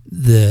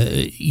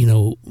the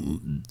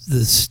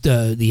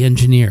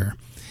engineer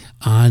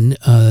on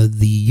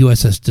the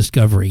USS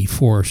Discovery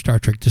for Star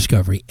Trek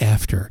Discovery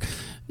after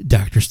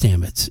Dr.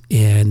 Stamets,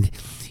 and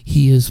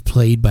he is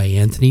played by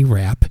Anthony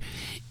Rapp,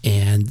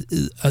 and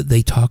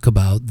they talk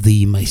about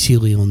the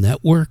mycelial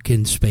network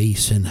in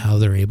space and how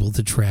they're able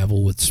to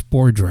travel with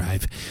spore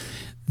drive.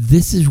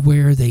 This is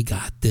where they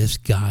got this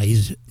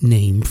guy's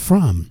name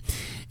from.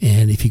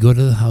 And if you go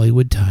to the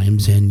Hollywood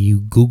Times and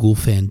you Google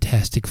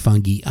Fantastic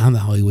Fungi on the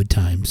Hollywood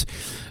Times,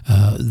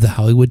 the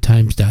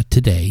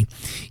hollywoodtimes.today,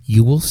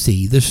 you will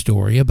see the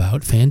story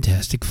about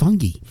Fantastic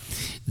Fungi.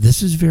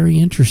 This is very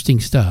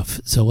interesting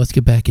stuff. So let's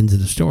get back into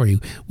the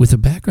story. With a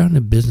background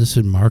in business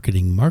and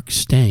marketing, Matt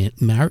Stang,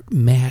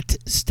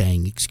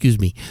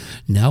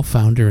 now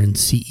founder and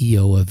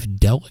CEO of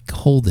Delic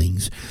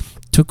Holdings,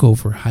 took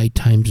over High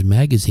Times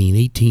magazine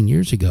 18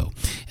 years ago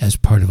as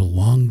part of a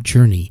long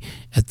journey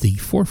at the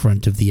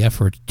forefront of the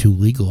effort to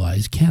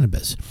legalize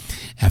cannabis.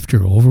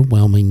 After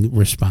overwhelming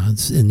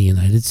response in the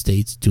United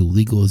States to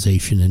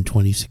legalization in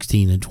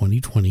 2016 and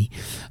 2020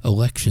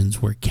 elections,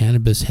 where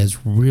cannabis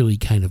has really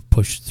kind of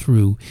pushed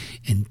through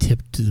and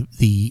tipped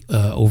the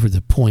over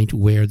the point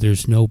where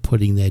there's no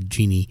putting that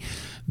genie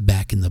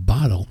back in the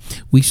bottle,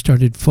 we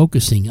started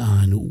focusing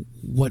on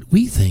what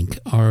we think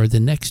are the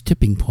next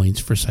tipping points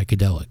for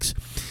psychedelics.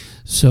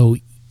 So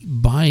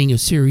buying a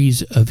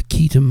series of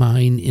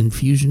ketamine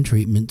infusion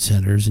treatment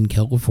centers in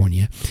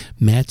California,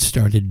 Matt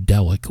started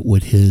Delic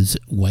with his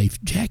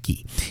wife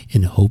Jackie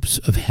in hopes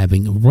of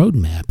having a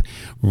roadmap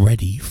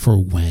ready for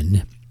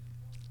when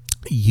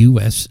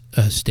U.S.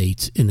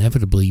 States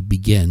inevitably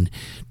begin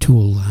to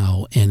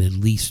allow and at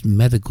least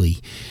medically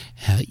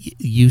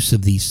use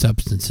of these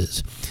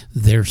substances.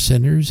 Their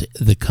centers,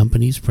 the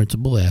company's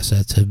principal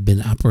assets, have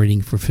been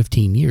operating for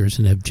 15 years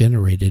and have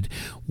generated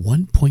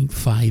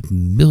 $1.5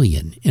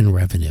 million in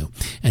revenue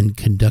and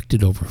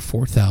conducted over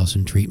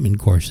 4,000 treatment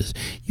courses.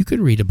 You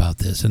can read about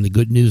this on the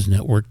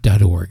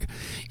goodnewsnetwork.org,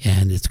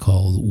 and it's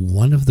called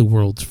one of the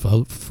world's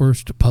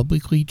first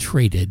publicly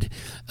traded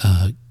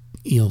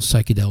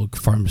psychedelic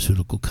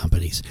pharmaceutical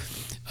companies.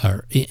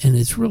 And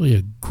it's really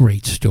a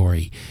great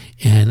story.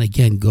 And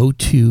again, go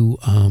to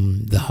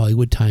the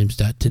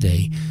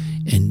hollywoodtimes.today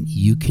and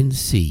you can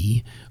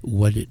see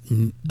what it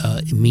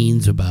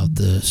means about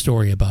the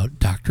story about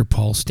Dr.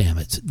 Paul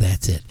Stamets.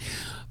 That's it.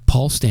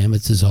 Paul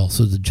Stamets is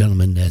also the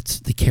gentleman that's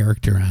the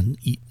character on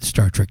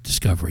Star Trek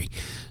Discovery.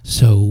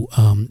 So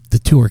the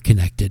two are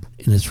connected,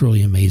 and it's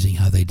really amazing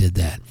how they did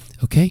that.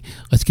 Okay,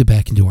 let's get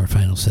back into our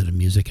final set of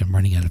music. I'm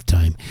running out of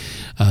time.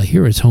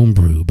 Here is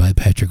Homebrew by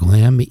Patrick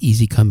Lamb,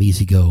 Easy Come,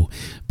 Easy Go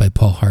by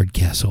Paul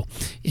Hardcastle,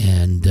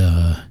 and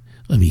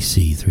let me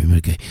see,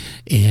 okay,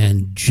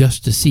 and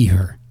Just to See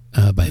Her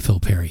by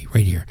Phil Perry,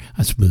 right here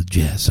on Smooth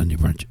Jazz Sunday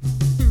Brunch.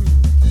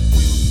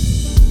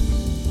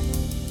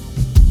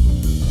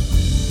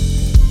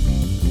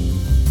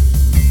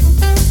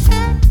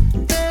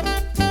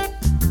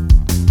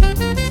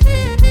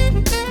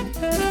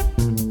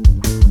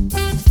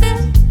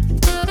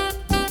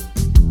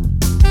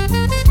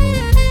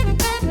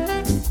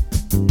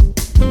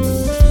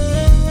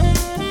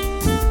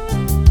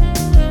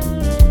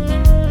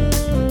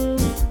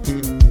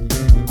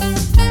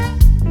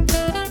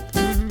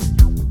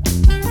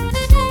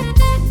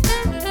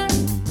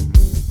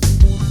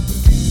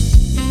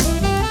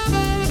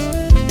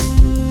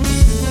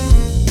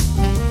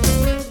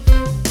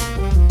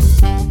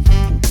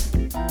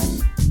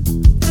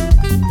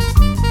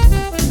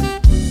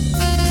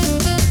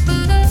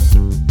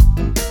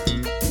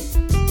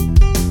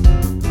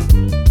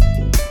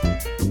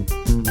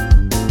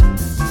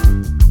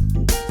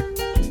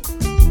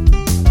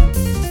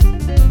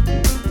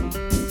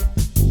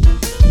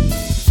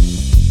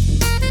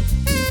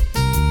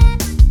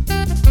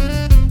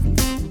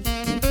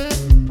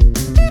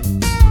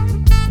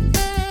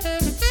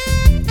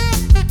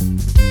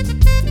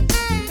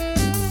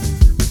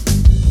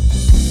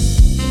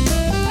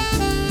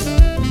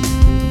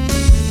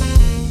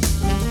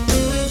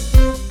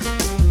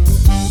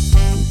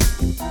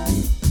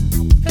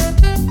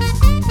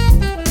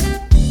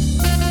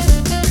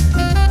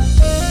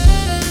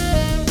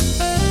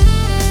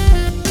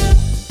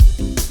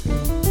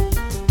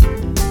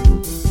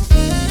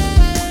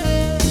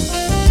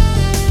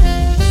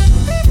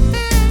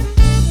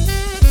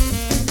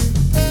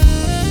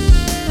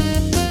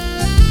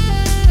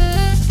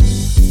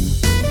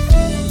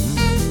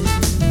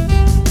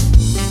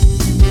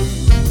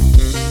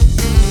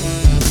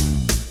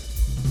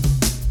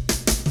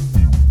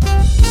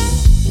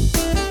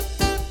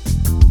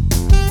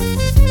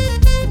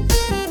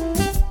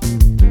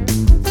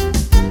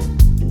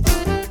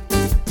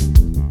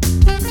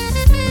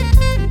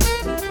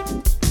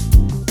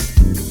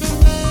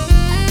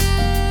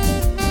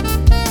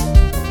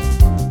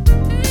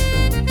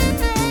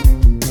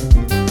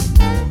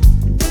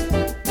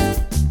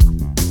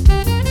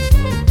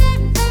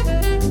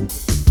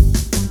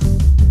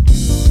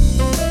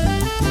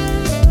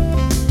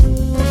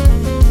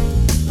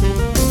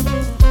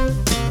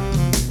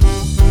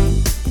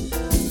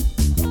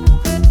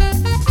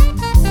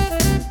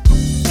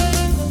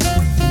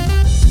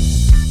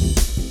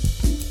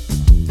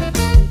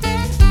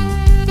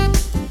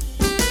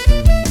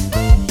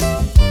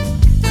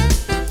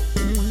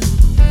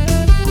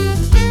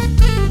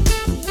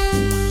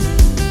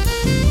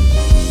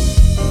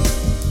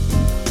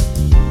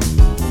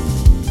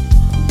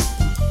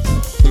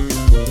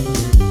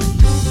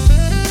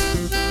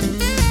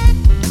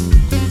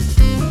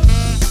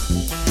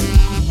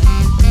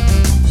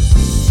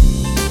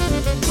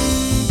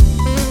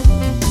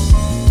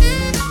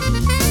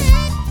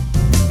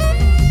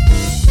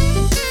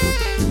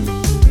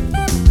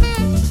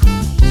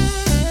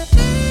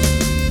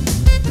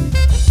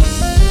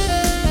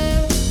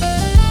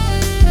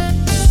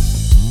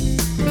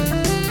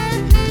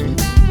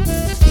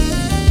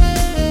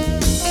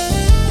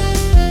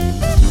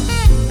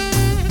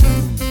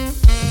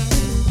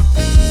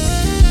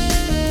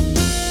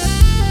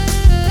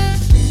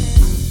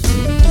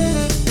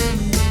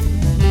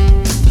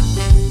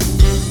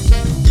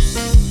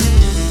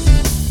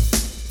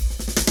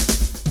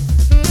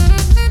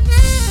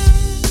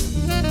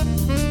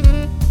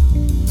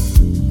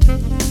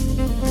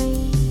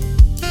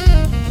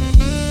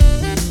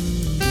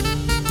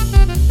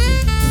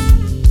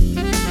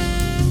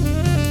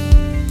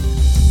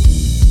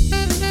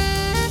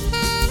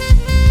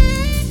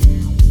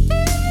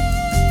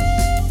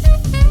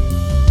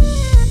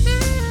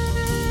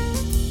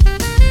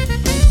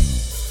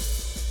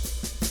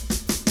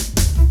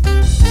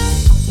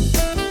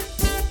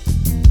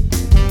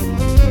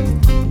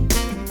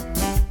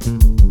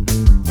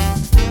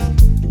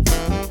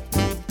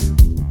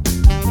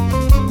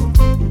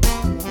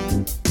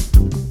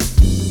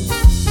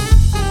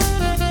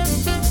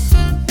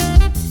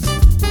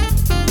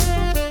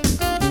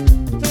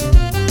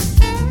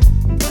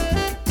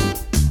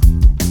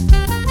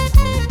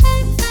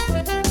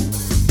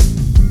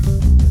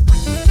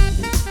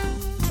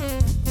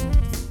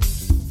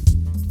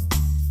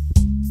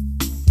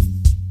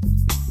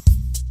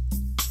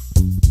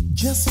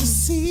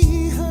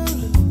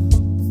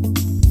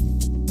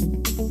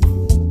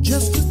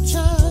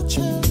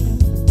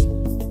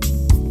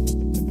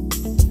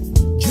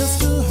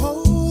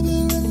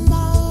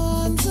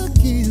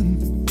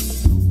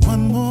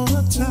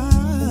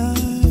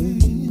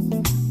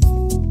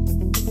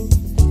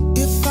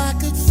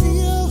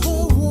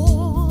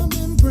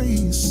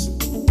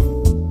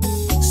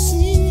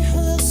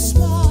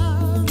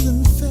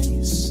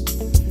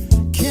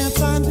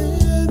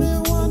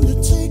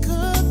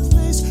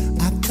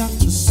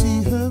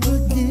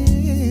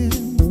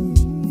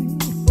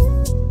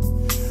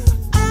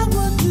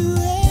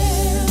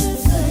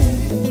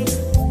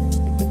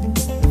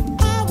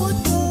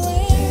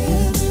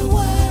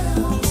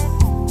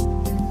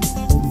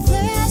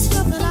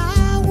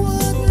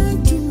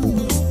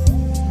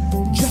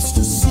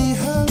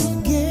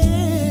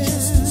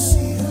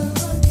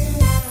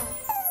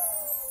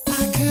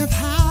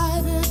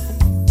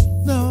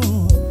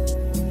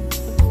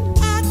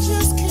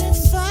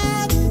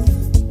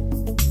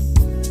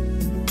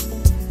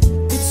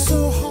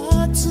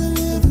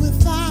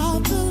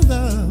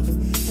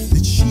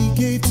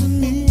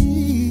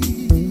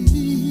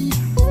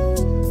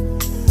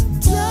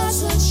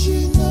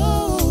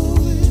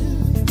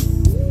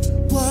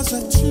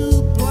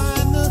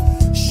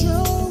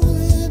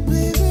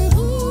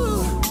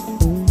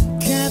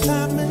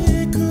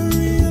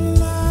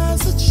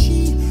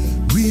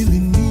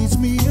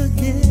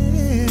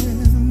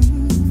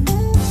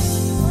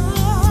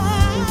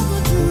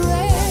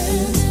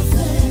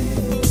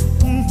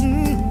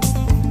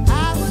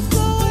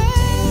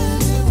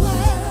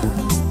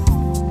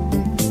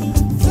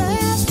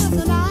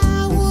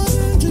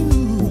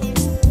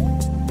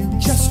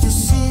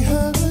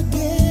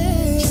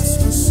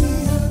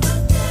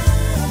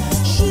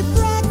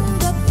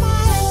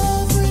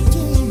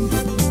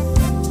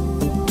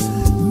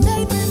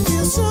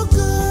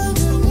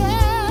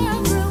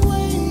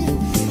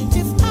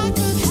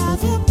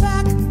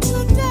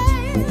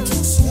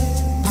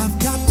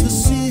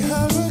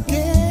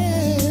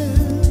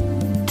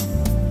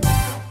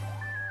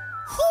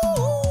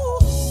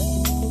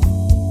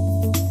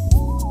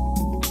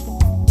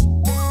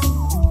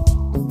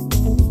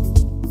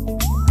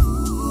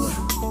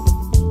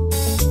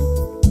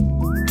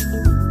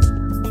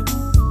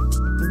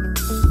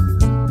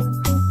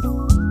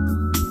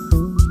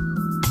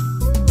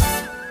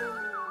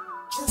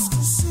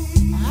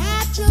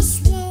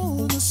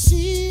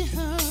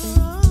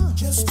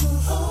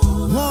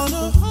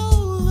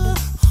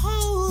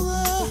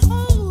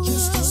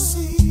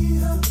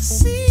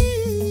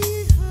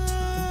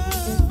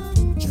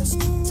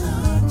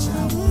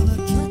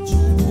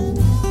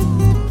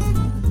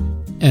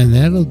 And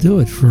that'll do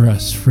it for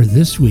us for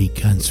this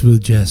week on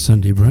Smooth Jazz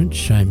Sunday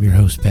Brunch. I'm your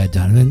host, Pat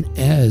Donovan,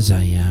 as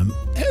I am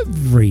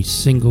every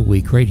single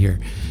week right here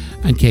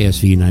on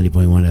KSVU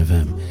 90.1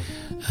 FM.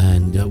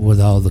 And with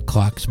all the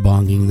clocks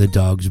bonging, the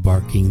dogs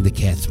barking, the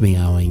cats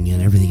meowing,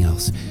 and everything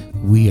else,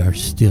 we are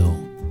still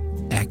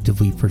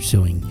actively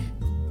pursuing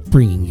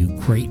bringing you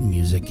great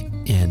music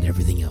and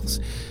everything else.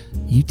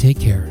 You take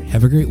care.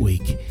 Have a great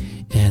week.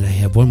 And I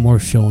have one more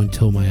show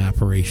until my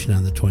operation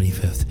on the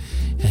 25th.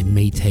 I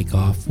may take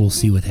off. We'll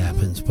see what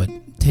happens. But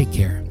take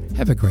care.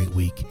 Have a great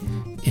week.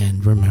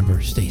 And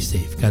remember, stay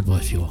safe. God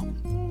bless you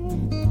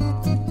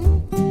all.